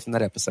that away from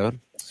that episode,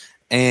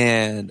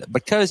 and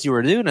because you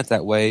were doing it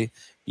that way,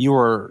 you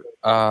were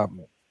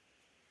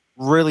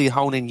really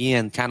honing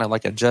in kind of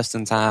like a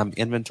just-in-time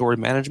inventory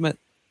management.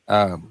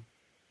 Does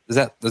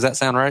that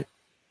sound right?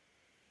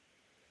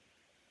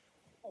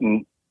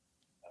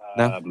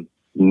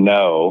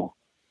 No.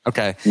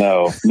 Okay.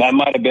 No, that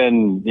might have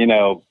been,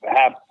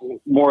 half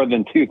more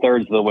than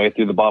 2/3 of the way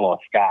through the bottle of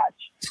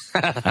scotch.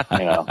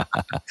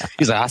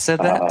 He's like, I said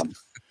that.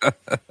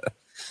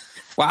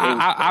 Well,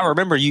 I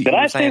remember you. Did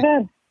I say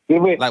that?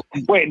 Did we?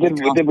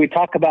 Did we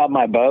talk about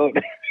my boat?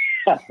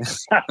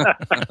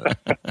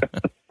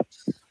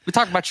 We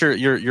talked about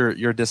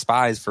your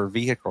despise for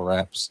vehicle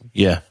wraps.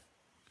 Yeah.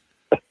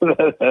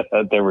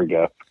 There we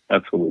go.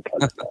 That's what we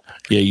talked about.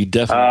 Yeah, you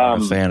definitely are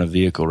a fan of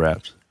vehicle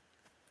wraps.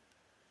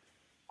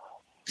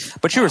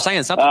 But you were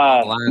saying something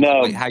along the lines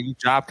of like how you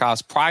job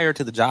cost prior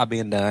to the job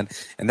being done,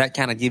 and that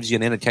kind of gives you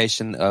an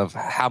indication of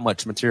how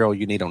much material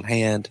you need on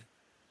hand.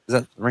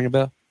 Does that ring a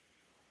bell?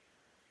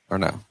 Or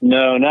no?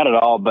 No, not at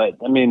all. But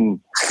I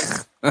mean,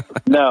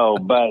 no,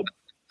 but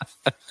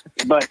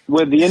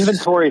with the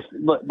inventory,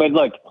 but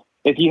look,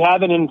 if you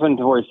have an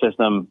inventory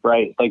system,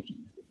 right? Like,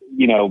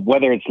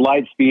 whether it's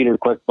Lightspeed or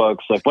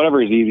QuickBooks, like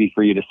whatever is easy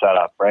for you to set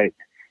up, right?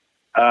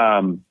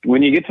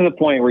 When you get to the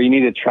point where you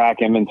need to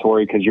track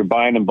inventory because you're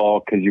buying in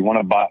bulk, because you want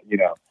to buy,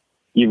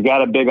 you've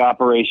got a big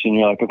operation.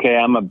 You're like, okay,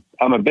 I'm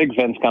a big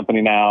fence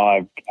company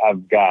now.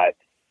 I've got,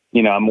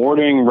 I'm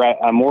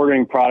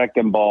ordering product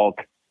in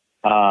bulk.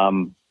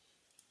 But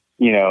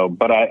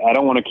I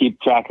don't want to keep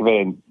track of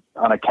it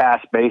on a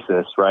cash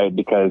basis, right?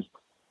 Because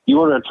you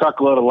order a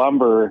truckload of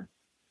lumber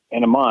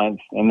in a month,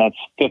 and that's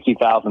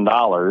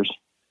 $50,000,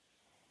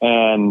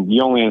 and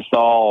you only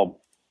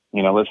install,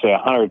 let's say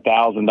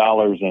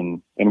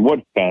 $100,000 in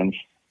wood fence.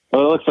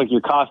 Well, it looks like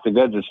your cost of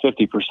goods is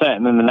 50%.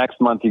 And then the next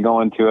month you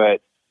go into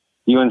it,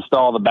 you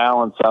install the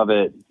balance of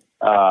it,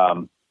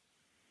 and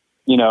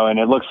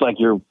it looks like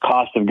your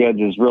cost of goods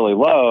is really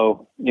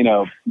low.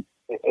 It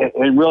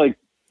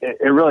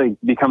really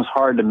becomes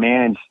hard to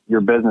manage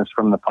your business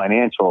from the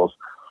financials.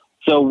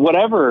 So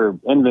whatever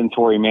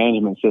inventory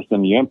management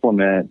system you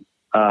implement,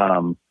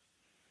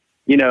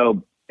 you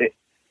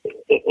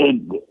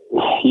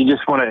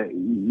just want to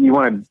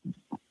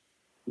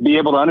be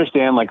able to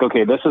understand, like,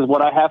 okay, this is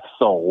what I have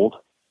sold,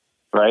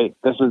 right?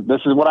 This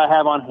is what I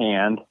have on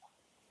hand.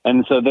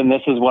 And so then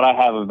this is what I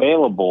have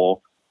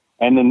available.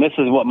 And then this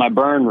is what my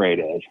burn rate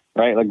is,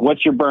 right? Like,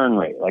 what's your burn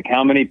rate? Like,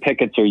 how many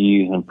pickets are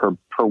you using per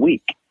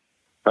week,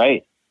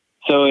 right?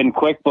 So in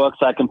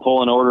QuickBooks, I can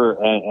pull an order,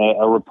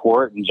 a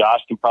report, and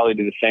Josh can probably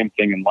do the same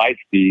thing in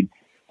Lightspeed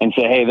and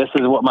say, hey, this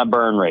is what my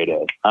burn rate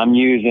is. I'm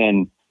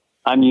using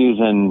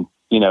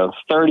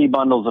 30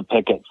 bundles of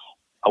pickets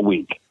a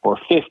week, or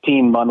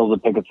 15 bundles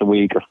of pickets a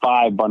week, or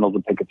 5 bundles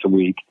of pickets a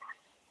week.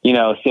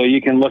 So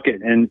you can look at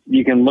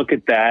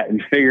that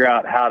and figure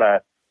out how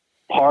to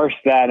parse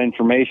that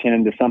information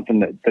into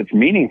something that's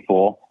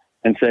meaningful,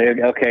 and say,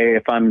 okay,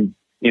 if I'm,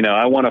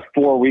 I want a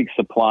 4-week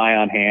supply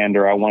on hand,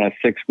 or I want a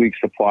 6-week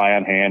supply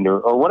on hand,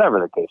 or whatever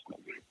the case may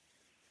be,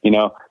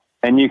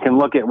 and you can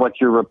look at what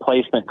your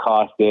replacement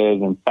cost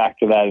is and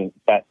factor that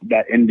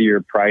into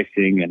your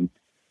pricing. And,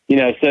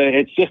 so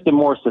it's just a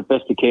more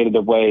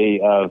sophisticated way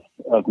of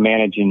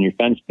managing your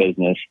fence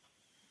business,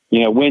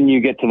 when you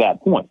get to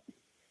that point,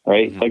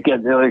 right? Mm-hmm. Like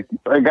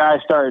a guy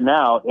starting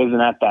out isn't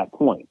at that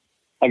point.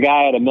 A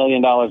guy at $1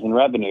 million in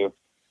revenue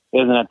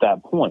isn't at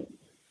that point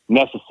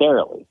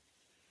necessarily,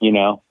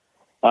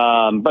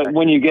 but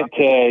when you get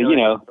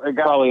to,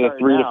 probably a $3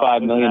 to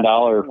 $5 million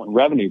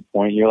revenue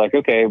point, you're like,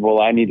 okay, well,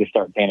 I need to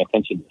start paying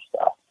attention to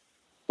stuff,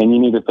 and you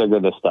need to figure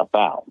this stuff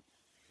out.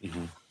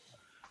 Mm-hmm.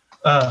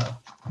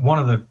 One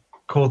of the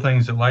cool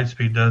things that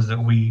Lightspeed does that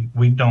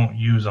we don't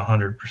use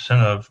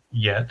 100% of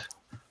yet,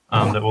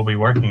 that we'll be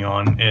working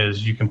on,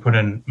 is you can put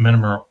in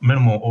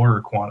minimal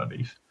order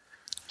quantities.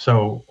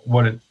 So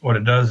what it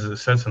does is it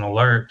sets an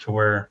alert to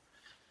where,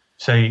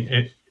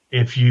 say,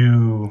 if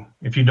you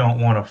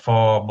don't want to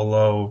fall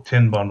below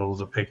 10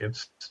 bundles of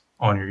pickets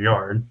on your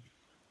yard,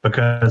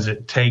 because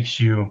it takes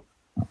you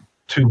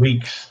 2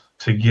 weeks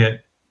to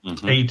get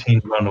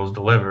 18 bundles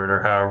delivered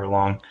or however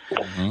long,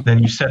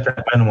 then you set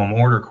that minimum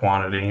order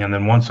quantity, and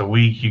then once a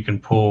week you can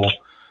pull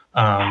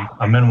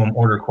a minimum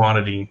order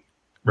quantity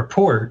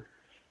report,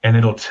 and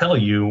it'll tell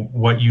you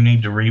what you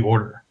need to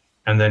reorder.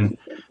 And then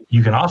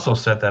you can also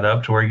set that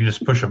up to where you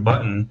just push a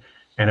button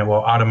and it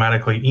will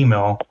automatically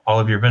email all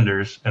of your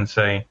vendors and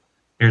say,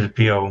 here's a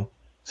PO,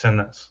 send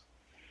this.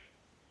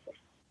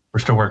 We're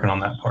still working on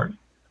that part.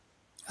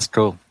 That's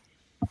cool.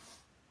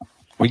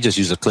 We just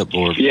use a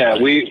clipboard. Yeah,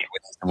 we need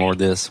some more of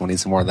this. We need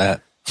some more of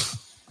that.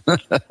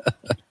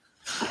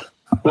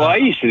 Well, I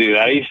used to do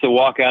that. I used to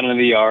walk out into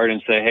the yard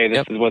and say, hey,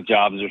 this is what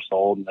jobs are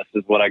sold, and this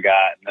is what I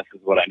got, and this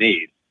is what I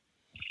need.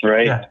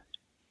 Right? Yeah.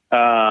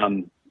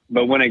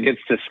 But when it gets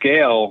to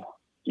scale,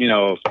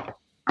 a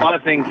lot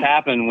of things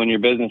happen when your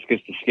business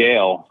gets to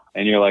scale,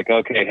 and you're like,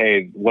 okay,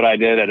 hey, what I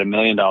did at $1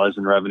 million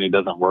in revenue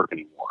doesn't work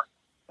anymore.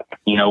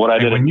 What I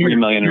did at $3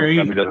 million in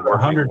revenue doesn't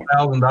work anymore.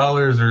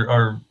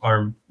 $100,000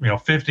 or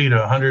 $50 to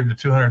 $100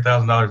 to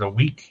 $200,000 a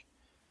week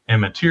in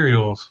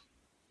materials,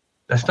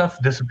 that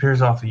stuff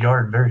disappears off the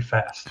yard very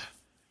fast.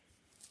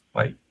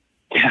 Like,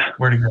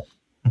 where to go?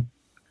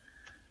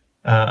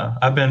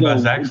 I've been by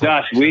Zach's.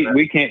 Josh,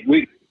 we came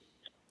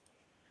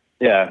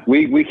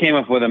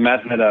up with a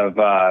method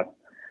of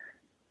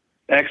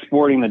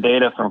exporting the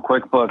data from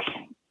QuickBooks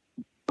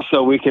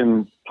so we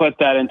can put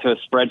that into a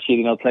spreadsheet,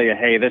 and it'll tell you,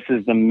 hey, this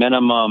is the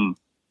minimum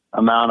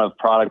amount of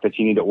product that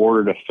you need to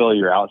order to fill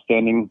your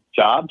outstanding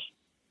jobs,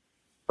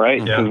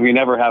 right? Because we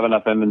never have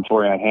enough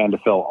inventory on hand to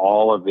fill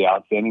all of the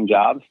outstanding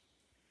jobs.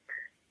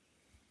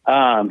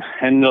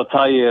 And they'll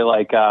tell you,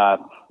 like,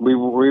 we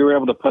were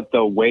able to put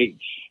the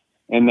weights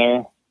in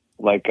there,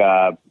 like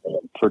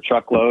for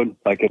truckload,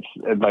 like it's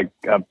like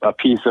a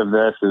piece of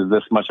this is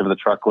this much of the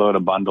truckload, a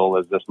bundle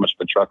is this much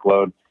of a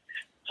truckload,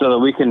 so that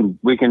we can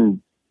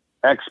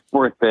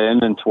export the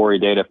inventory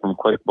data from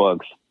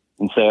QuickBooks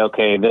and say,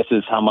 okay, this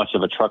is how much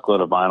of a truckload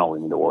of vinyl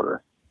we need to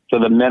order. So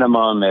the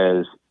minimum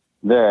is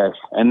this,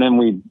 and then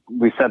we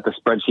set the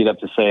spreadsheet up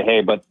to say,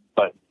 hey, but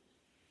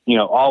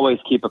always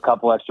keep a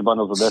couple extra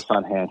bundles of this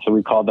on hand. So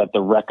we call that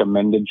the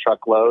recommended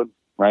truckload,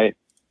 right?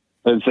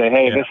 And say,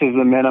 hey, this is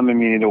the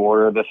minimum you need to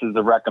order. This is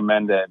the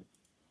recommended.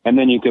 And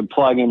then you could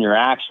plug in your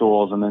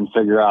actuals and then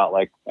figure out,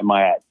 like, am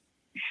I at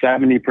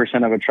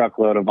 70% of a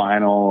truckload of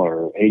vinyl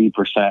or 80%?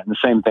 And the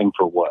same thing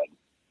for wood,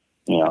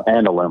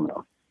 and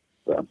aluminum.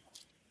 So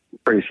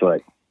pretty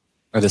slick.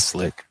 That is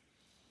slick.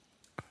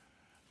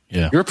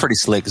 Yeah. You're pretty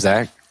slick,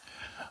 Zach.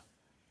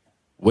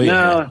 Way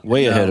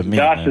ahead of me.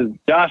 Josh is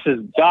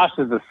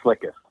the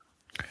slickest.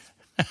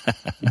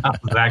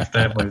 Zach's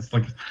definitely the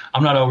slickest.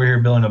 I'm not over here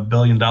building $1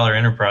 billion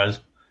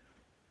enterprise.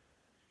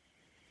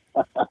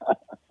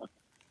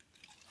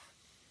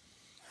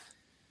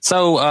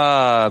 So,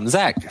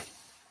 Zach,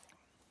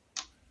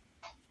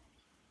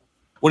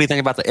 what do you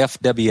think about the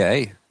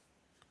FWA?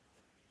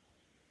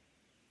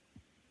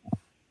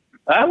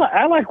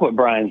 I like what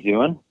Brian's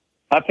doing.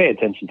 I pay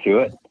attention to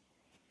it.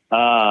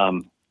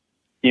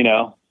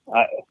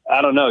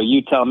 I don't know.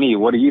 You tell me.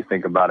 What do you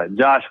think about it?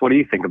 Josh, what do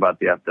you think about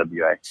the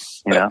FWA?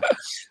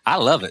 I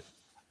love it.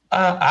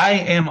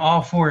 I am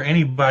all for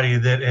anybody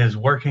that is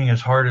working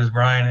as hard as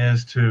Brian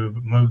is to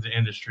move the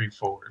industry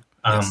forward.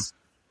 Yes.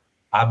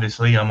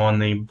 Obviously, I'm on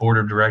the board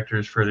of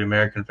directors for the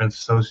American Fence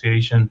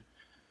Association,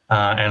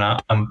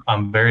 and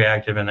I'm very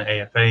active in the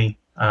AFA.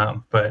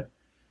 But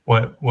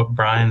what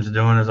Brian's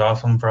doing is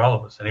awesome for all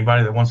of us.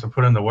 Anybody that wants to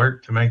put in the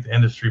work to make the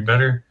industry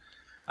better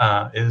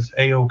is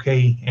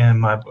A-OK in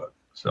my book.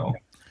 So,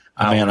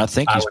 I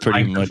think he's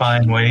pretty much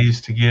find ways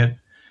to get,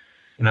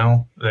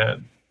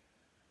 that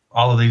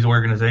all of these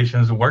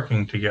organizations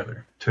working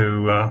together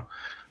to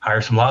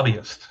hire some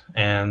lobbyists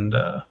and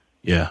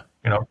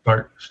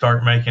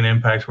start making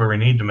impacts where we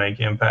need to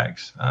make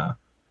impacts.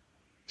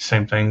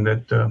 Same thing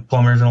that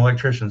plumbers and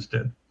electricians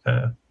did.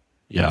 I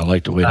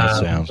like the way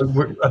that sounds.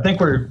 I think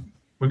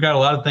we've got a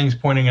lot of things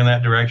pointing in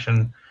that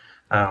direction.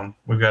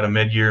 We've got a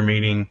mid-year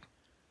meeting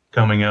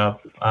coming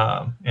up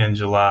in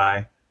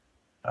July.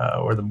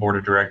 where the board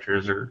of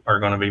directors are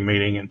going to be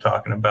meeting and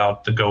talking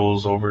about the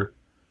goals over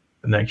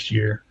the next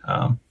year.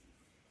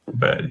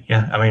 But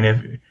yeah, I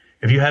mean,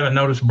 if you haven't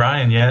noticed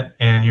Brian yet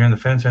and you're in the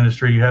fence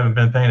industry, you haven't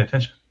been paying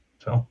attention.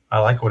 So I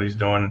like what he's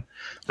doing.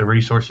 The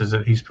resources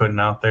that he's putting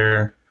out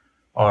there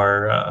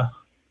are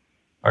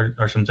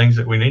some things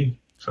that we need.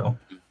 So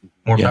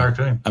more power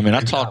to him. I mean,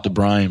 I talk to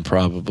Brian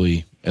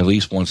probably at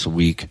least once a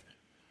week,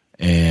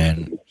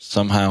 and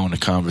somehow in the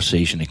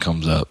conversation it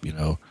comes up,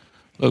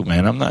 look,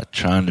 man, I'm not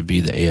trying to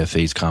be the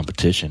AFA's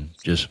competition.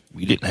 Just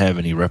we didn't have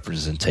any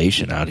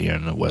representation out here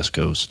in the West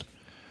Coast.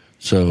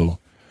 So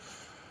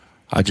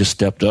I just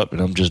stepped up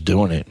and I'm just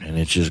doing it, and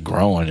it's just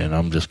growing, and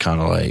I'm just kind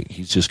of like,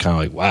 he's just kind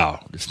of like,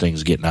 wow, this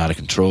thing's getting out of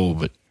control,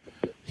 but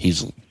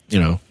he's,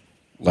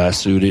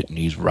 lassoed it and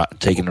he's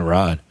taking the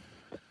ride,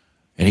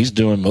 and he's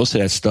doing most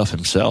of that stuff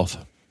himself.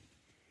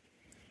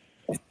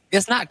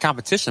 It's not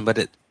competition,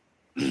 but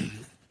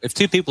if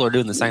two people are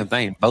doing the same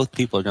thing, both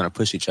people are going to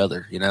push each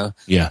other,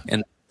 Yeah.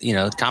 And,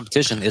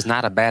 competition is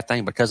not a bad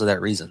thing because of that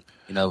reason.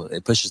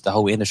 It pushes the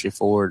whole industry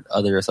forward,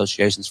 other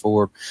associations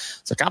forward.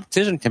 So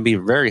competition can be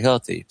very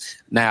healthy.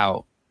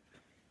 Now,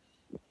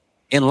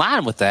 in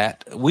line with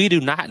that, we do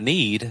not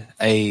need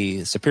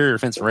a Superior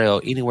Fence and Rail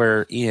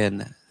anywhere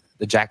in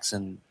the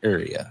Jackson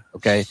area.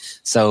 Okay.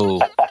 So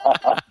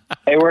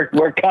hey,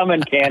 we're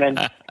coming, Cannon.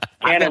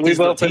 Cannon, we've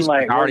opened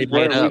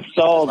we've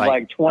sold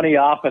like 20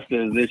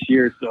 offices this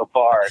year so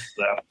far.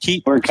 So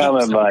we're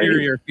coming, buddy.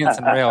 Superior Fence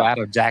and Rail out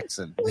of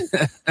Jackson.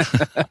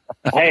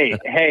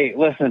 Hey,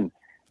 listen.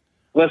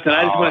 I just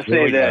want to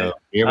say that.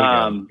 Here we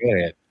go.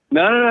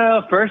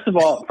 No. First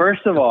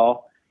of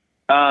all,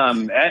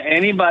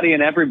 anybody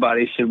and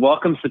everybody should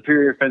welcome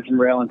Superior Fence and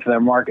Rail into their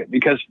market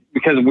because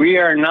we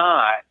are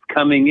not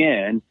coming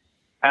in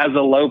as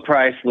a low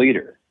price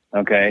leader.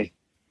 Okay.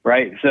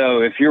 Right.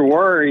 So if you're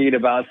worried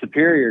about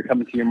Superior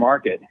coming to your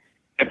market,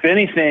 if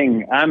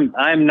anything,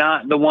 I'm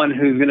not the one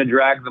who's going to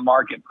drag the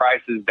market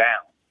prices down.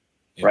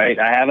 Yeah. Right.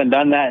 I haven't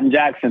done that in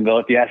Jacksonville.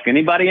 If you ask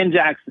anybody in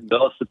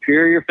Jacksonville,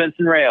 Superior Fence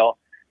and Rail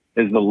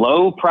is the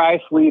low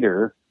price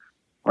leader.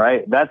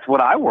 Right. That's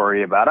what I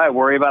worry about. I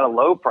worry about a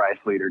low price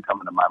leader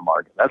coming to my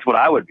market. That's what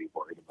I would be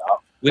worried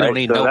about. We don't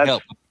need no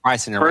help with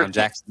pricing around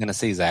Jackson,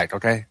 Tennessee, Zach.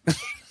 Okay.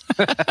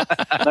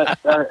 But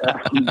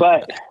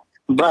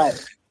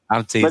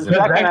I'm teasing.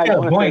 But that's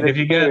got a point. If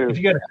you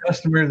get a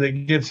customer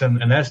that gets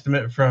an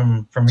estimate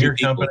from your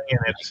company and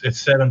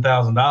it's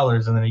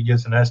 $7,000, and then he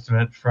gets an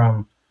estimate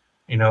from,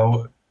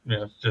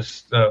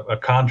 just a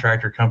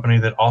contractor company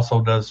that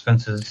also does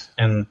fences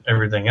and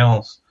everything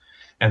else,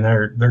 and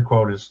their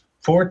quote is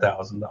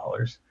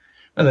 $4,000,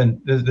 and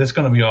then that's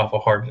going to be awful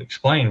hard to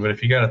explain. But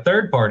if you got a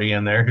third party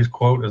in there whose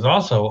quote is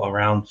also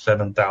around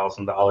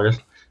 $7,000,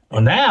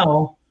 well,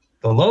 now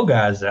the low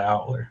guy's the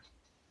outlier.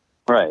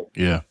 Right.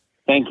 Yeah.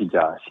 Thank you,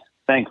 Josh.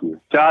 Thank you,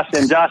 Josh.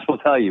 And Josh will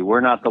tell you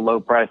we're not the low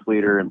price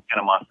leader in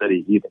Panama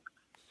City either.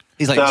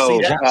 He's like, so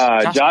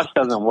Josh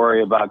doesn't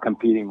worry about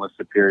competing with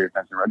Superior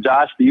Fence and Rail.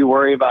 Josh, do you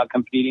worry about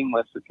competing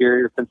with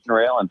Superior Fence and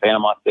Rail in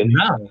Panama City?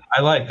 No,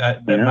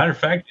 matter of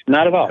fact,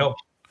 not at all.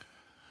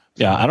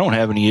 Yeah, I don't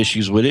have any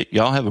issues with it.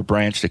 Y'all have a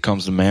branch that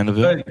comes to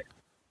Mandeville. But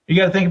you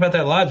got to think about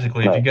that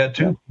logically. Right. If you got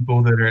two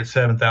people that are at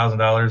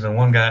 $7,000 and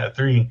one guy at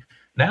 $3,000,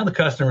 now the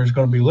customer is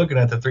going to be looking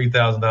at the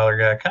 $3,000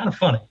 guy. Kind of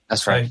funny.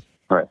 That's right. Like,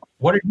 right.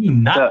 What are you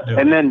not doing?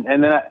 And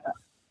then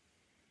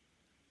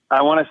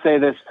I want to say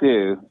this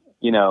too.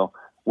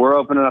 We're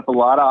opening up a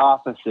lot of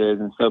offices,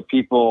 and so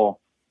people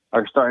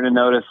are starting to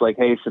notice, like,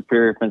 hey,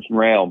 Superior Fence and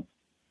Rail.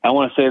 I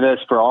want to say this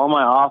for all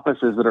my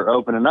offices that are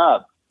opening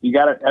up.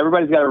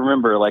 Everybody's got to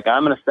remember, like,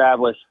 I'm an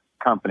established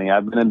company.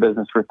 I've been in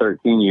business for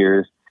 13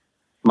 years.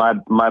 My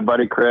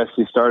buddy Chris,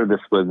 who started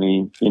this with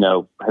me,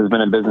 has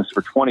been in business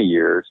for 20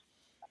 years.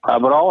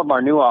 But all of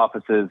our new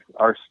offices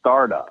are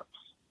startups,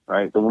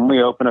 right? So when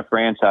we open a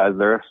franchise,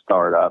 they're a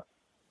startup.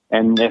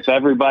 And if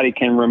everybody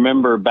can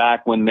remember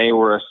back when they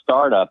were a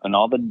startup and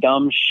all the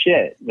dumb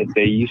shit that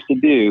they used to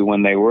do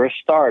when they were a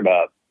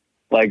startup,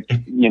 like,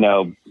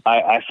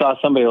 I saw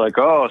somebody like,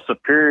 oh,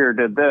 Superior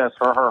did this,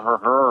 on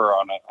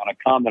a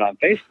comment on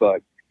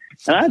Facebook.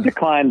 And I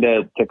declined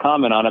to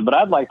comment on it, but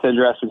I'd like to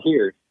address it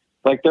here.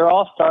 Like, they're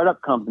all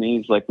startup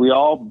companies. Like, we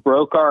all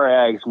broke our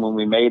eggs when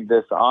we made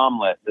this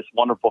omelet, this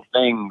wonderful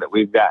thing that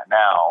we've got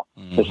now,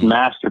 this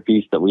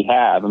masterpiece that we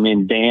have. I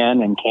mean,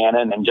 Dan and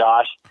Cannon and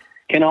Josh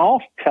can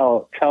all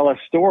tell us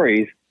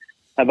stories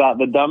about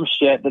the dumb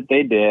shit that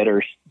they did,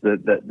 or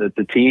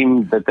the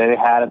team that they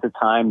had at the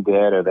time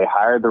did, or they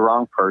hired the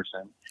wrong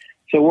person.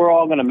 So we're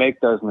all going to make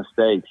those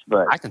mistakes.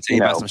 But I can tell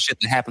you about some shit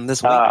that happened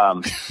this week.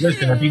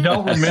 Listen, if you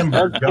don't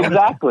remember, go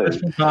exactly to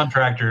the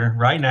contractor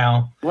right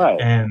now, right,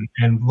 and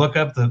look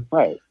up the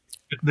right.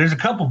 There's a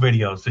couple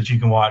videos that you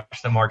can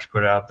watch that Mark's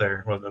put out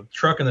there, with a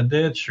truck in the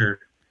ditch, or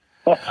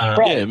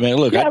yeah, man.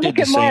 Look, I did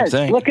the same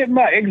thing. Look at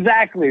Mark.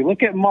 Exactly.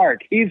 Look at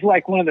Mark. He's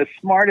like one of the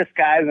smartest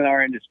guys in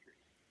our industry,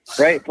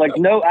 right? Like,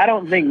 I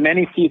don't think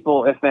many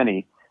people, if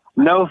any,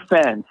 no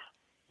offense,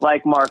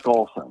 like Mark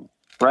Olson,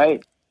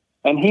 right?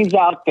 And he's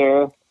out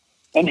there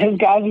and his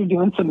guys are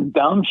doing some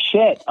dumb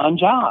shit on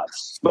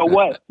jobs.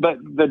 But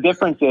the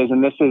difference is,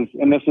 and this is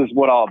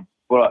what I'll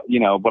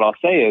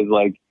say is,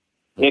 like,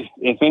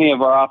 if any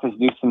of our office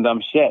do some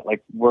dumb shit,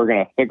 like, we're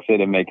going to fix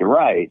it and make it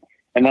right.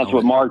 And that's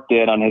what Mark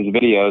did on his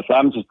videos.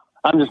 I'm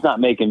just not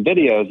making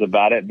videos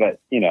about it, but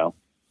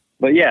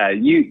yeah,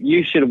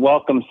 you should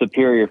welcome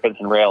Superior Fence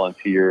and Rail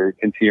into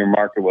your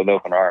market with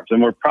open arms.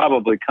 And we're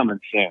probably coming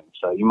soon.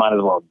 So you might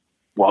as well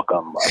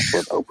welcome us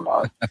with open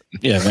arms.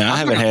 Yeah, man, I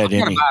haven't had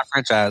any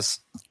franchise.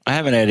 I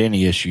haven't had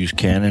any issues,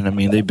 Ken. And I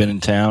mean, they've been in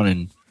town,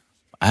 and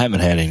I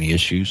haven't had any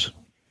issues.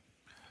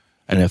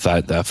 And if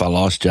I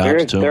lost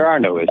jobs to them, there are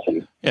no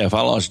issues. Yeah, if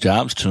I lost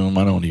jobs to them,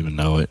 I don't even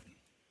know it.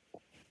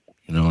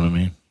 You know what I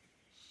mean?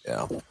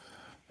 Yeah.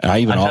 And I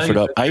even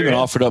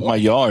offered up my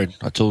yard.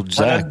 I told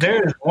Zach.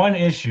 There is one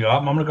issue.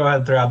 I'm going to go ahead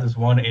and throw out this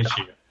one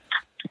issue.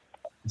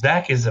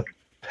 Zach is a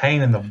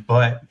pain in the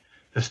butt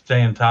to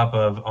stay on top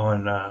of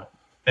on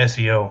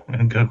SEO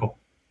and Google.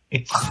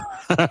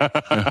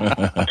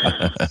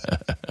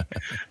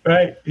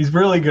 Right? He's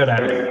really good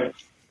at it.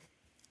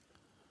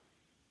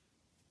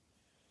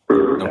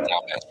 No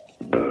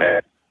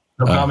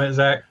comment,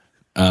 Zach?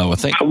 I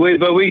think.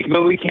 But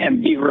we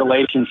can't beat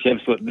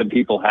relationships with the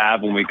people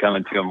have when we come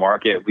into a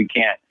market. We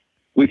can't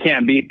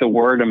beat the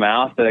word of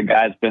mouth that a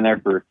guy's been there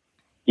for,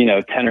 10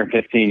 or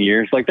 15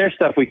 years. Like, there's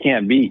stuff we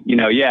can't beat.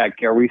 Yeah,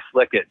 are we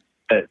slick at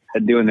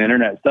doing the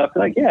internet stuff?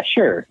 Like, yeah,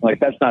 sure.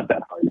 Like, that's not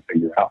that hard to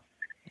figure out.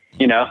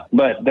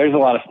 But there's a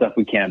lot of stuff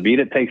we can't beat.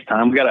 It takes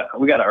time. We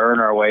gotta earn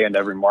our way into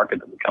every market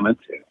that we come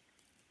into.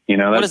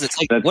 What does it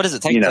take to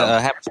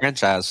have a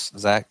franchise,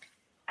 Zach?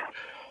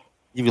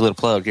 Give you a little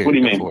plug here. What do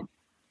you mean?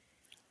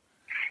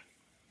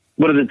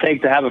 What does it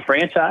take to have a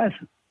franchise?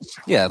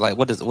 Yeah, like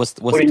what's the cost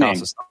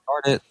to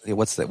start it?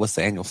 What's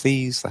the annual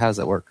fees? How does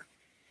that work?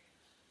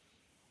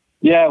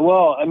 Yeah,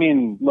 well, I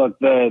mean, look,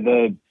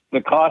 the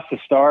cost to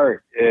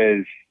start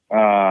is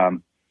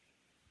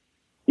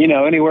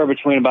anywhere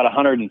between about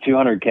 100 to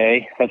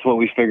 200K. That's what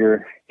we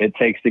figure it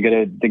takes to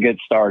get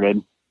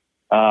started.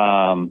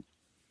 And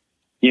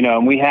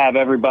we have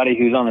everybody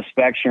who's on the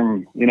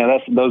spectrum.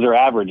 Those are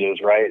averages,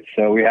 right?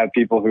 So we have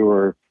people who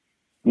are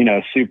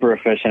super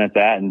efficient at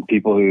that, and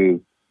people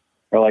who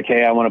are like,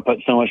 hey, I want to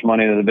put so much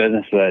money into the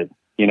business that,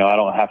 I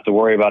don't have to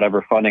worry about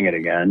ever funding it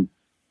again.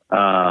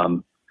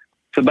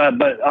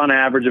 But on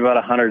average, about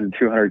 100 to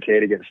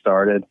 200K to get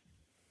started.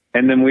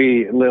 And then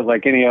we live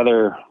like any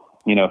other,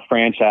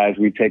 franchise.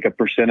 We take a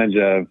percentage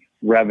of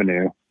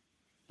revenue,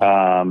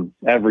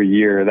 every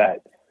year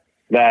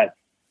that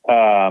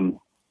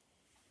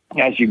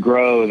as you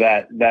grow,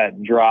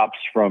 that drops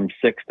from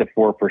 6 to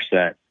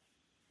 4%.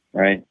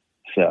 Right.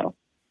 So,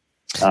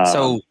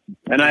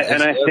 and I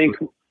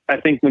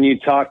think when you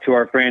talk to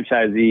our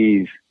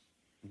franchisees,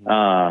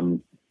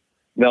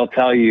 they'll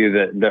tell you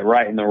that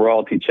writing the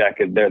royalty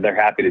check, they're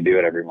happy to do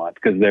it every month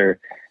because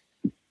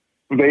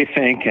they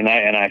think, and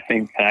I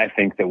think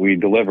that we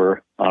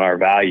deliver on our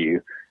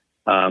value,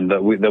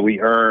 that we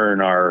earn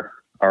our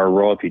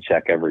royalty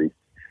check every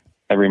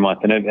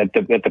month. And at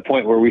the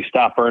point where we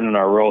stop earning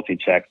our royalty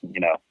check,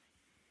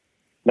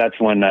 that's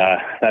when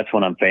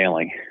I'm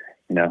failing,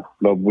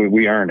 but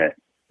we earn it,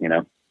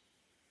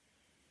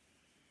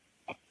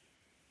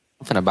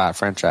 I'm going to buy a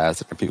franchise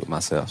to compete with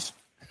myself.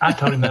 I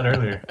told him that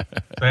earlier.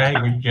 Hey,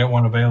 we get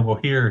one available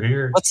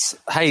here.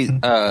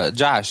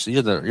 Josh,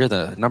 you're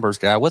the numbers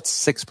guy. What's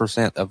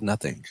 6% of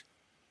nothing?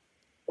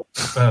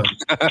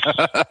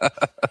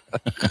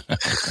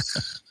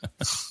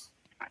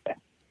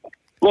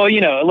 Well,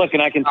 look,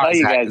 and I can tell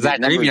you guys, Zach,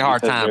 give me a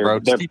hard time, bro.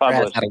 They're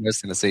published. Out of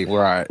Tennessee.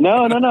 We're all right.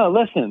 No.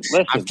 Listen.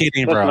 I'm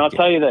kidding, bro. I'll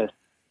tell you this.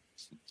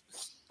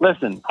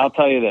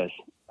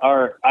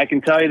 I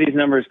can tell you these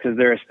numbers because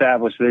they're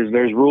established.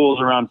 There's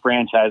rules around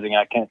franchising.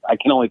 I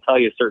can only tell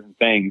you certain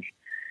things.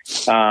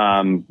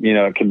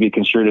 It can be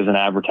construed as an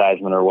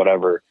advertisement or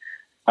whatever.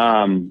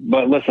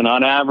 But listen,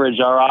 on average,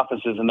 our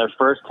offices in their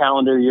first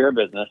calendar year of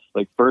business,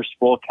 like first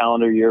full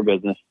calendar year of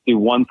business, do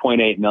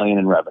 1.8 million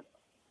in revenue.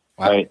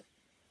 Wow. Right.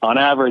 On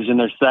average, in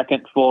their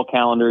second full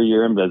calendar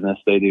year in business,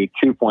 they do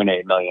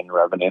 2.8 million in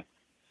revenue.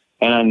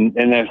 And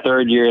in their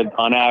third year,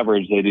 on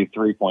average, they do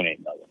 3.8 million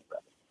in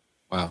revenue.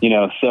 Wow.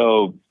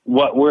 So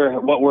what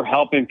we're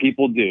helping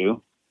people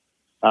do,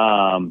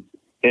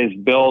 is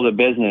build a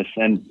business.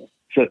 And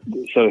so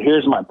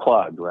here's my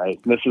plug, right?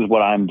 This is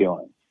what I'm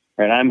doing,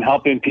 right? I'm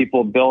helping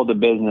people build a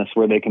business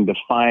where they can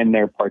define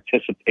their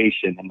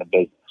participation in the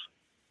business,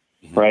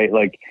 right?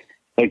 Like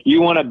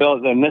you want to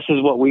build, and this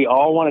is what we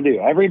all want to do.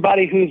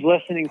 Everybody who's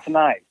listening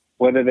tonight,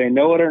 whether they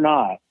know it or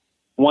not,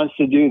 wants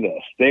to do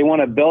this. They want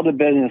to build a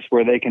business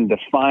where they can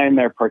define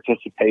their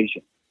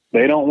participation.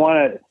 They don't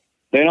want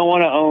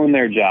to own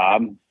their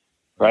job,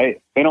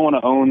 right? They don't want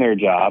to own their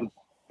job.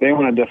 They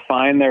want to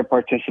define their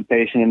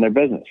participation in their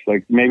business.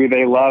 Like maybe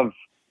they love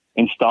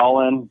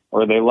installing,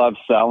 or they love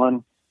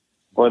selling,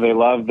 or they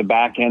love the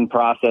back end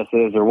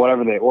processes, or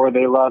whatever or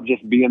they love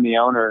just being the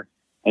owner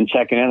and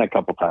checking in a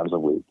couple times a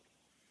week.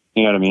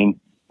 You know what I mean?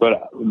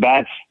 But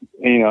that's,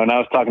 and I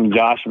was talking to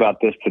Josh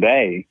about this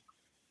today,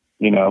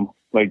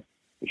 like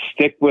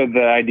stick with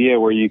the idea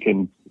where you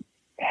can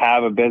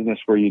have a business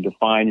where you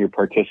define your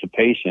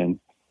participation,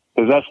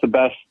 because that's the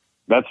best.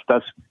 That's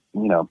that's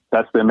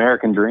the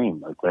American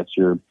dream. Like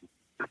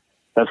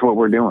that's what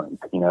we're doing.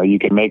 You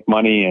can make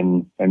money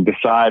and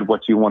decide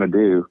what you want to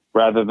do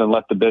rather than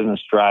let the business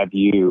drive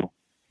you.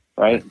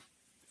 Right.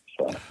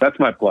 So that's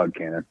my plug,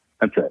 Cannon.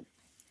 That's it.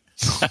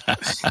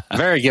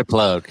 Very good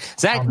plug.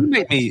 Zach,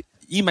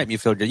 you make me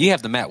feel good. You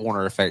have the Matt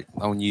Warner effect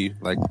on you.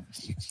 Like,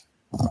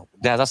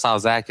 guys, I saw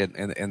Zach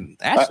and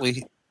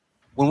actually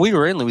when we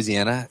were in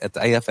Louisiana at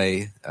the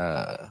AFA,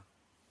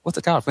 what's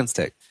it called? Fence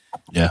Tech.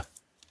 Yeah.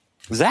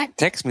 Zach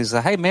texted me and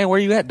said, "Hey man, where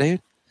you at,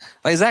 dude?"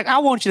 Like, Zach, I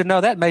want you to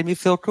know that made me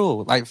feel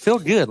cool. Like, feel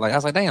good. Like, I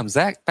was like, damn,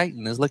 Zach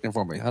Payton is looking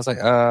for me. I was like,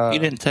 he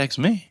didn't text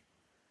me.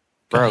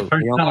 Bro.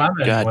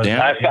 God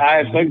damn.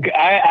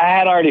 I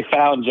had already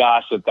found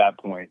Josh at that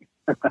point.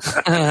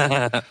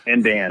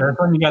 And Dan. That's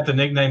when you got the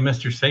nickname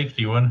Mr.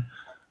 Safety one.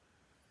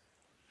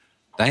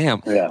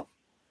 Damn. Yeah.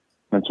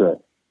 That's right.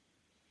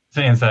 It's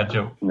an inside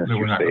joke. Mr.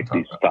 We're not going to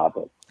Safety, talk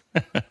about.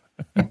 stop it.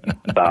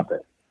 Stop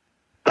it.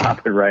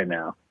 Stop it right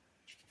now.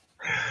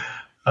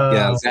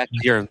 Yeah, Zach,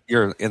 you're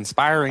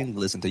inspiring to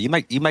listen to. You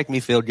make me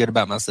feel good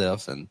about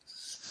myself, and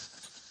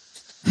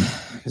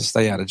just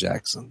stay out of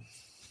Jackson.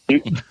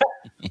 Stay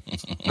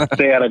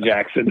out of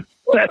Jackson.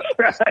 That's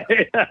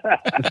right.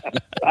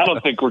 I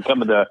don't think we're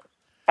coming to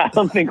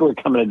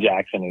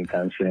Jackson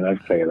anytime soon. I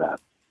can tell you that.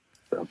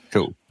 So.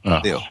 Cool.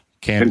 Deal.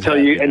 Until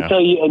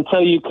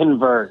you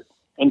convert.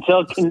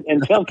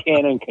 Until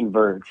Cannon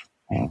converts,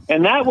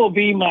 and that will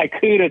be my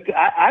coup to.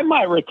 I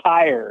might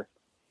retire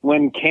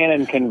when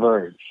Cannon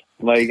converts.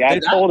 Like, I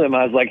told him,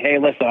 I was like, "Hey,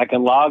 listen, I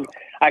can log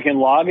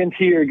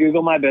into your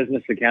Google My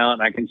Business account.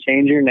 And I can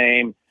change your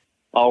name.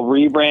 I'll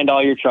rebrand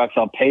all your trucks.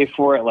 I'll pay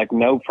for it, like,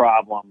 no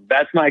problem.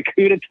 That's my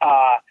coup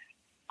d'etat.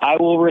 I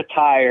will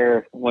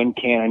retire when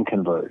Cannon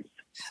converts.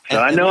 So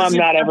I know I'm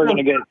not ever going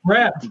to get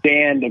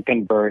Dan to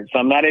convert, so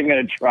I'm not even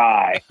going to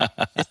try.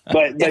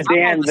 But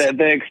Dan,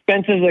 the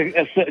expenses,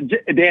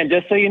 Dan,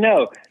 just so you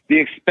know, the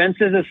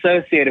expenses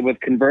associated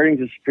with converting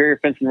to Superior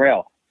Fence and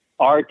Rail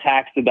are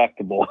tax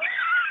deductible.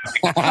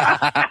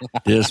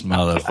 This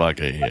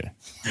motherfucker here.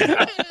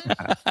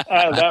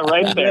 That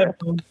right there.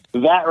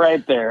 That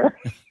right there.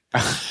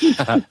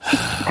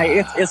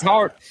 Hey, it's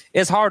hard.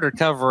 It's hard to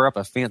cover up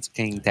a Fence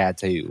King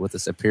tattoo with a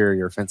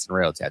Superior Fence and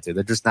Rail tattoo.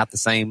 They're just not the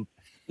same,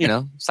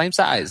 same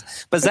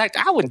size. But Zach,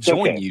 I would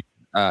join you.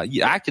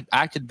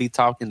 I could be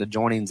talking to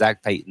joining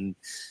Zach Payton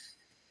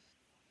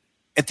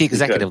at the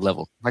executive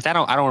level. Like, I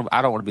don't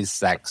want to be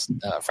Zach's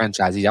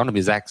franchisee. I want to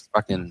be Zach's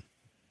fucking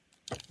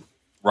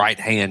right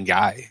hand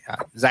guy.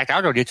 Zach,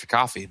 I'll go get your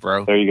coffee,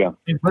 bro. There you go.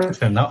 Hey,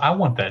 listen, no, I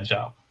want that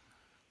job.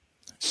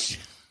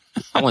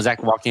 I want Zach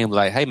to walk in and be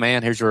like, "Hey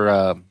man, here's your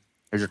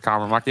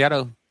caramel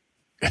macchiato."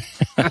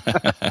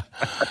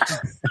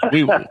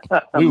 we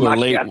were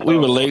late. We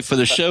were late for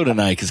the show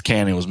tonight because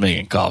Cannon was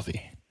making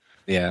coffee.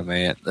 Yeah,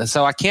 man.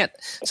 So I can't.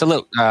 So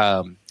look,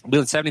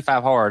 doing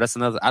 75 hard. That's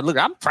another.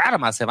 I'm proud of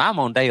myself. I'm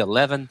on day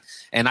 11,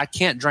 and I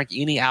can't drink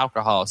any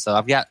alcohol. So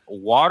I've got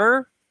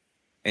water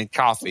and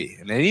coffee.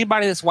 And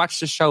anybody that's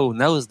watched the show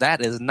knows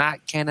that is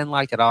not Cannon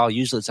like at all.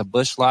 Usually it's a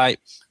Busch Light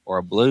or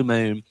a Blue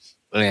Moon.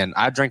 And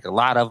I drank a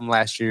lot of them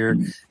last year.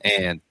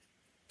 And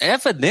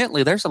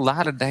evidently there's a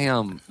lot of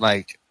damn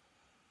like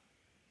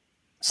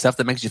stuff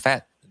that makes you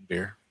fat in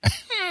beer. I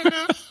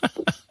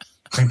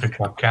think they're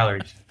called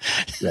calories.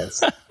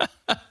 Yes.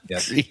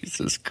 Yes.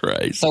 Jesus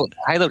Christ. So,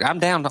 hey, look, I'm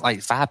down to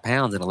like 5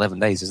 pounds in 11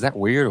 days. Is that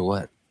weird or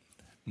what?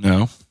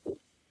 No.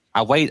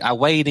 I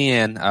weighed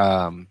in.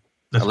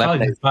 That's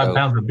probably just 5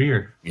 pounds of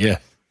beer. Yeah.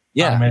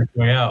 Yeah. I'm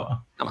halfway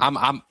out.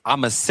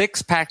 I'm a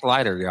 6-pack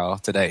lighter, y'all,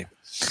 today.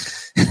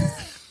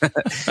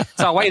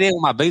 So I weighed in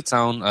with my boots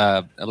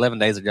on 11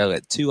 days ago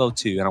at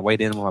 202, and I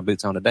weighed in with my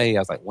boots on today. I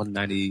was like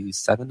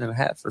 197 and a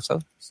half or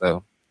so.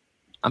 So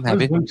I'm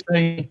happy. What does Luke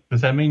say? Does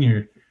that mean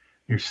you're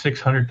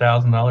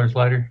 $600,000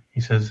 lighter?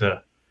 He says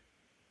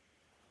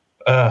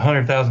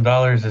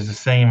 $100,000 is the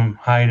same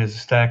height as a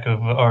stack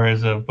of, or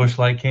as a Busch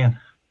Light can.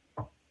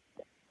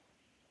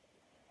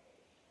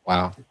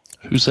 Wow.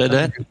 Who said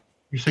that?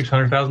 You're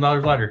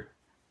 $600,000 lighter.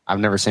 I've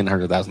never seen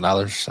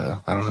 $100,000,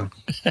 so I don't know.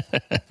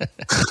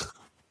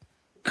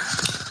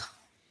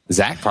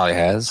 Zach probably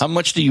has. How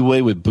much do you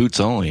weigh with boots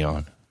only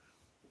on?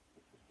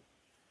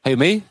 Hey,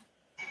 me?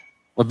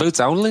 With boots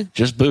only?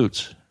 Just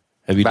boots.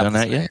 Have you done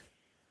that yet?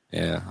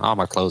 Yeah, all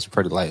my clothes are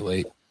pretty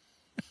lightweight.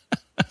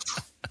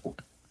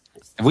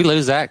 Did we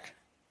lose Zach?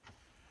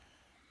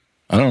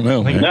 I don't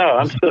know, man. No,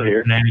 I'm still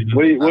here.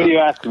 What are you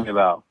asking me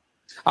about?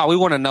 Oh, we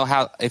want to know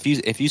how if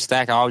you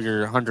stack all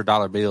your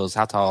 $100 bills,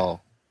 how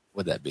tall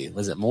would that be?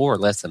 Was it more or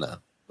less than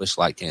a Busch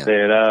Light can?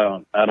 Dude,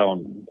 I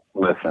don't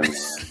listen.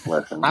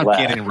 Listen, I'm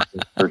kidding.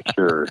 For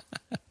sure.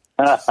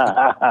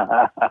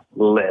 Listen.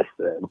 What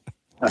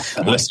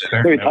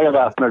are you talking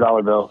about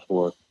 $100 bills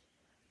for?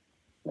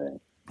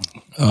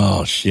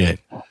 Oh shit.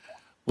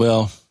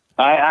 Well,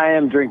 I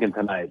am drinking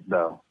tonight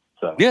though.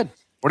 So good.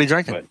 What are you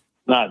drinking? But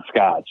not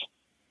scotch.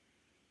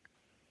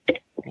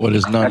 What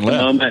is none At the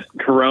left? moment,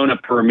 Corona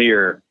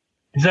Premier.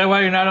 Is that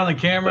why you're not on the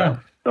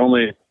camera?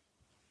 Only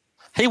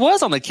He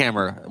was on the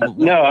camera.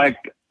 no,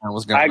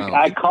 What's going on?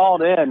 I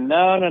called in. No.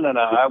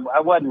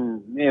 I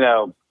wasn't.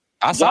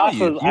 I saw Josh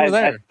you. was. You were I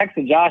there.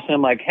 texted Josh and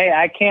I'm like, hey,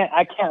 I can't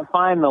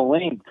find the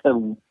link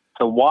to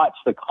watch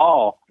the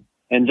call.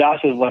 And Josh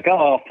was like, oh,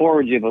 I'll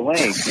forward you the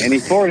link. And he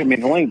forwarded me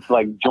the link to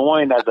like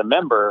join as a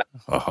member.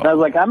 And I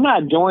was like, I'm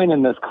not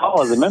joining this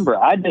call as a member.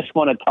 I just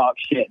want to talk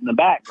shit in the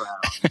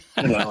background,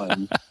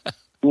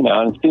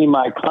 and see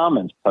my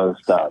comments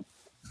post up.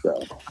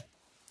 So,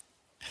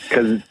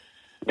 because,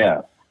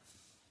 yeah.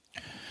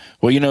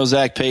 Well,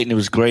 Zach Payton, it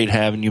was great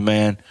having you,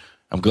 man.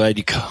 I'm glad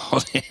you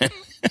called in.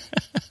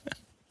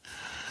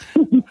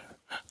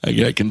 I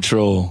got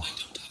control.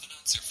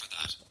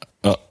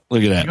 Oh,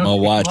 look at that. My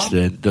watch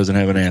doesn't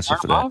have an answer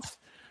for that.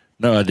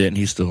 No, I didn't.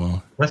 He's still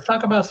on. Let's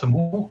talk about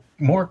some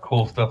more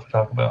cool stuff to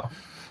talk about.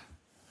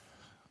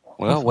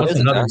 Well, what is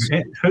it, Josh?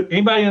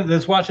 Anybody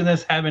that's watching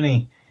this have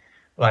any,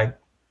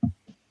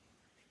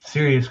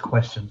 serious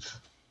questions?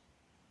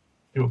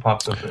 See what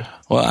pops up there.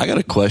 Well, I got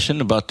a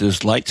question about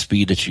this light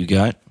speed that you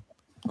got.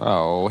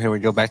 Oh, here we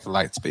go back to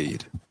light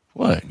speed.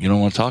 What? You don't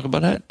want to talk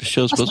about that? The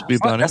show's supposed to be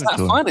about That's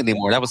inventory. not fun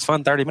anymore. That was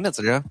fun 30 minutes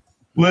ago.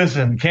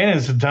 Listen,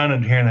 Cannon's done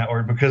it hearing that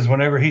word because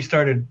whenever he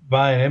started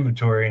buying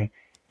inventory,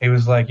 he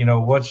was like,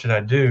 what should I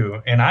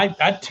do? And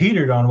I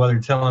teetered on whether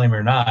telling him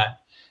or not.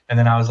 And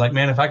then I was like,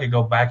 man, if I could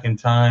go back in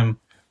time,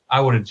 I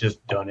would have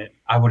just done it.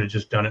 I would have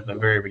just done it in the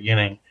very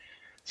beginning.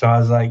 So I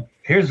was like,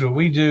 here's what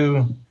we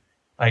do.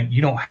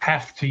 You don't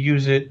have to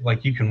use it.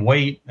 You can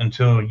wait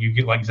until you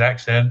get, like Zach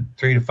said,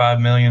 3 to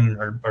 5 million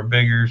or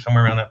bigger,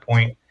 somewhere around that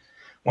point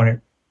when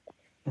it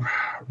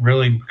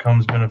really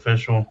becomes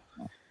beneficial.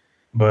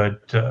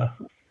 But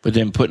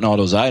then putting all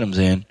those items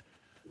in.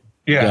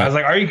 Yeah, I was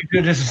like, or you could do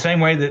it just the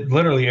same way that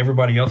literally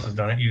everybody else has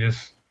done it. You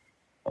just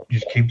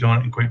keep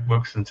doing it in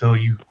QuickBooks until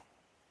you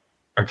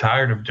are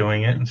tired of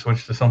doing it and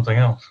switch to something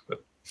else.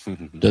 But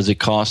does it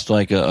cost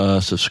like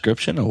a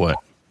subscription or what?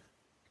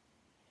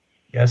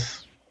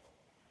 Yes.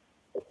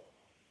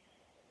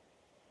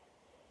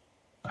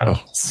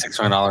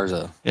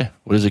 $600 Yeah.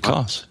 What does it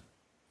cost?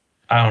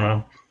 I don't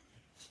know.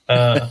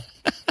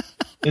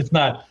 It's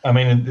not. I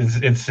mean,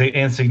 it's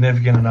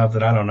insignificant enough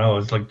that I don't know.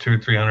 It's like $200 or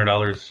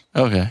 $300.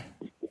 Okay.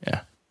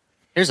 Yeah.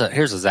 Here's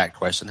a Zach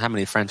question. How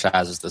many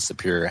franchises does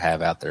Superior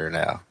have out there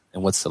now?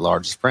 And what's the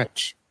largest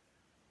branch?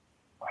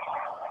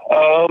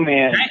 Oh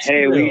man.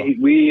 Hey,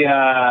 we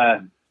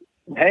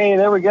hey,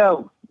 there we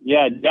go.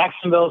 Yeah,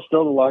 Jacksonville is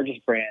still the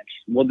largest branch.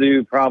 We'll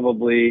do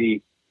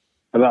probably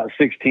about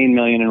 16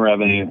 million in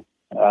revenue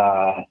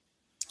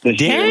this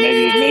year,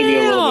 maybe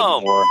a little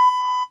bit more.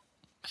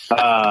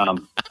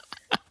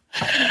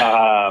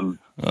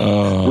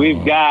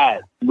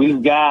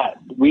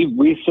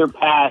 We've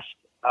surpassed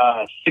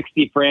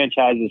 60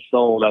 franchises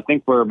sold. I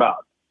think we're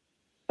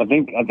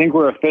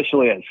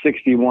officially at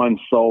 61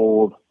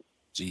 sold.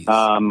 Jeez.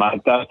 I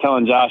was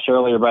telling Josh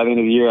earlier, by the end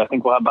of the year, I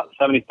think we'll have about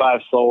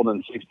 75 sold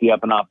and 60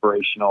 up and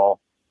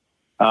operational.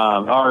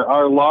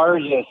 Our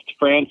largest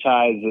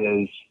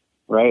franchises,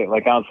 right,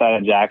 like outside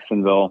of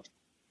Jacksonville,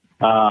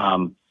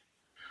 I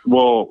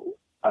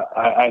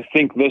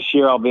think this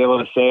year I'll be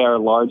able to say our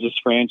largest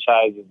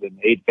franchise is an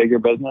 8-figure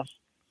business.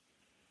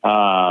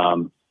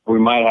 We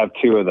might have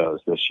 2 of those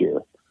this year.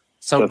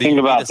 So think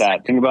about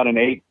that. Think about an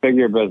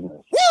 8-figure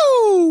business.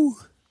 Woo!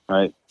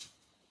 Right.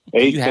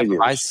 8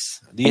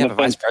 figures. Do you have a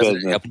vice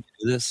president helping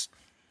you do this?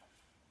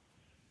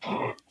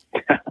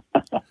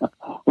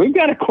 We've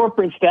got a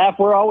corporate staff.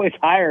 We're always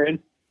hiring.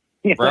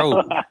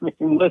 Bro. I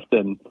mean,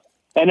 listen.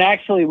 And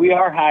actually, we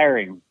are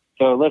hiring.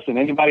 So listen,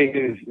 anybody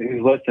who's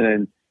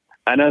listening,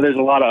 I know there's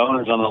a lot of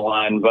owners on the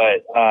line,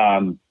 but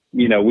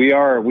we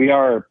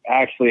are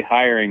actually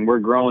hiring. We're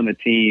growing the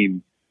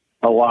team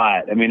a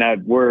lot. I mean,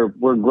 we're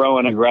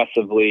growing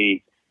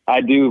aggressively. I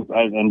do,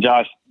 and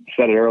Josh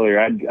said it earlier.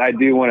 I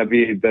do want to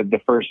be the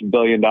first $1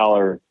 billion,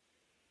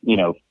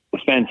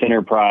 defense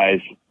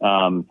enterprise.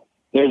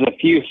 There's a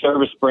few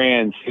service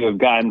brands who have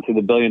gotten to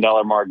the $1 billion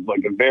mark,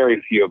 like a very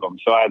few of them.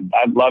 So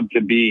I'd love to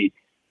be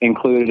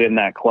included in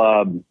that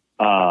club.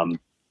 And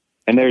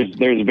there's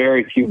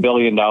very few $1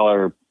 billion,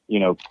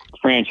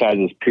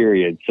 franchises,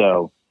 period.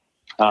 So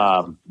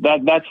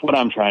that's what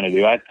I'm trying to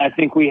do. I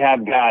think we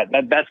have got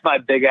that. That's my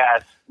big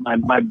ass,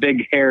 my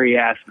big hairy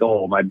ass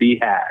goal, my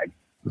BHAG.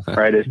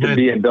 Right, is to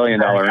be a $1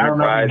 billion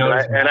enterprise,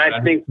 and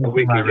I think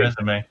we can.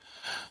 Resume.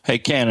 Hey,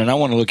 Cannon, I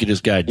want to look at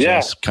this guy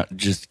Jess.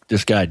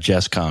 This guy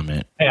Jess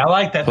comment. Hey, I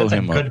like that. That's a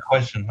good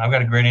question. I've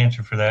got a great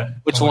answer for that.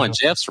 Which one,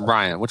 Jeff's or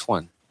Brian? Which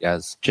one,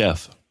 guys?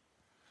 Jeff.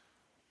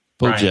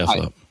 Pull Jeff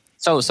up.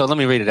 So let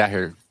me read it out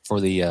here for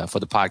the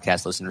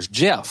podcast listeners.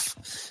 Jeff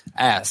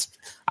asked,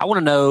 "I want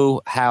to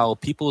know how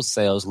people's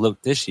sales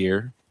look this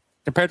year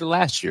compared to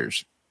last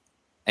year's,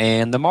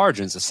 and the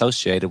margins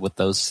associated with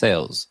those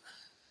sales.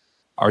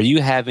 Are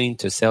you having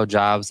to sell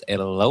jobs at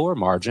a lower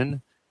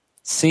margin,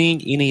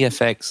 seeing any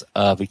effects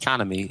of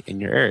economy in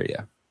your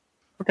area?"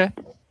 Okay.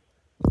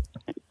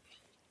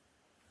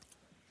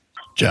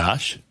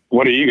 Josh?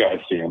 What are you guys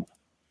seeing?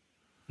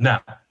 No,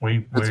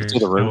 we're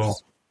the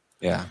rules.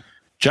 Yeah.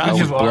 Josh We was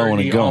have blowing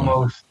already and going.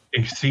 almost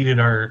exceeded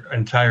our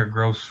entire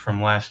gross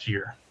from last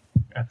year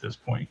at this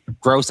point.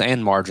 Gross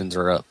and margins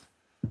are up.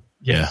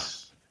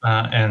 Yes,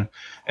 and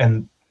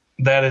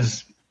that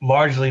is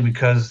largely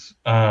because,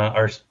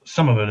 or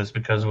some of it is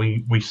because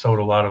we sold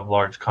a lot of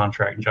large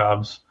contract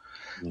jobs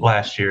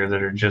last year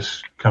that are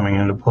just coming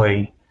into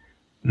play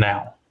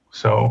now.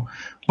 So,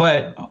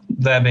 but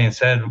that being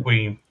said,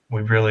 we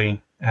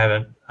really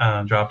haven't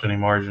dropped any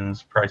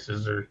margins.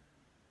 Prices are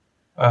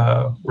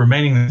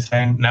remaining the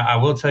same. Now, I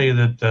will tell you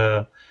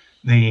that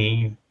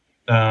the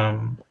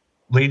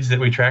leads that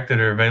we track that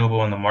are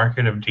available in the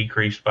market have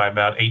decreased by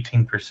about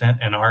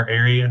 18% in our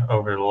area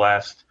over the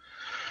last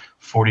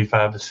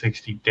 45 to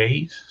 60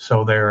 days.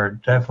 So there are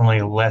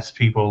definitely less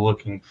people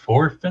looking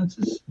for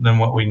fences than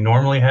what we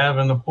normally have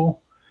in the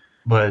pool.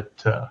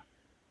 But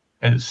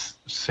as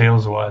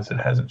sales-wise, it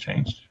hasn't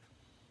changed.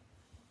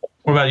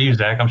 What about you,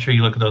 Zach? I'm sure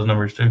you look at those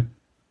numbers too.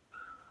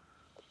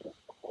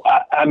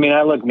 I mean,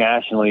 I look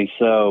nationally,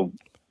 so,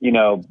 you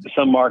know,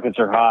 some markets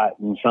are hot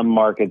and some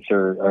markets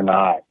are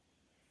not.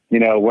 You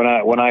know, when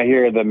I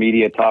hear the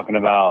media talking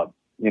about,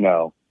 you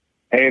know,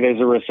 hey, there's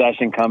a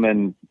recession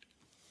coming,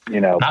 you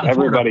know,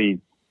 everybody,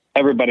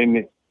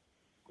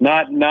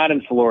 not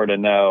in Florida,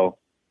 no.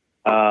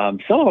 Some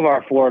of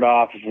our Florida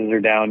offices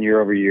are down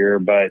year over year,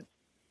 but,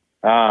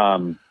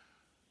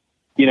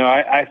 you know,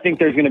 I think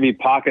there's going to be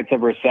pockets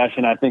of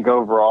recession. I think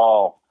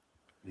overall,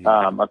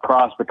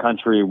 across the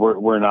country,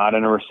 we're not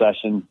in a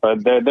recession,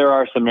 but there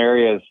are some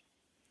areas.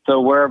 So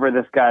wherever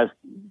this guy's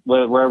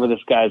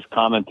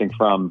commenting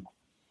from,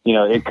 you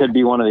know, it could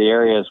be one of the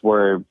areas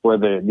where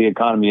the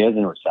economy is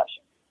in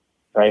recession,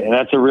 right? And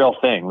that's a real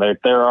thing.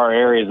 There are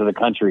areas of the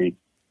country,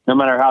 no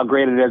matter how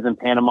great it is in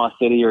Panama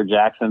City or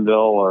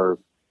Jacksonville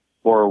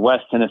or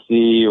West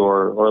Tennessee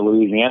or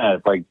Louisiana,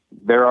 it's like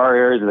there are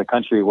areas of the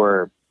country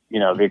where, you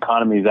know, the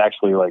economy is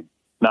actually like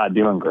not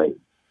doing great,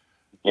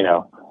 you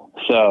know.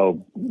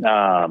 So, you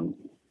know,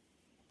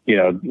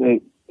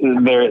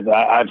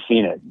 I've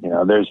seen it. You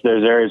know, there's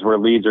areas where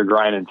leads are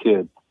grinding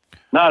too.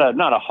 Not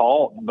a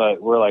halt,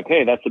 but we're like,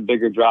 hey, that's a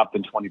bigger drop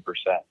than 20%.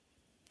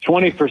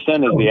 20%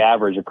 is the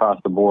average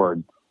across the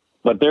board,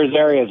 but there's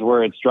areas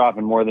where it's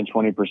dropping more than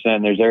 20%.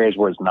 There's areas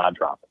where it's not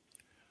dropping.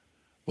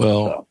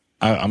 Well, So.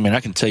 I mean, I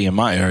can tell you in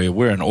my area,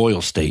 we're an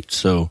oil state.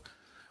 So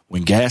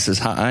when gas is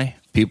high,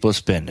 people are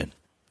spending.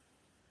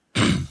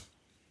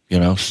 You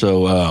know,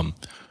 so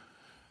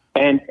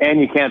and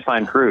you can't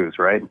find crews,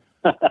 right?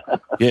 yeah,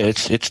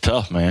 it's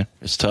tough, man.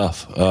 It's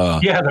tough.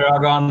 Yeah, they're all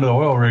gone to the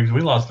oil rigs.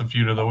 We lost a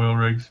few to the oil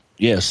rigs.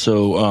 Yeah,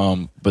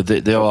 so but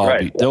they'll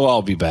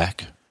all be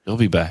back. They'll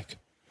be back.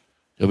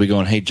 They'll be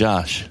going, hey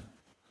Josh,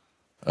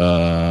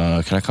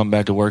 can I come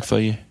back to work for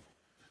you?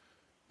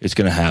 It's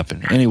gonna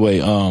happen. Anyway,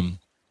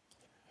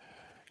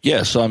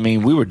 yeah, so I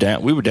mean we were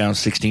down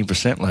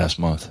 16% last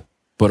month,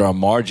 but our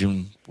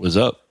margin was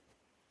up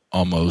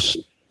almost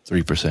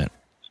 3%.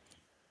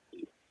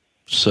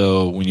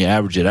 So when you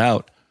average it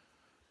out,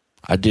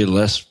 I did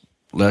less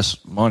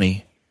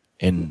money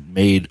and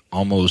made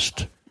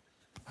almost.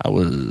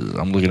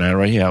 I'm looking at it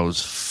right here. I was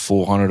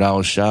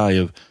 $400 shy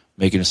of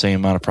making the same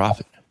amount of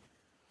profit.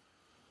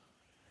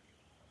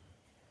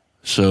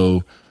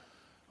 So,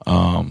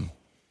 I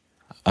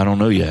don't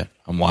know yet.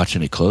 I'm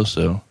watching it close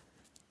though.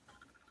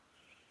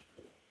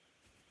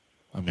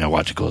 I mean, I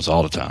watch it close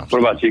all the time. What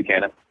about you,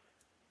 Cannon?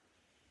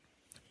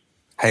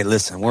 Hey,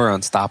 listen, we're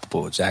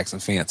unstoppable at Jackson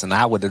Fence, and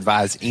I would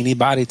advise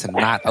anybody to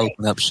not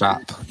open up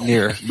shop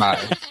nearby.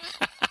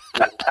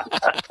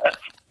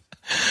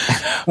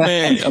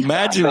 Man,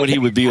 imagine what he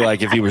would be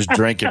like if he was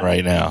drinking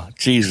right now.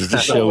 Jesus,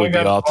 this show would be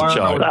off the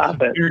chart.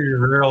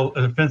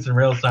 Superior fence and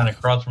rail sign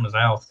across from his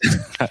house.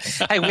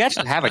 Hey, we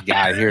actually have a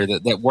guy here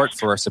that worked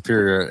for a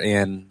Superior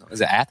in, is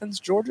it Athens,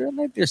 Georgia,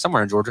 maybe, or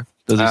somewhere in Georgia?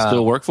 Does he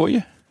still work for you?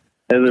 Is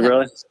it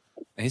really?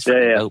 He's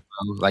freaking dope,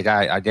 bro. Like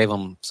I gave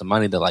him some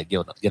money to like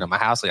get him a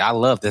house. Like I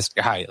love this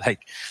guy. Like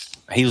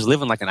he was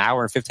living like an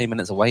hour and 15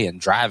 minutes away and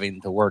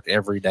driving to work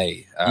every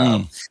day.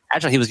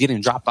 Actually, he was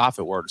getting dropped off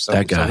at work. So,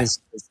 that guy.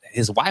 So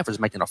his wife was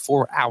making a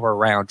 4-hour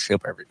round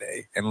trip every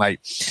day. And like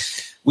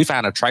we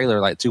found a trailer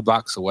like 2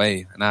 blocks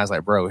away, and I was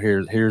like, bro,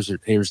 here's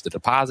the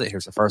deposit.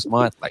 Here's the first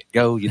month. Like,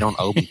 go. You don't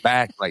owe me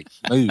back. Like,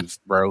 move,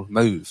 bro,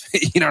 move.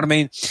 You know what I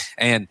mean?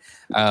 And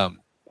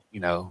you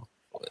know.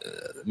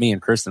 Me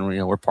and Kristen, you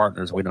know, we're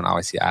partners. We don't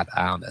always see eye to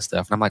eye on that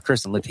stuff. And I'm like,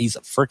 Kristen, look, he's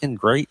freaking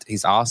great.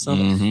 He's awesome.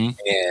 Mm-hmm.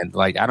 And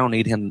like, I don't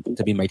need him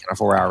to be making a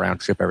 4-hour round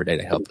trip every day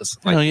to help us.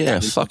 Like, oh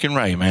yeah, fucking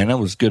right, man. That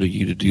was good of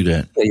you to do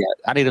that. Yeah,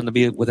 I need him to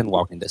be within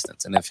walking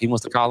distance. And if he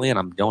wants to call in,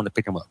 I'm going to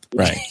pick him up.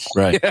 Right.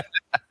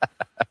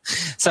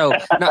 So,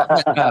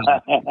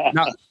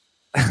 no,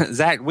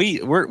 Zach,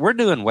 we're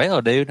doing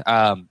well, dude.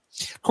 Of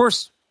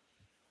course,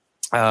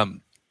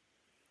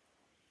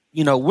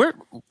 you know,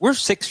 we're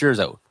 6 years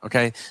old.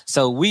 Okay.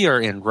 So we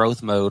are in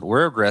growth mode.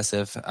 We're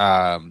aggressive.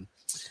 And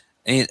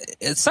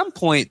at some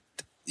point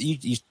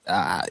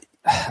I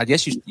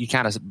guess you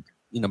kind of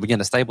begin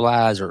to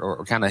stabilize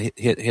or kind of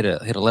hit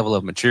a level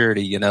of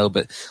maturity,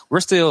 but we're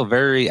still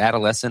very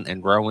adolescent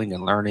and growing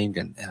and learning.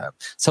 And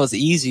so it's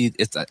easy.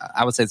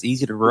 I would say it's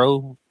easy to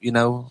grow,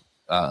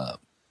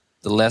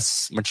 the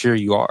less mature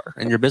you are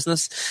in your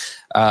business.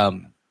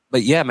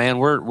 But yeah, man,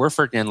 we're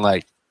freaking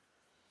like,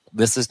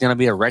 this is going to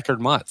be a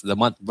record month. The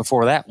month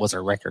before that was a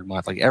record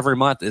month. Like every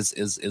month is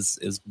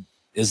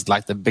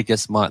like the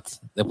biggest month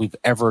that we've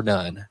ever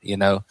done,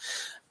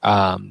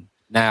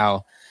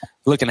 Now,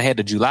 looking ahead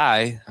to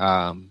July,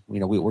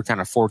 we're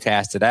kind of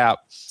forecasted out.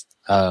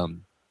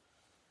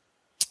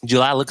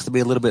 July looks to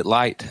be a little bit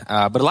light,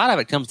 but a lot of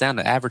it comes down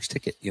to average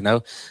ticket,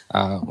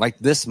 like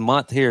this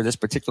month here, this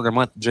particular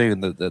month,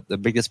 June, the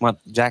biggest month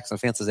Jackson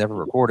Fence has ever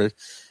recorded.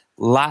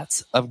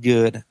 Lots of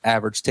good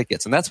average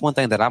tickets. And that's one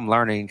thing that I'm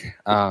learning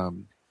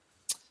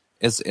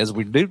as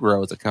we do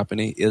grow as a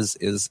company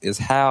is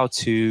how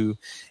to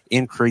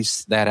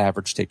increase that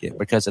average ticket.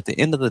 Because at the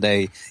end of the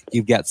day,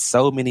 you've got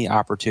so many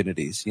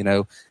opportunities,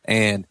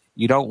 and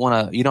you don't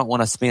want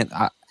to spend,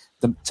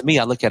 to me,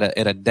 I look at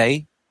a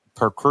day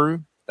per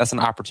crew. That's an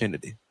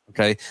opportunity.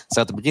 Okay.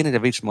 So at the beginning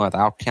of each month,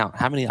 I'll count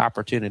how many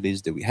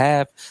opportunities do we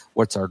have?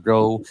 What's our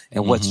goal?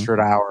 And what should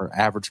our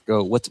average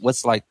go?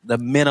 What's like the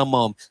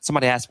minimum?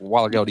 Somebody asked a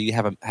while ago, do you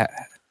have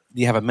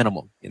a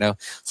minimum?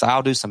 So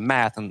I'll do some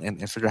math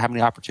and figure out how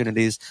many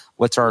opportunities,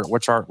 what's our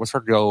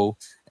goal?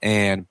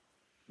 And,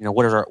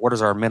 what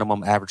does our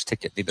minimum average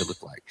ticket need to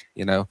look like?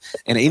 And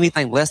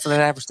anything less than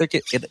that average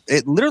ticket,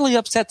 it literally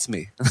upsets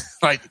me.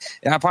 Like,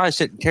 I probably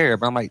shouldn't care,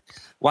 but I'm like,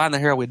 why in the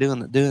hell are we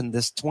doing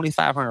this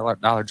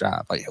 $2,500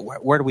 job? Like,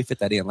 where do we fit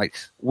that in? Like,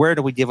 where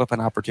do we give up an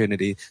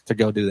opportunity to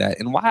go do that?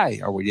 And why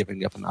are we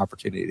giving up an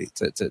opportunity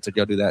to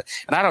go do that?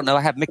 And I don't know.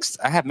 I have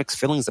mixed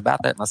feelings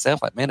about that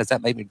myself. Like, man, does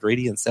that make me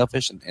greedy and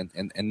selfish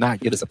and not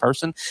good as a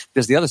person?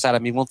 Because the other side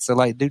of me wants to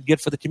like do good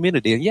for the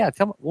community. And yeah,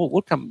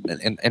 we'll come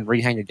and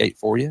rehang a gate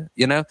for you,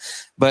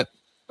 But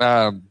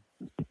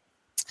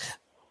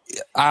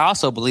I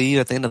also believe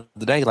at the end of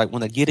the day, like when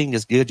the getting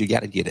is good, you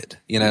got to get it,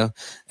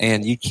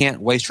 and you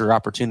can't waste your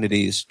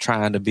opportunities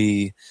trying to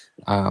be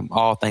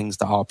all things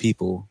to all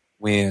people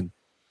when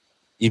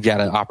you've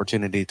got an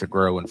opportunity to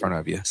grow in front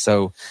of you.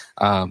 So,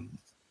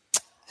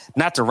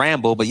 not to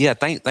ramble, but yeah,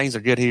 things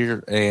are good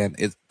here, and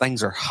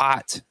things are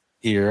hot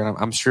here. And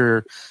I'm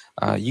sure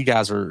you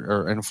guys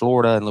are in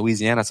Florida and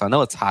Louisiana, so I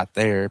know it's hot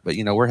there. But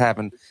we're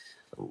having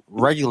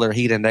regular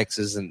heat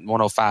indexes in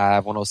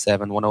 105,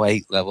 107,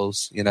 108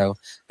 levels, and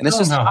it's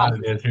just how hot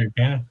it is here,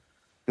 Cannon.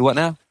 What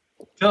now?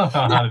 Tell us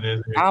how hot it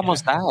is here. I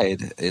almost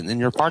died in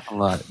your parking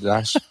lot,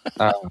 Josh.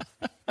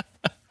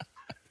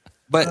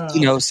 But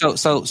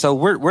so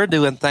we're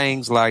doing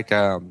things like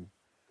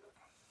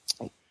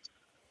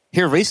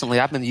here recently.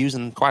 I've been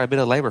using quite a bit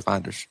of labor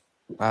finders.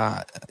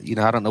 I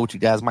don't know what you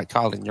guys might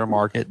call it in your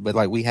market, but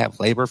like we have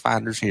labor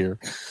finders here.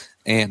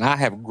 And I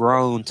have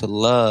grown to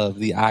love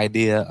the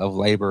idea of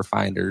labor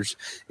finders.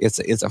 It's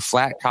a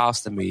flat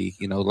cost to me.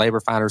 Labor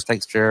finders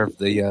takes care of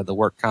the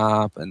work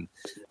comp and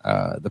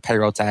the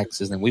payroll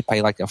taxes, and we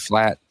pay like a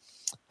flat.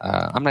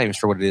 I'm not even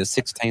sure what it is,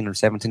 $16 or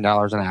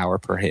 $17 an hour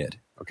per head.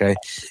 Okay,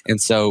 and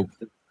so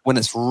when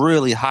it's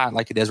really hot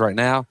like it is right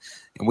now,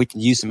 and we can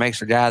use some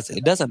extra guys,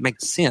 it doesn't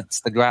make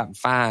sense to go out and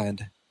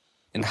find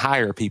and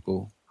hire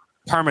people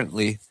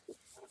permanently.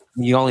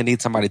 You only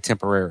need somebody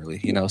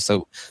temporarily.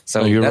 So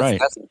you're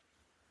right.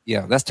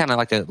 That's kind of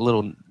like a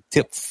little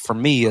tip for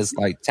me is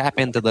like tap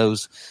into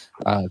those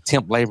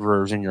temp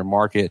laborers in your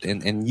market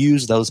and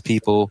use those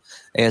people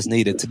as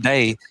needed.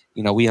 Today,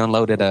 we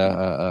unloaded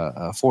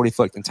a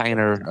 40-foot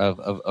container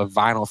of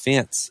vinyl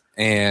fence,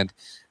 and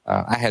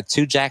I had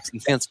 2 Jackson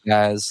Fence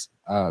guys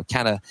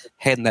kind of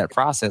heading that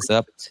process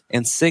up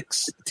and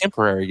 6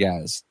 temporary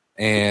guys.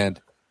 And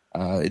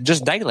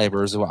just day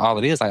laborers is all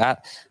it is. Like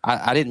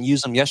I didn't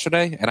use them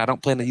yesterday, and I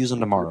don't plan to use them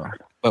tomorrow,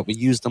 but we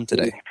used them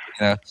today.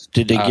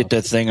 Did they get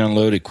that thing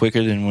unloaded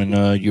quicker than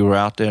when you were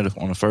out there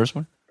on the first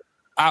one?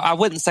 I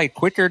wouldn't say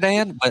quicker,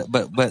 Dan,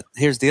 but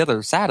here's the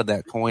other side of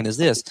that coin is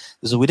this: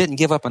 is we didn't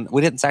give up and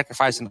we didn't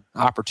sacrifice an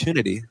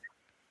opportunity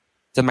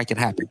to make it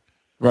happen.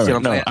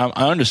 Right. No,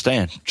 I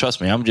understand. Trust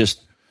me. I'm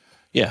just,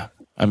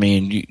 I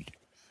mean, you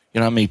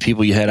know how many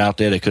people you had out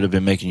there that could have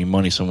been making you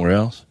money somewhere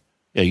else?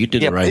 Yeah, you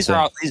did it right.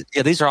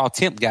 These are all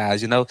temp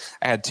guys. I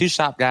had 2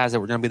 shop guys that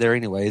were going to be there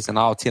anyways, and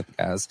all temp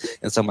guys.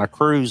 And so my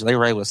crews, they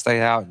were able to stay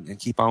out and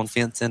keep on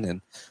fencing,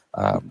 and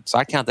so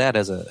I count that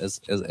as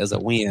a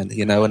win.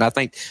 And I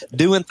think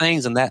doing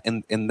things in that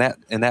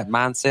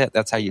mindset,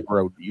 that's how you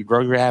grow. You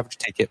grow your average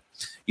ticket.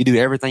 You do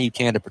everything you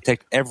can to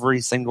protect every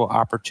single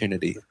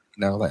opportunity.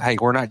 Like, hey,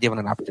 we're not giving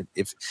an opportunity.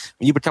 If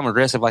when you become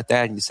aggressive like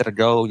that and you set a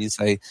goal, and you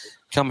say,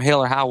 "Come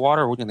hell or high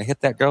water, we're going to hit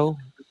that goal."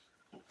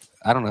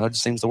 I don't know. It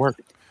just seems to work.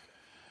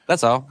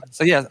 That's all.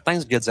 So yeah,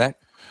 things are good, Zach.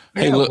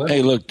 Hey,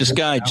 look. This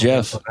guy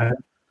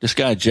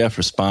Jeff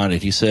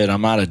responded. He said,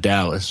 "I'm out of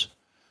Dallas.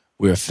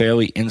 We are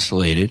fairly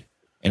insulated,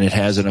 and it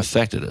hasn't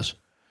affected us.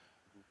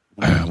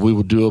 We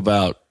will do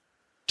about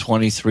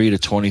 23 to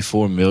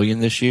 24 million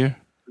this year.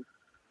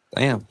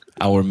 Damn.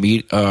 Our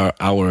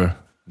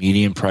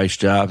median price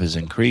job has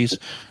increased,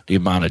 the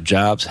amount of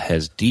jobs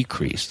has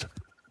decreased.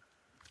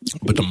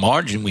 But the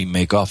margin we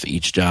make off of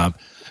each job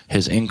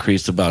has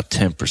increased about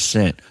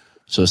 10%.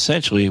 So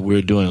essentially,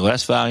 we're doing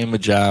less volume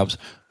of jobs,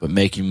 but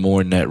making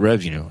more net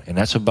revenue. And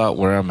that's about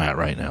where I'm at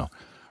right now.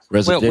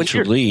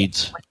 Residential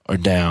leads are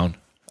down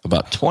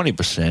about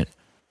 20%,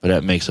 but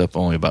that makes up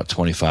only about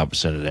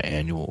 25% of the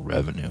annual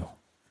revenue.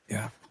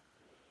 Yeah.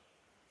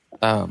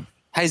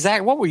 Hey,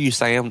 Zach, what were you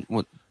saying?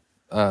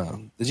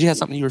 Did you have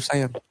something you were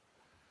saying?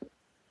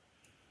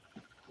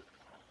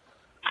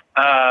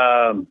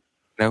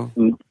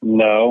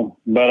 No,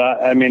 but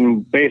I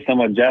mean, based on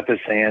what Jeff is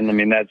saying, I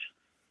mean,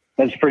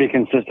 that's pretty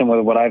consistent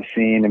with what I've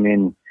seen. I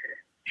mean,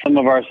 some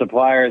of our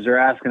suppliers are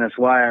asking us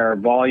why our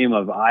volume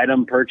of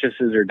item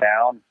purchases are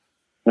down.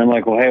 And I'm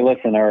like, well, hey,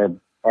 listen,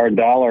 our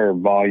dollar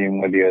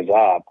volume with you is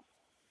up.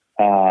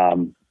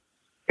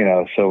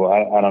 So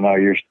I don't know.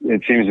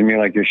 It seems to me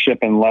like you're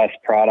shipping less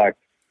product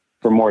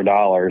for more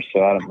dollars. So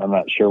I'm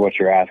not sure what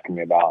you're asking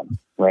me about,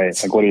 right?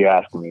 Like, what are you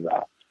asking me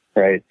about,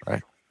 right?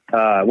 Right.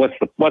 What's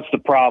the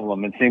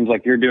problem? It seems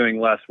like you're doing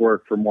less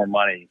work for more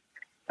money,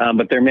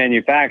 but they're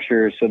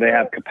manufacturers, so they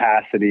have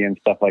capacity and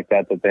stuff like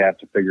that they have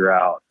to figure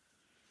out.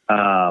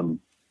 And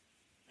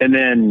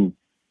then,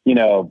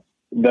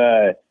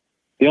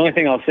 the only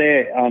thing I'll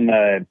say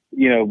on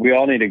we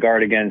all need to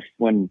guard against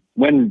when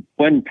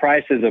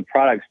prices of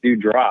products do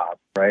drop,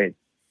 right?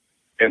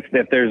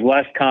 If there's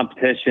less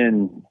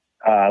competition,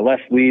 less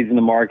leads in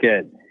the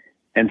market,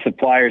 and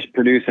suppliers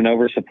produce an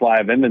oversupply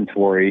of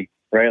inventory,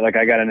 right? Like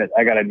I got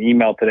an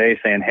email today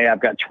saying, hey, I've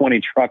got 20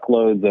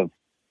 truckloads of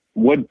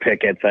wood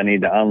pickets I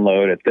need to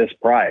unload at this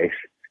price,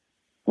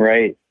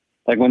 right?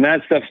 Like when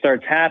that stuff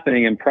starts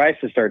happening and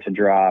prices start to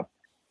drop,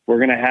 we're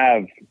going to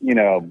have,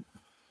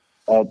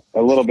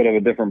 a little bit of a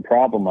different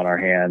problem on our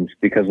hands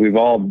because we've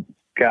all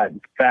got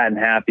fat and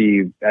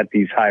happy at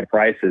these high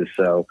prices.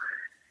 So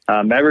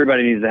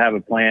everybody needs to have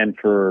a plan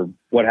for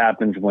what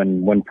happens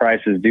when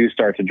prices do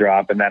start to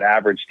drop and that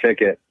average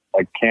ticket,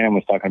 like Cannon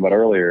was talking about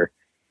earlier,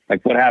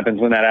 like what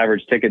happens when that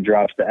average ticket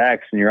drops to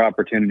X and your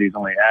opportunity is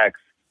only X?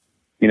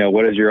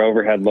 What does your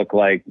overhead look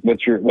like?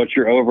 What's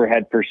your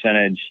overhead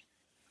percentage?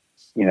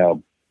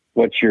 There's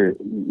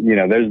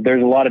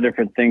a lot of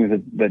different things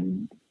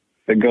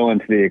that go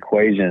into the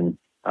equation.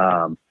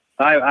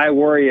 I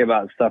worry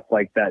about stuff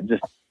like that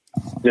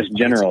just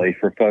generally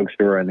for folks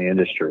who are in the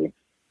industry.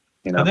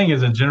 I think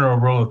as a general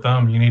rule of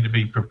thumb, you need to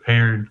be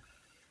prepared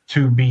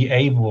to be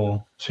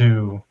able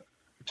to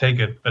take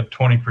a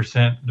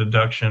 20%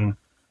 deduction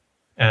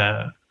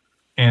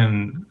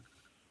and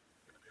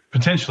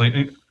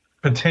potentially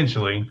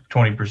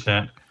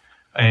 20%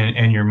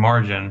 in your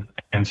margin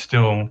and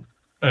still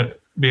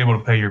be able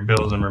to pay your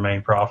bills and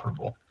remain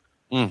profitable.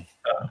 And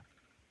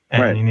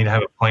right. You need to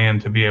have a plan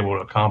to be able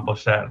to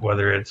accomplish that,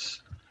 whether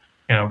it's,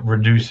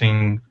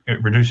 reducing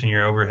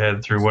your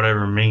overhead through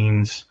whatever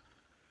means,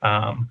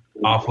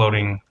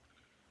 offloading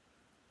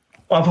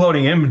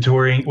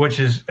inventory, which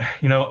is,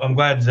 I'm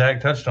glad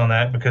Zach touched on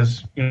that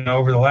because,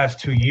 over the last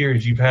 2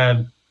 years, you've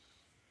had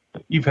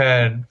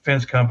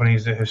fence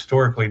companies that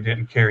historically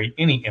didn't carry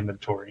any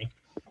inventory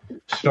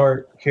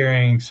start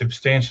carrying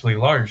substantially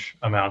large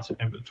amounts of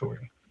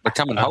inventory.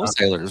 Becoming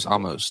wholesalers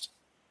almost.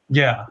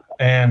 Yeah.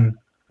 And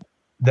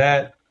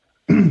that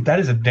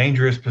is a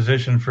dangerous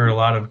position for a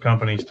lot of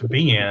companies to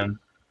be in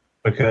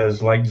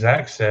because like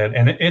Zach said,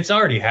 and it's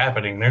already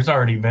happening. There's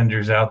already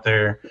vendors out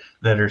there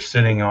that are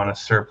sitting on a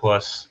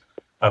surplus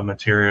of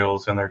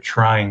materials and they're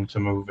trying to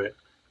move it.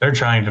 They're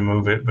trying to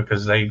move it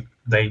because they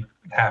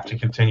have to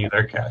continue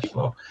their cash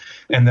flow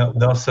and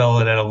they'll sell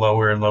it at a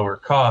lower and lower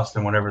cost.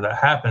 And whenever that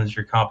happens,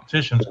 your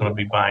competition is going to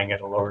be buying at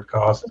a lower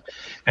cost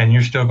and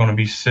you're still going to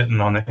be sitting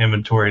on the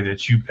inventory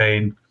that you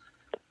paid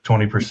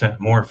 20%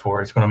 more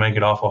for. It's going to make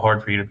it awful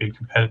hard for you to be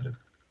competitive.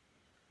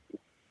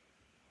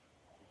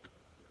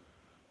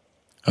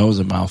 That was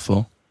a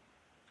mouthful.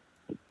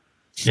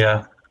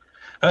 Yeah.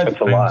 That's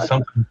a lot.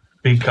 Something to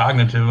be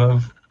cognitive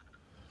of.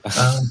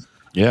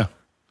 Yeah.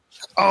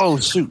 Oh,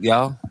 shoot,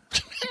 y'all.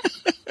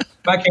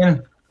 Back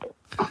in.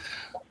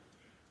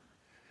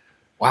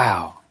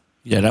 Wow.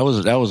 Yeah, that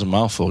was a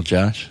mouthful,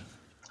 Josh.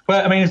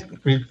 But, I mean,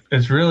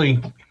 it's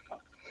really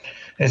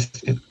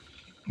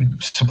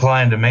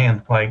supply and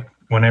demand. Like,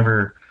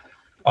 whenever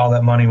all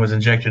that money was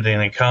injected in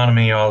the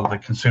economy, all the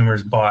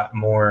consumers bought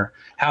more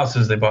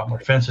houses, they bought more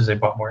fences, they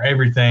bought more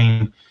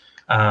everything.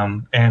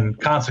 And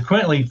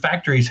consequently,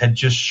 factories had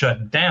just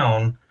shut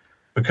down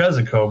because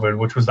of COVID,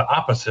 which was the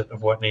opposite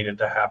of what needed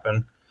to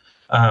happen.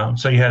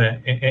 So you had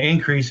an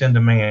increase in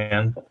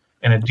demand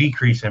and a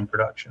decrease in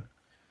production.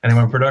 And then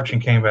when production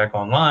came back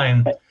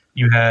online,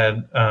 you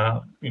had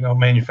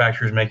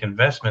manufacturers make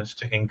investments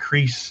to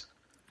increase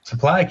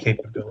supply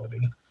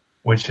capability,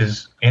 which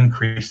has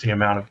increased the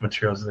amount of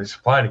materials that they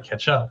supply to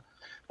catch up.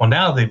 Well,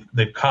 now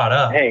they've caught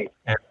up, and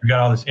we've got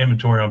all this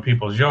inventory on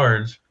people's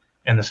yards,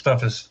 and the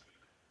stuff is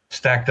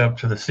stacked up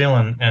to the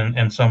ceiling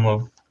in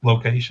some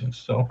locations.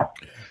 So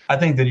I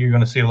think that you're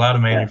going to see a lot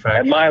of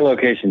manufacturers. At my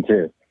location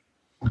too.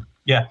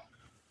 Yeah.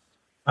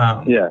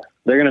 Yeah.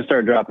 they're going to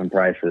start dropping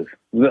prices.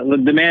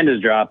 The demand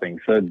is dropping,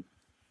 so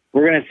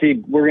we're going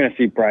to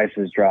see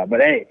prices drop.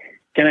 But hey,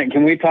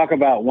 can we talk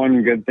about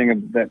one good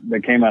thing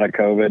that came out of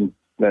COVID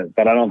that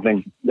I don't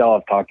think y'all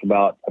have talked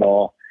about at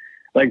all?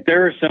 Like,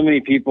 there are so many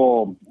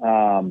people.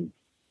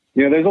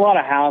 There's a lot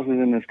of houses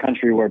in this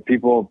country where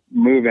people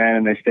move in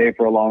and they stay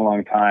for a long,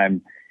 long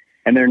time,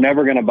 and they're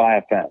never going to buy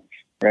a fence,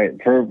 right?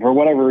 For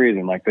whatever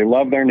reason, like they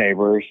love their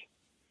neighbors.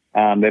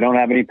 They don't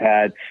have any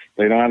pets.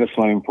 They don't have a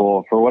swimming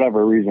pool for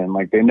whatever reason.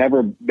 Like they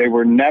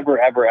were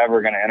never,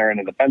 ever going to enter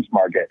into the fence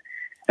market.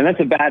 And that's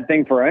a bad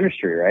thing for our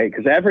industry, right?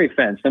 Because every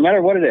fence, no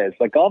matter what it is,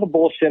 like all the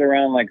bullshit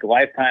around like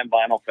lifetime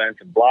vinyl fence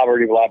and blah, blah,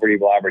 blah, blah,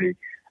 blah, blah,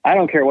 I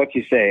don't care what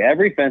you say.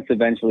 Every fence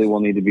eventually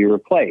will need to be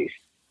replaced.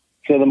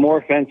 So the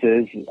more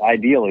fences,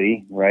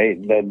 ideally, right,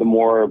 the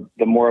more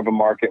of a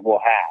market we'll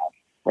have,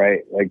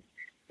 right? Like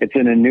it's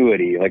an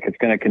annuity, like it's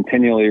going to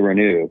continually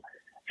renew.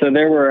 So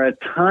there were a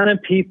ton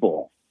of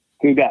people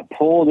who got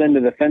pulled into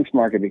the fence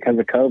market because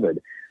of COVID,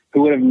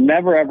 who would have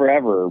never,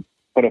 ever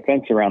put a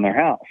fence around their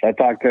house. I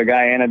talked to a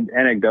guy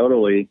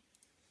anecdotally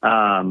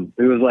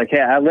who was like,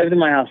 hey, I lived in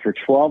my house for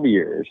 12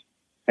 years,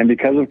 and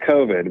because of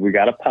COVID, we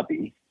got a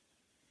puppy.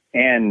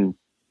 And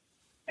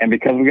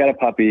because we got a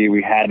puppy,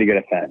 we had to get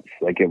a fence.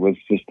 Like it was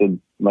just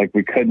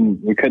we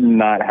couldn't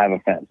not have a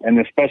fence. And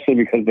especially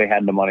because they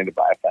had the money to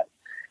buy a fence.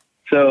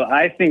 So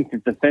I think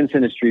that the fence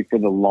industry for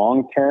the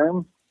long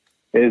term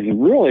is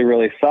really,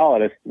 really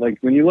solid. It's like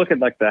when you look at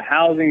like the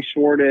housing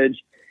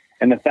shortage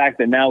and the fact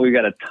that now we've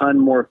got a ton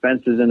more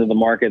fences into the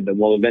market that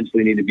will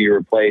eventually need to be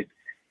replaced,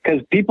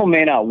 because people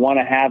may not want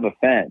to have a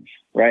fence,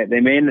 right?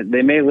 They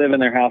may live in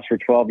their house for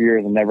 12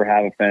 years and never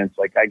have a fence.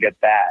 Like I get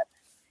that.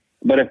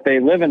 But if they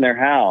live in their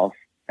house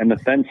and the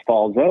fence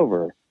falls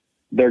over,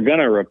 they're going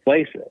to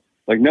replace it.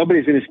 Like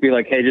nobody's going to be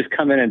like, hey, just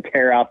come in and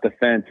tear out the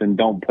fence and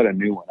don't put a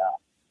new one up.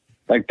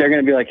 Like they're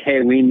going to be like, hey,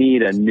 we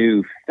need a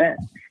new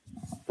fence.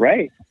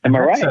 Right? Am I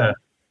right?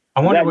 I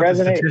wonder what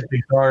the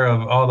statistics are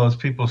of all those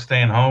people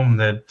staying home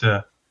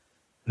that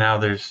now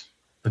there's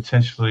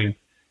potentially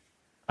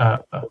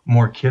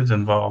more kids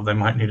involved. They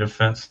might need a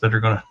fence that are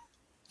going to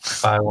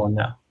buy one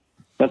now.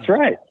 That's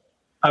right.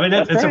 I mean,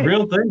 it's right. A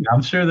real thing.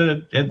 I'm sure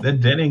that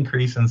it did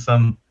increase in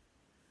some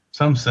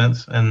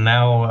sense, and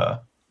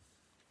now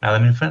the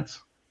new fence.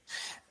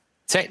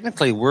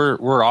 Technically,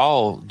 we're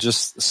all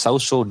just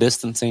social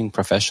distancing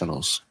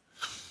professionals.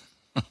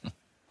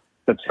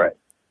 That's right.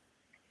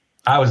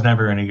 I was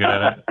never any good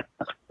at it,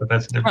 but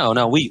that's different.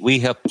 No, we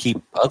help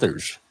keep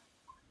others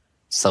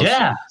social.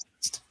 Yeah.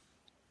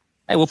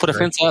 Hey, we'll put a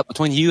fence up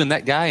between you and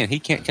that guy, and he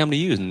can't come to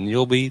you, and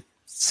you'll be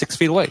 6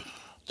 feet away.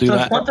 So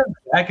one thing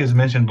Zach has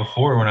mentioned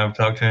before when I've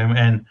talked to him,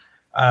 and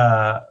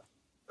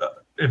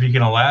if you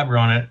can elaborate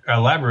on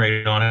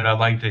it, I'd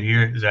like to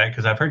hear it, Zach,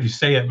 because I've heard you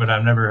say it, but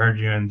I've never heard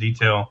you in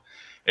detail.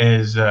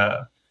 Is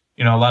a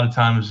lot of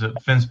times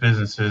fence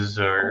businesses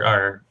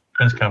or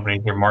fence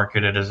companies are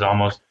marketed as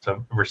almost a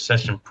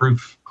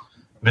recession-proof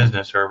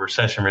business or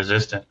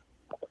recession-resistant.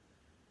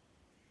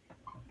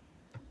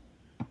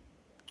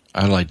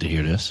 I'd like to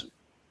hear this,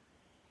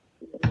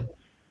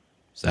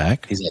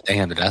 Zach. He's like,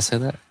 damn, did I say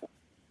that?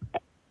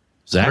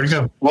 Zach's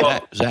in the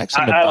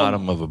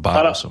bottom of a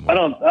bottle somewhere.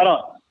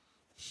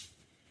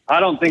 I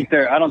don't think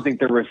they're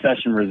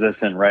recession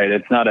resistant, right?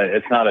 It's not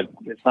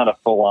a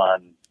full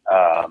on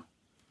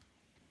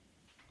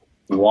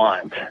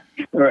want,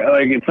 or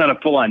like it's not a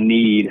full on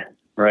need,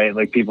 right?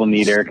 Like people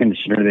need air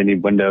conditioner, they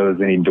need windows,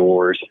 they need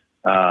doors,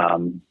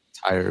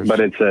 tires.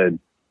 But it's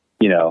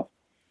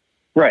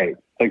right.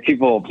 Like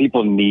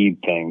people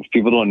need things.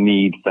 People don't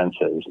need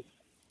fences.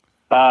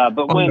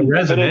 But when the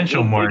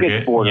residential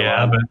market,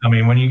 yeah. But I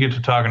mean, when you get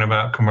to talking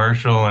about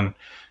commercial and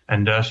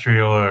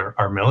industrial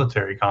or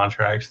military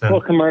contracts, then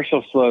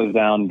commercial slows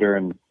down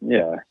during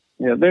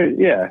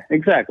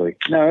exactly.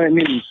 No, I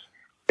mean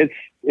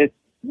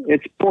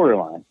it's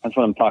borderline. That's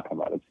what I'm talking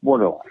about. It's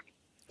borderline.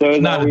 So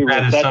it's not as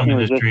bad as some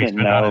industries,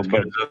 but not as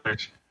good as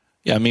others.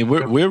 Yeah, I mean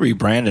we're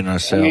rebranding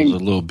ourselves a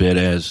little bit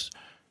as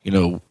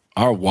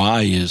our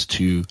why is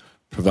to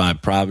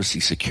provide privacy,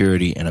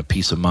 security, and a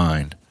peace of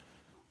mind.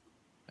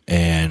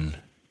 And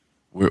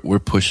we're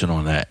pushing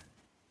on that.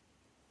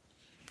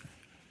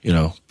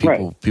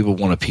 People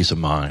want a peace of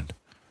mind.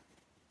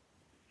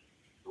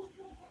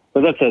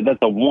 But that's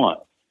a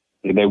want.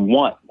 They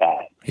want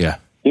that. Yeah.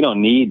 You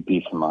don't need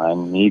peace of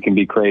mind. You can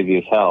be crazy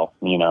as hell.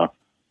 Really but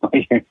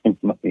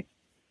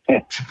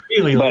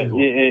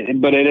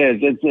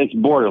it's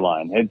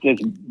borderline.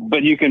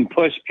 But you can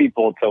push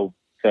people to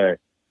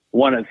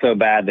want it so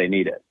bad they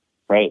need it.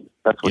 Right.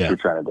 That's what you're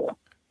trying to do.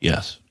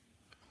 Yes.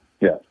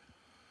 Yeah.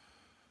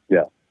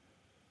 Yeah.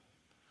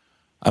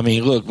 I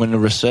mean, look, when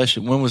was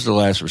the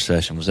last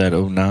recession? Was that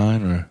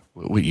 2009 or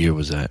what year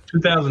was that?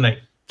 2008.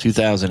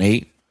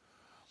 2008?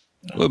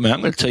 Look, man,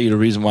 I'm going to tell you the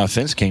reason why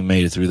Fence King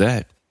made it through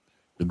that.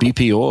 The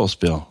BP oil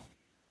spill.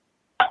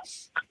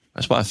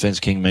 That's why Fence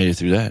King made it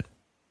through that.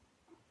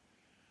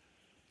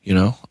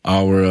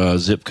 Our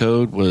zip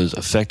code was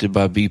affected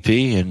by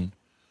BP, and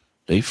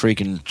they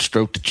freaking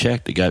stroked the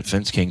check that got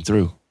Fence King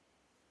through.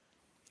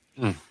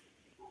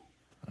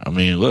 I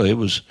mean, look, it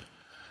was.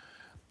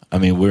 I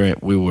mean,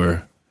 we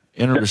were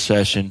in a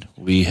recession.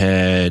 We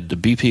had the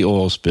BP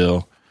oil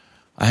spill.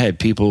 I had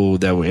people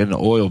that were in the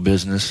oil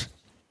business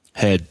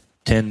had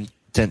 10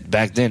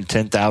 back then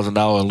 $10,000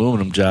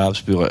 aluminum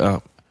jobs. People like,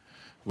 oh,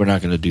 we're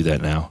not going to do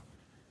that now.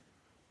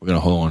 We're going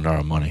to hold on to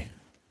our money.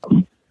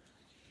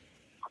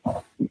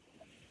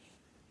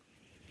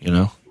 You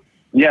know?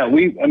 Yeah,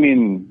 I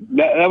mean,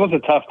 that was a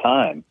tough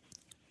time.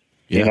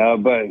 Yeah. You know,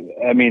 but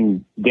I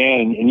mean,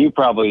 Dan, and you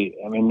probably,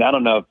 I mean, I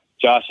don't know if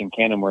Josh and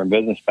Cannon were in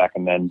business back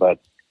then, but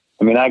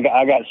I mean, I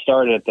got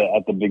started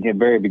at the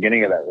very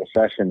beginning of that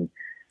recession.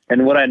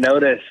 And what I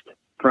noticed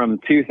from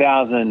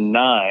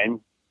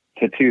 2009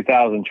 to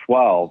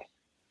 2012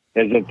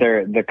 is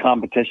that the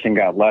competition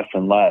got less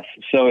and less.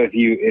 So if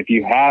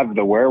you have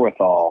the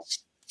wherewithal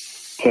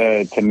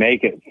to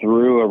make it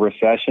through a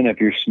recession,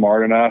 if you're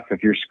smart enough,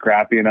 if you're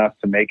scrappy enough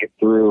to make it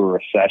through a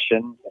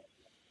recession,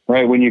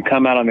 right, when you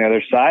come out on the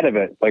other side of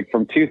it, like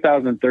from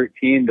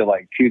 2013 to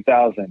like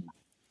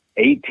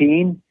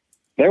 2018,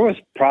 there was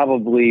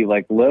probably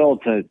like little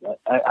to,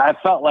 I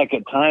felt like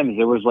at times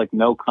there was like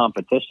no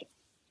competition.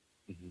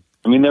 Mm-hmm.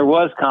 I mean, there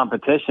was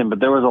competition, but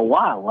there was a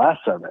lot less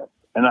of it.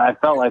 And I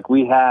felt like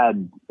we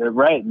had,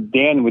 right?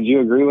 Dan, would you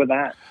agree with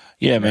that?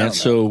 Yeah, man.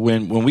 So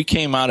when we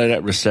came out of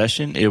that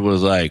recession, it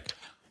was like,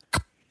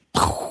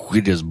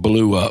 we just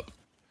blew up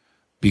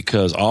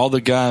because all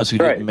the guys who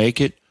didn't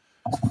make it,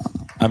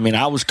 I mean,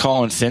 I was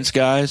calling fence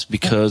guys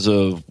because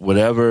of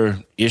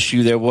whatever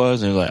issue there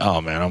was. And they're like,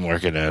 oh, man, I'm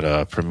working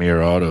at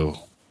Premier Auto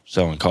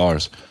selling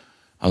cars.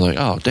 I was like,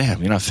 oh,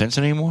 damn, you're not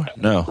fencing anymore?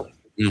 No.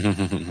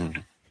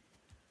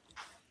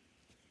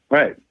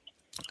 Right.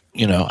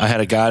 You know, I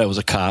had a guy that was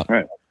a cop.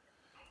 Right.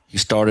 He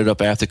started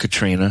up after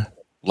Katrina.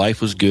 Life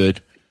was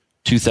good.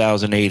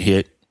 2008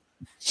 hit.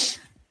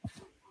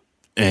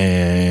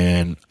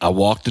 And I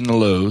walked in the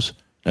Lowe's.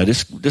 Now,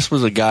 this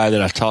was a guy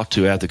that I talked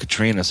to after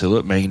Katrina. I said,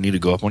 look, man, you need to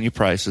go up on your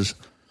prices.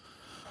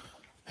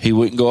 He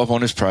wouldn't go up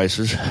on his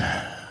prices.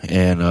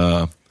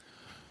 And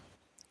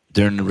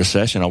during the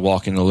recession, I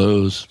walk in the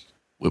Lowe's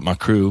with my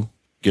crew,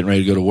 getting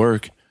ready to go to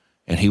work.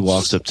 And he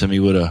walks up to me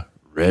with a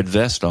red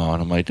vest on.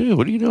 I'm like, dude,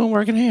 what are you doing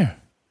working here?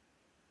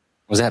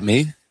 Was that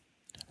me?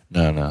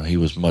 No. He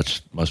was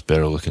much, much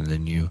better looking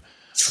than you.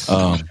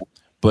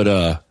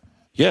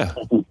 Yeah,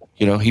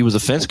 you know, he was a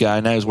fence guy,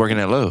 and now he's working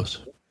at Lowe's.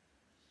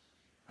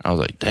 I was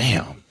like,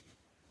 damn.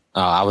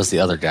 Oh, I was the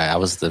other guy. I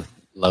was the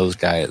Lowe's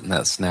guy, and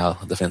that's now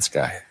the fence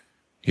guy.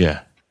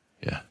 Yeah.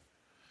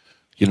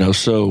 You know,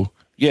 so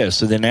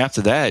then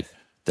after that,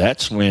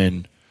 that's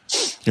when,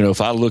 you know,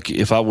 if I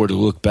were to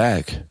look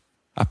back,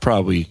 I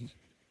probably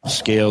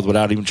scaled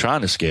without even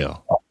trying to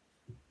scale.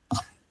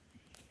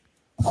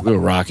 We were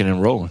rocking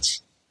and rolling.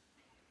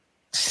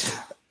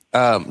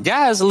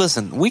 Guys,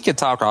 listen, we could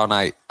talk all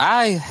night.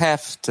 I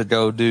have to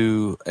go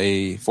do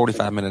a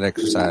 45-minute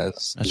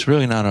exercise. That's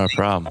really not our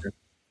problem.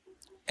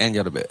 And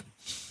go to bed.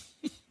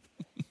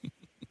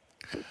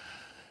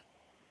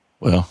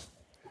 Well,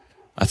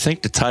 I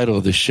think the title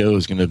of this show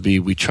is going to be,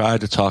 we tried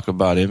to talk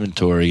about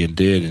inventory and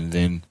did, and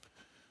then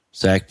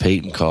Zach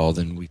Payton called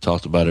and we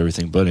talked about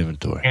everything but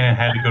inventory. Cannon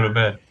had to go to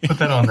bed. Put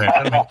that on there.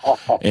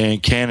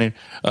 And Cannon,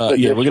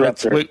 we're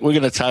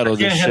gonna title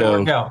this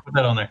show. Put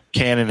that on there.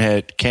 Cannon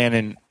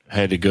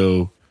had to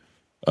go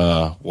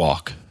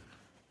walk.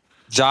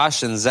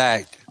 Josh and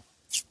Zach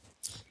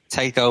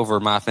take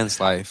over my fence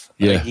life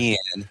again. Yeah,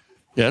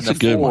 that's a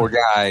good one. Four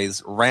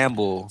guys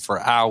ramble for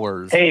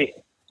hours. Hey,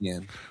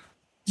 Josh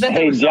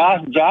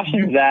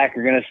and Zach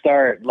are gonna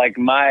start like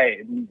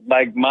my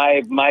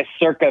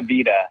Circa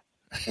Vida,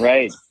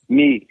 right?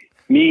 Me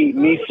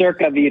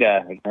Circa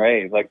Vida,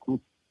 right? Like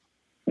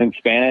in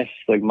Spanish,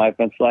 like my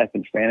fence life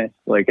in Spanish,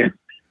 like.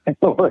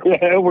 We're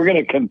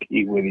gonna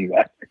compete with you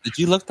guys. Did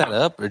you look that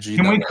up, or did you?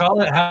 Can we call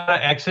it "How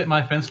to Exit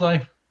My Fence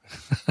Life"?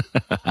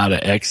 How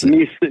to exit?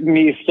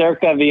 Me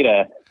Circa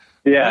Vida.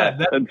 Yeah,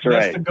 that's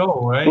right. That's the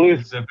goal, right?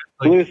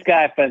 Blue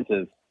sky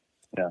fences.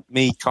 Yeah.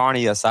 Me carne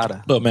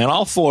asada. Look, man,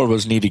 all four of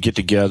us need to get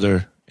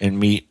together and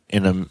meet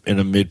in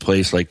a mid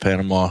place like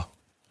Panama,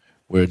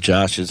 where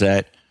Josh is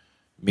at.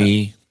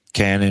 Me,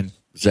 Cannon,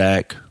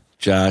 Zach,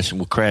 Josh, and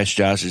we'll crash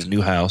Josh's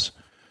new house.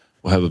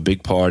 We'll have a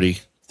big party,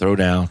 throw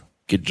down,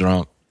 get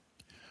drunk,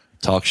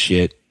 talk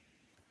shit,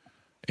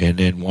 and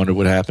then wonder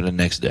what happened the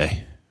next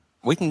day.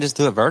 We can just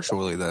do it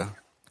virtually, though.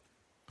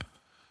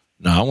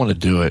 No, I want to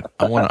do it.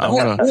 I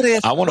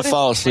want to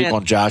fall asleep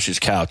on Josh's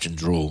couch and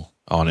drool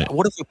on it.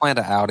 What if we planned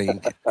an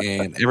outing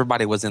and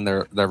everybody was in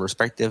their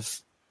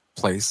respective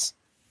place,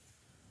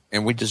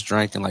 and we just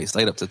drank and like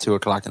stayed up to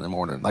 2:00 in the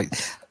morning? Like,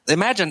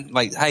 imagine,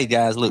 like, hey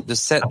guys, look,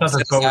 just set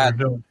aside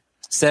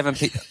 7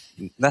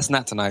 p.m. That's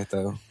not tonight,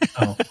 though.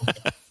 Oh.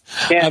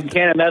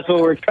 Cannon, that's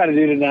what we're trying to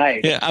do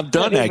tonight. Yeah, I've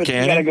done that,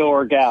 Cannon. You gotta go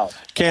work out.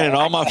 Cannon,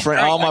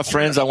 all my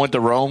friends I went to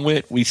Rome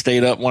with, we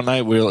stayed up one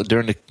night. We were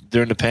during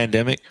the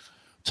pandemic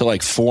till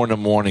like 4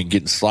 a.m,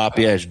 getting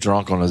sloppy ass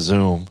drunk on a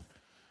Zoom.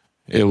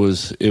 It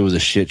was a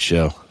shit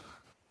show.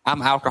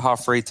 I'm alcohol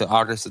free till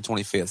August the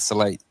 25th. So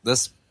like,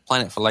 let's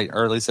plan it for like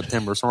early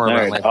September, somewhere All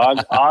around right,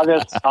 like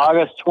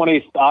August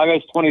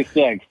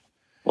 26th.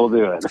 We'll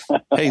do it.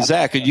 Hey,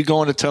 Zach, are you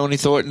going to Tony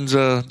Thornton's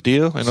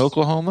deal in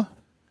Oklahoma?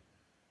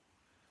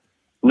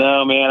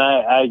 No, man,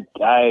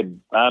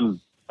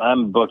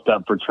 I'm booked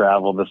up for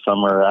travel this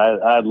summer.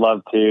 I'd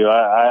love to.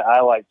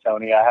 I like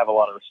Tony. I have a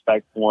lot of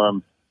respect for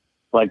him.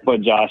 Like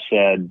what Josh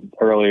said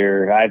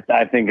earlier,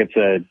 I think it's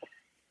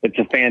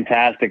a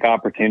fantastic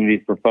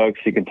opportunity for folks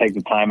who can take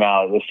the time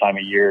out this time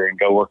of year and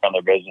go work on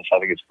their business. I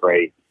think it's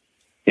great.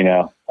 You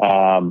know,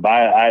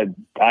 I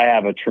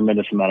have a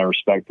tremendous amount of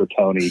respect for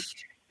Tony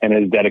and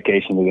his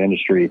dedication to the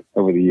industry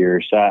over the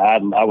years. I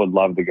would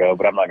love to go,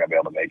 but I'm not going to be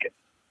able to make it.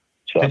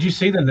 So. Did you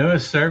see the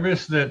newest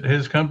service that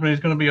his company is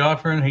going to be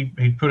offering?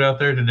 He put out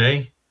there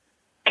today.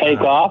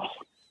 Takeoffs?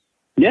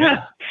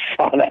 Yeah,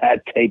 saw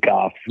that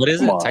takeoffs. what is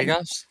Come it? on.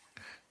 Takeoffs?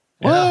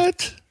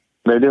 What?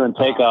 They're doing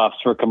takeoffs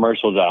for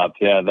commercial jobs.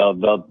 Yeah,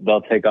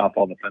 they'll take off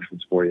all the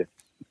fences for you.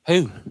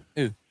 Who?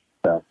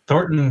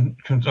 Thornton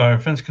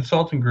Fence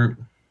Consulting Group.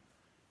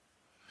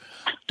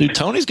 Dude,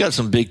 Tony's got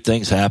some big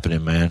things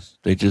happening, man.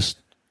 They just,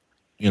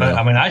 you know. But,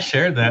 I mean, I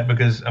shared that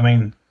because, I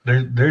mean,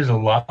 there's a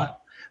lot.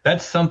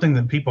 That's something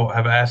that people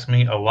have asked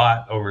me a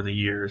lot over the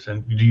years.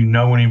 And do you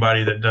know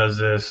anybody that does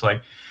this?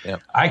 Like, Yep.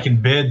 I can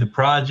bid the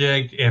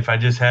project if I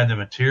just had the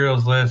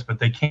materials list, but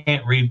they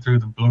can't read through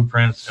the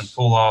blueprints and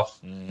pull off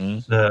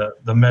the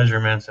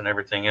measurements and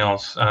everything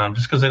else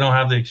just because they don't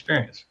have the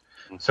experience.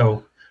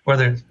 So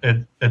whether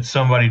it's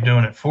somebody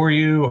doing it for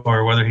you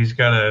or whether he's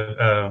got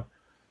an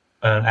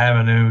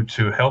avenue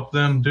to help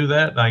them do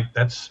that, like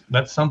that's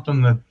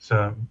something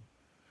that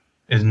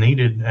is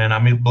needed. And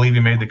I believe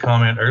you made the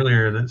comment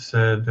earlier that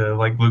said,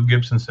 like Luke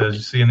Gibson says,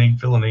 you see a need,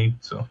 fill a need.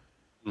 So,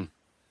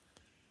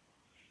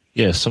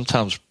 Yeah,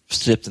 sometimes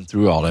sifting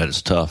through all that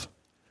is tough.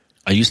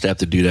 I used to have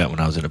to do that when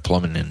I was in the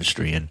plumbing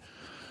industry, and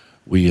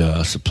we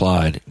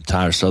supplied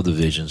entire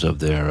subdivisions of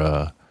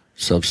their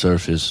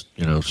subsurface,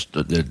 you know,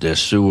 their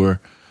sewer,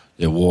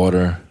 their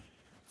water,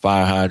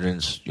 fire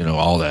hydrants, you know,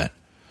 all that.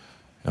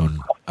 And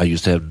I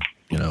used to have,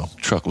 you know,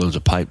 truckloads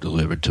of pipe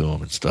delivered to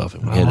them and stuff,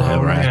 and we had to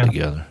have our act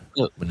together.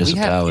 Look,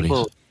 Municipalities.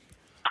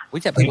 We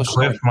got I think people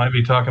showing, Cliff might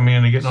be talking me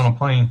into getting on a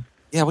plane.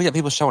 yeah, we got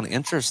people showing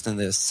interest in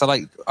this. So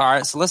like, all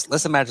right, so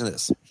let's imagine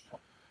this.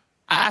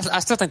 I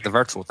still think the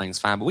virtual thing's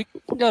fine, but we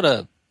can go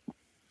to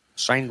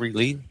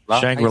Shangri-La.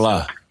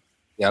 Shangri-La.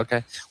 Yeah,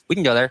 okay. We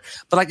can go there.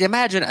 But like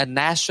imagine a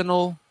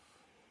national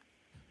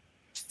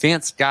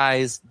fence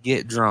guys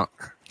get drunk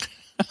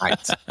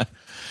night.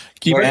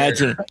 Can you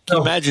imagine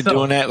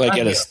doing that like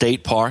at a Yeah.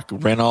 state park,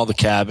 rent all the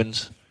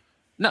cabins?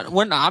 No,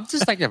 I'm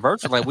just thinking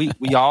virtual. Like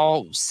we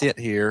all sit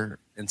here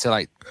until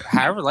like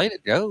however late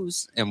it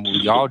goes, and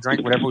we all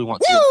drink whatever we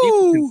want to.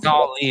 People can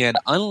call in,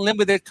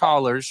 unlimited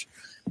callers,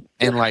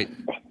 and like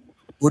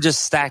we'll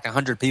just stack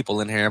 100 people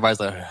in here. Everybody's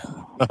like,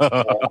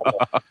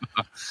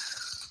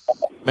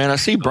 Man, I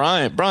see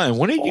Brian. Brian,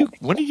 when are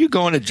you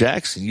going to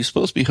Jackson? You're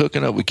supposed to be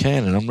hooking up with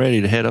Ken, and I'm ready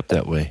to head up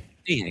that way.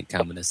 he ain't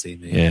coming to see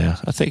me. Yeah,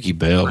 I think he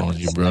bailed on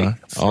you, Brian.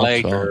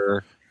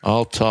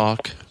 I'll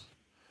talk.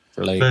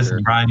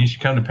 Listen, Brian, you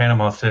should come to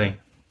Panama City.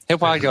 He'll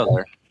probably go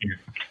there.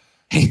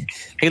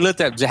 He looked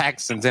up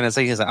Jackson,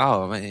 Tennessee. He's like,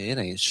 "Oh man, it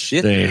ain't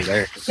shit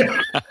there."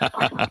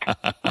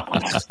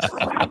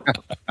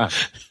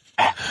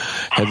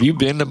 Have you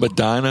been to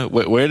Medina?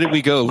 Where did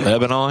we go?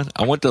 Lebanon?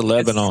 I went to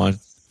Lebanon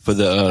for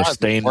the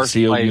Stain and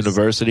Seal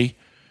University,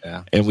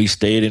 and we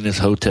stayed in this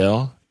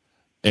hotel.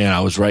 And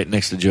I was right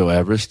next to Joe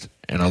Everest,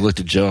 and I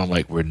looked at Joe. I'm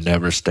like, "We're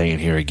never staying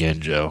here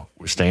again, Joe.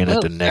 We're staying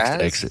at the next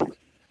exit."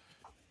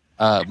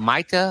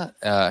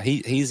 Micah,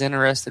 he's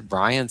interested.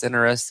 Brian's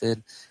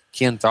interested.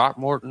 Ken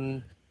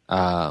Throckmorton,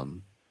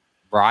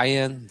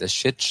 Brian, the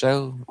shit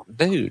show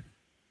dude.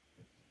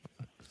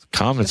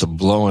 Comments are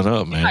blowing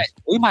up, man.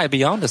 We might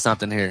be on to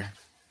something here.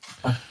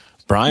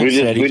 Brian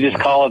said we just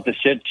call it the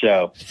shit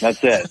show.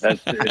 That's it.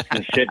 It's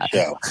the shit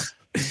show.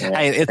 Yeah,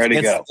 Hey, ready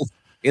to go.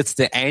 It's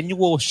the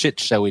annual shit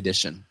show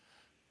edition.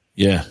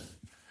 Yeah.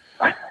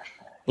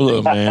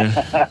 Look, man,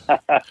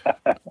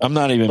 I'm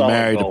not even Solid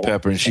married goal. to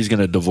Pepper, and she's going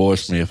to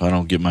divorce me if I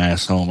don't get my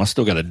ass home. I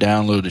still got to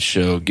download the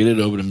show, get it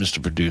over to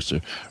Mr.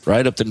 Producer,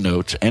 write up the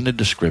notes and the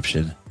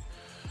description.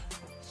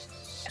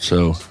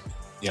 So,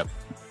 Yep.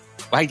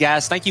 Well, hey,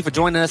 guys, thank you for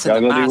joining us in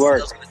Y'all the go do My work.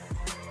 Salesman.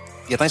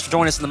 Yeah, thanks for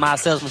joining us in the My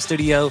Salesman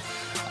studio.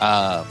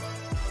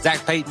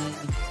 Zach Payton,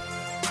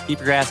 keep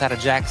your ass out of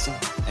Jackson,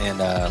 and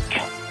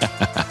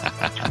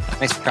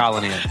thanks for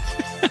calling in.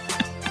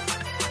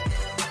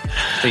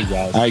 See you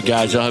guys. all right,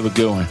 guys, y'all have a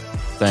good one.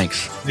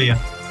 Thanks. See ya.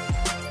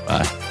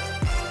 Bye.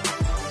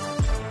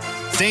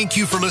 Thank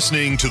you for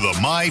listening to the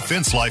My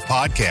Fence Life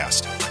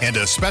podcast. And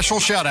a special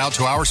shout out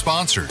to our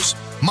sponsors,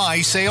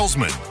 My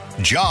Salesman,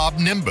 Job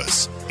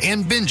Nimbus,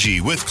 and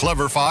Benji with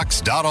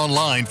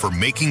CleverFox.online for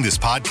making this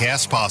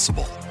podcast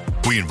possible.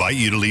 We invite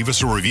you to leave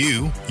us a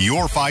review.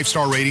 Your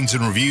 5-star ratings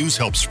and reviews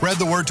help spread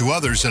the word to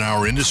others in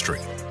our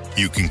industry.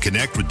 You can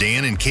connect with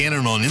Dan and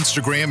Cannon on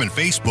Instagram and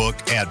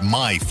Facebook at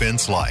My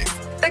Fence Life.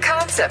 The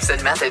concepts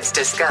and methods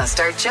discussed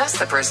are just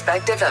the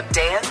perspective of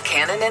Dan,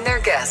 Cannon, and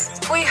their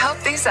guests. We hope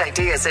these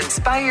ideas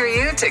inspire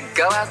you to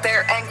go out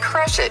there and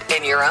crush it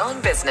in your own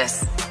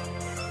business.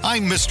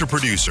 I'm Mr.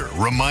 Producer,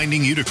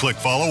 reminding you to click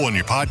follow on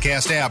your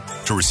podcast app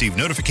to receive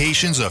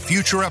notifications of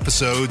future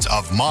episodes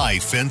of My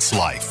Fence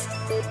Life.